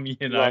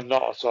You're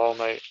not at all,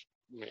 mate.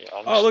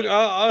 Oh, look,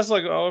 I was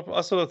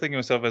I sort of think of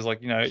myself as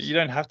you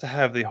don't have to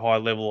have the high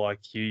level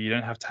IQ. You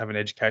don't have to have an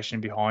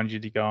education behind you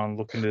to go and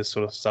look into this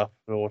sort of stuff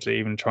or to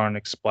even try and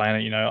explain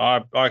it.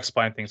 I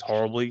explain things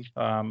horribly.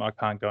 I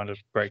can't go into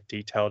great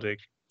detail to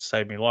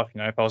save me life.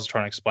 If I was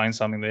trying to explain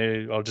something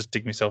there, I'll just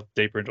dig myself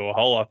deeper into a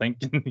hole, I think,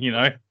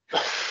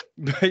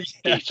 But,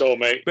 Keto,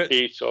 mate.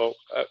 Keto.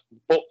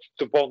 But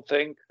the one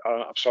thing,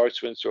 I'm sorry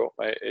to interrupt,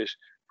 mate, is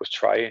we're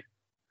trying.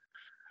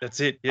 That's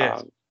it.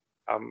 Yeah.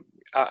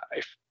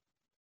 If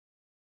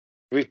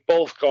we've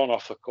both gone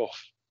off the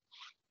cuff,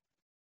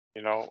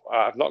 you know,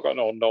 I've not got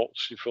no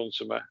notes in front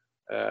of me.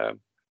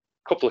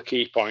 Couple of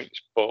key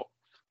points, but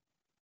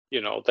you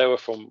know, they were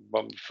from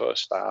when we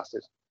first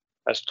started.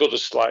 As good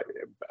as like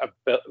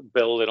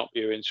building up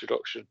your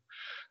introduction,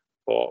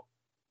 but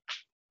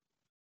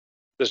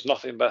there's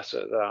nothing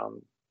better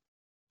than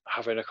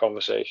having a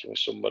conversation with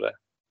somebody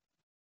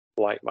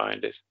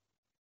like-minded.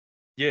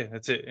 Yeah,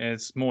 that's it. And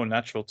it's more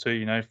natural too,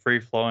 you know, free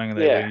flowing.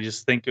 Where you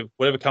just think of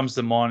whatever comes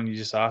to mind and you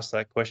just ask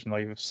that question,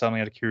 like if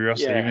something out of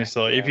curiosity,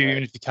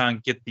 even if you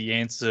can't get the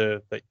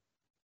answer that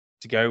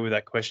to go with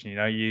that question, you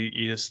know,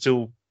 you're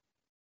still,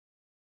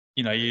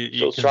 you know,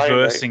 you're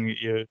conversing,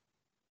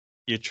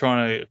 you're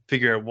trying to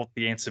figure out what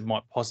the answer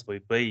might possibly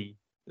be.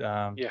 You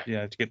know,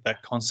 to get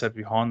that concept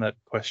behind that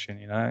question,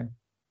 you know.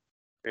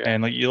 Yeah.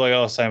 And like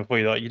I was saying before,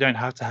 you don't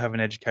have to have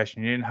an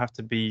education. You didn't have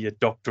to be a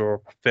doctor or a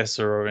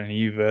professor or in a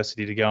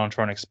university to go and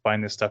try and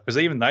explain this stuff, because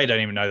even they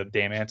don't even know the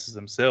damn answers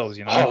themselves,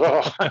 you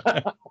know.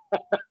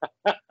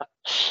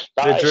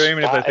 They're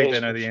dreaming if they think they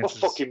know the answers.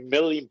 Fucking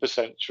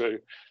 1,000,000% true.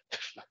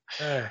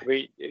 I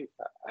mean,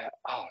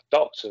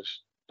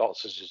 doctors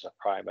is a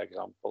prime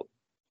example.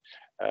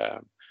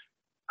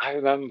 I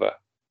remember,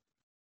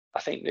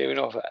 I think near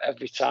enough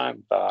every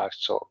time that I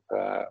took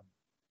my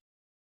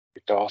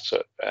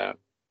daughter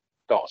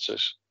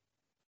doctors,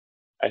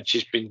 and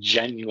she's been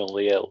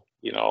genuinely ill,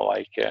 you know,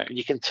 like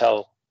you can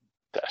tell,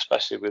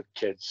 especially with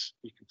kids,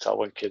 you can tell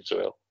when kids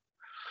are ill.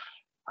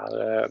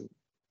 And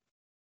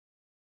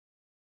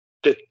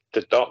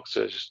the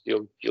doctors,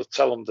 you'll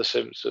tell them the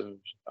symptoms,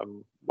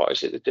 and what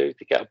is it they do?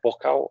 They get a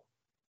book out,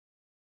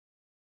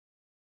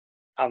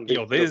 and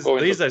these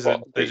days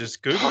they're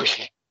just Google.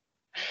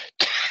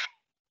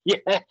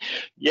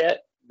 yeah.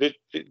 There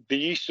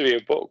used to be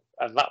a book,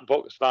 and that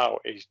book now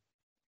is,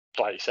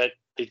 like you said,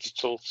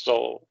 digital.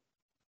 So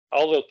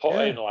all they'll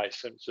put in like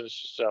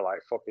symptoms, so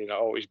like fucking,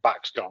 oh, his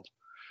back's gone,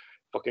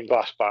 fucking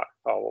glass back,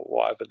 or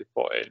whatever they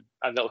put in,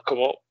 and they'll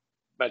come up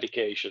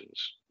medications,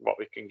 what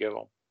we can give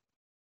them.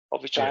 Oh,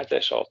 we tried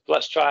this, or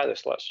let's try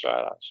this, let's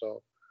try that.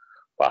 So,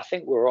 but I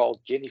think we're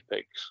all guinea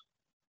pigs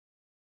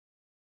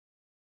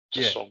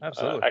to some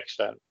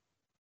extent.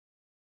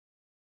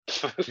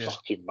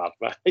 Fucking mad,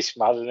 man. It's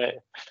mad, isn't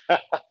it?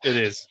 It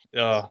is.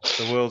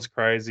 The world's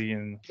crazy,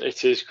 and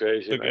it is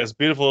crazy. Look, as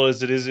beautiful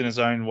as it is in its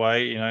own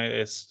way, you know,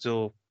 it's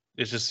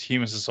just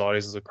human society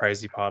is a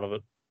crazy part of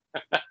it.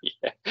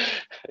 Yeah,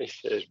 it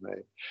is,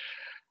 mate.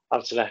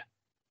 Anthony,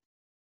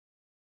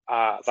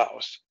 that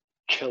was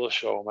killer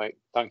show, mate.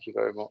 Thank you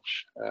very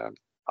much.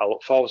 I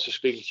look forward to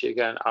speaking to you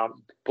again.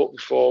 But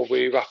before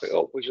we wrap it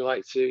up, would you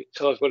like to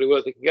tell everybody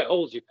where they can get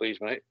hold of you, please,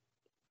 mate?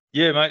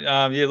 Yeah, mate.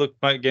 Look,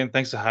 mate, again,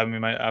 thanks for having me,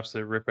 mate.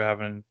 Absolute ripper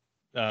having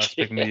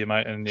speaking with you,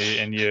 mate, and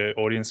your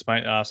audience,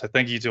 mate. So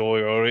thank you to all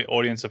your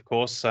audience, of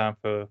course,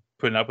 for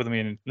putting up with me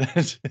and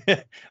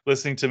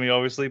listening to me,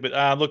 obviously.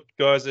 But look,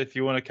 guys, if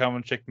you want to come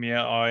and check me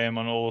out, I am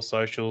on all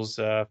socials,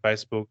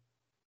 Facebook,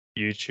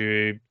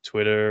 YouTube,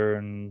 Twitter,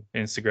 and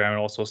Instagram, and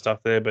all sorts of stuff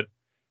there. But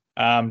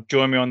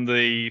join me on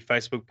the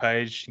Facebook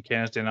page,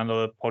 Encounters Down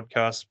Under, the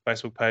podcast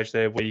Facebook page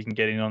there, where you can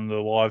get in on the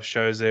live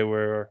shows there,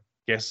 where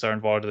guests are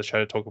invited to the show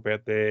to talk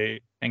about their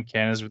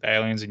encounters with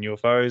aliens and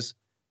UFOs.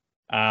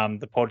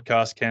 The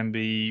podcast can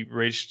be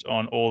reached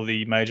on all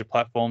the major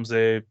platforms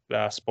there,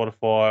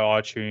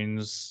 Spotify,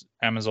 iTunes,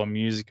 Amazon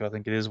Music, I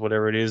think it is,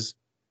 whatever it is.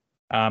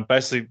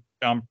 Basically,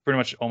 I'm pretty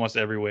much almost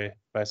everywhere,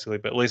 basically,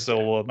 but at least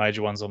all the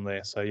major ones I'm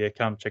there. So, yeah,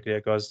 come check it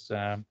out, guys.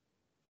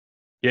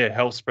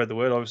 Help spread the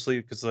word,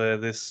 obviously, because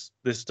this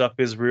stuff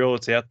is real.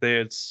 It's out there.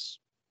 It's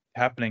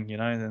happening, you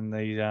know,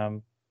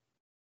 and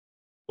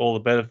all the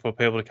better for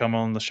people to come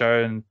on the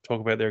show and talk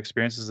about their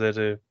experiences there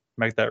to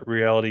make that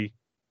reality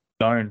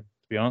known, to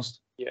be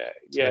honest. Yeah.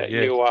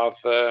 You have,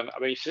 I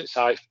mean, since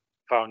I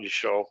found your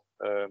show,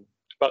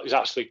 but it's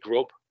actually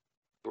Grub.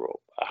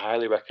 I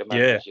highly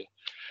recommend it.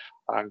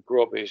 And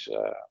Grub is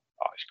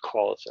it's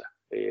quality.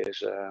 He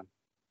is,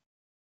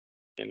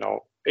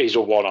 he's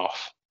a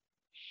one-off.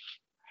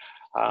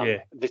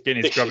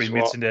 Getting his grubby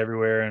mitts into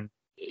everywhere, and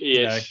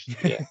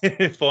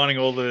finding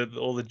all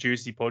the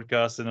juicy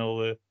podcasts and all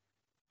the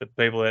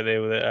people out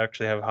there that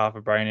actually have half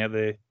a brain out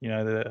there, you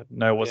know, that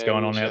know what's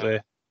going on out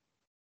there.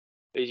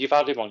 You've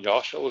had him on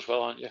your show as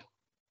well, haven't you?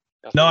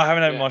 No, I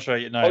haven't had him on my show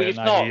yet. No, you've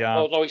not.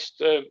 He's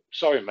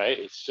sorry, mate.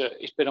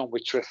 He's been on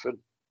with Triffin.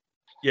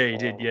 Yeah, he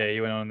did. Yeah, he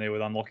went on there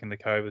with Unlocking the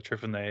Code with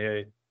Triffin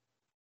there.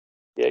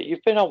 Yeah,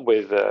 you've been on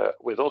with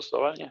us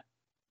though, haven't you?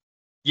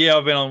 Yeah,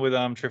 I've been on with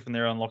Triffin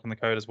there, Unlocking the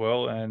Code as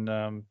well, and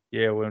I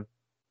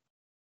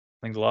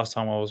think the last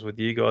time I was with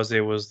you guys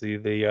there was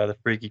the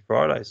Freaky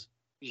Fridays.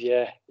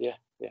 Yeah.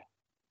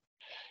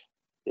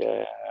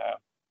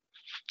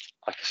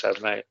 Like I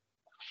said, mate.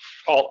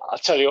 Oh, I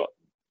tell you what.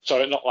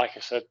 Sorry, not like I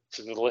said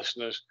to the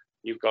listeners.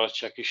 You've got to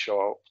check his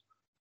show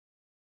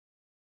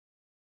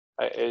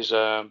out. It is.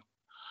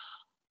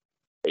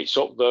 It's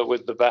up there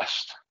with the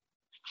best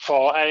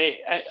for any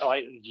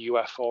like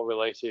UFO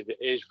related. It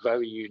is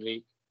very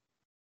unique,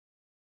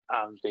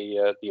 and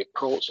the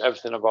approach,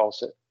 everything about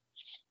it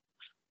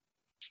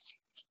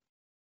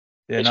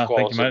Yeah, it's no,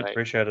 quality, thank you, mate. mate.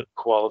 Appreciate it.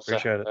 Quality.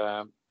 Appreciate it.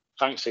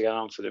 Thanks again,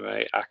 Anthony,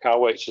 mate. I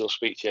can't wait till I'll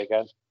speak to you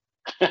again.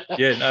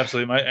 Yeah,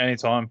 absolutely, mate.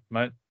 Anytime,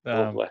 mate.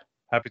 Lovely.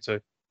 Happy to.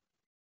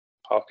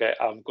 Okay,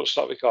 I'm going to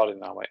stop recording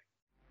now, mate.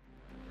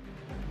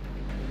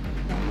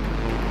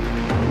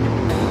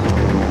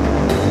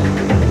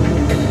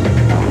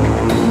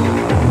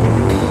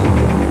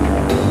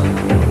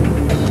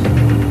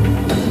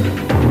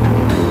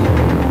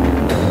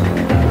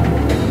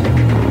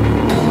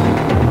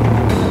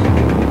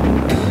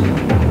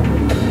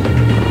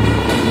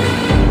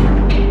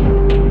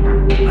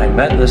 I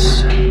met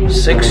this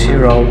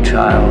 6-year-old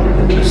child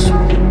with this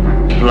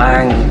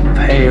blank,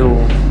 pale,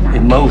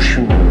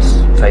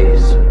 emotionless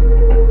face.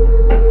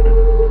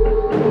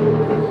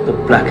 The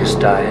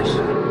blackest eyes,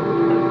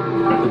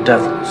 the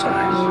devil's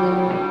eyes.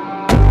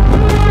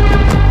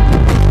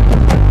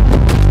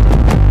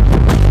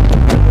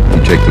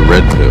 You take the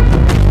red pill,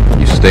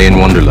 you stay in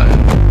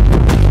Wonderland,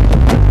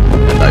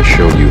 and I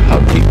show you how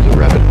deep the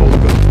rabbit hole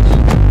goes.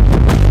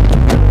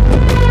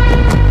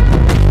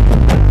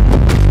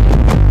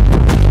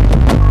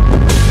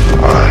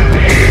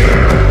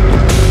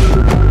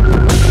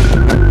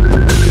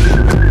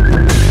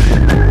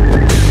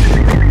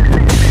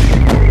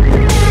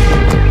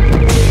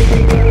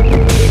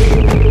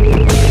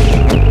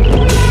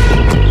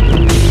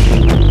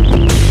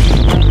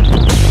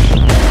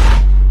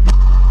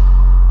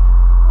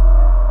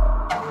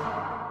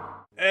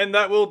 And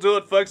that will do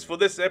it, folks, for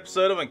this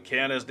episode of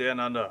Encounters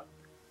Down Under.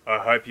 I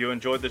hope you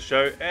enjoyed the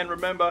show, and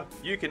remember,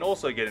 you can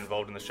also get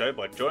involved in the show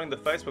by joining the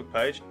Facebook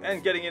page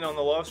and getting in on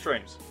the live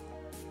streams.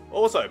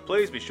 Also,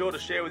 please be sure to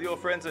share with your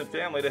friends and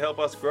family to help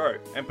us grow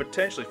and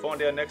potentially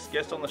find our next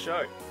guest on the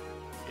show.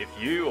 If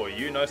you or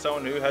you know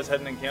someone who has had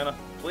an encounter,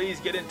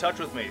 please get in touch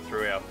with me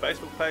through our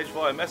Facebook page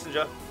via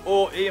Messenger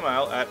or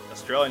email at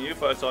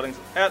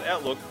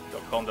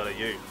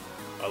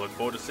australianUFOsightings@outlook.com.au. I look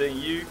forward to seeing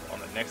you on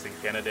the next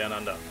Encounter Down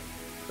Under.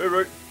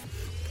 Hooroo!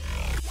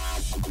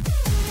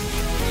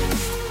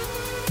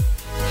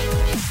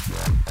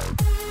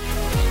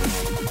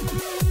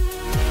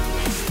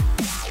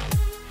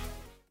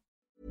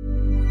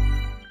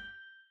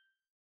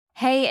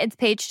 Hey, it's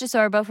Paige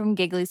DeSorbo from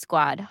Giggly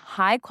Squad.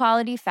 High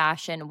quality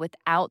fashion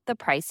without the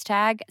price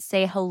tag.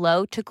 Say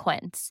hello to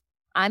Quince.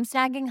 I'm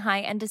snagging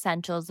high-end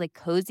essentials like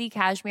cozy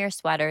cashmere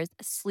sweaters,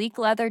 sleek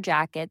leather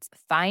jackets,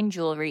 fine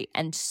jewelry,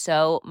 and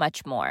so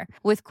much more.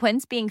 With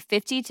Quince being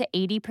 50 to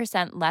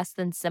 80% less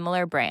than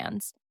similar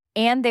brands.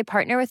 And they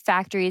partner with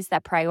factories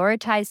that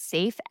prioritize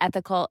safe,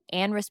 ethical,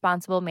 and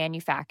responsible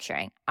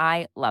manufacturing.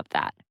 I love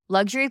that.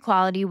 Luxury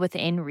quality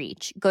within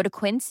reach. Go to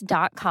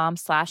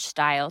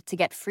quince.com/style to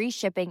get free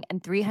shipping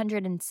and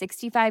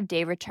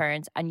 365-day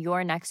returns on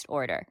your next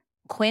order.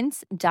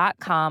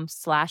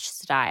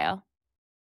 Quince.com/style.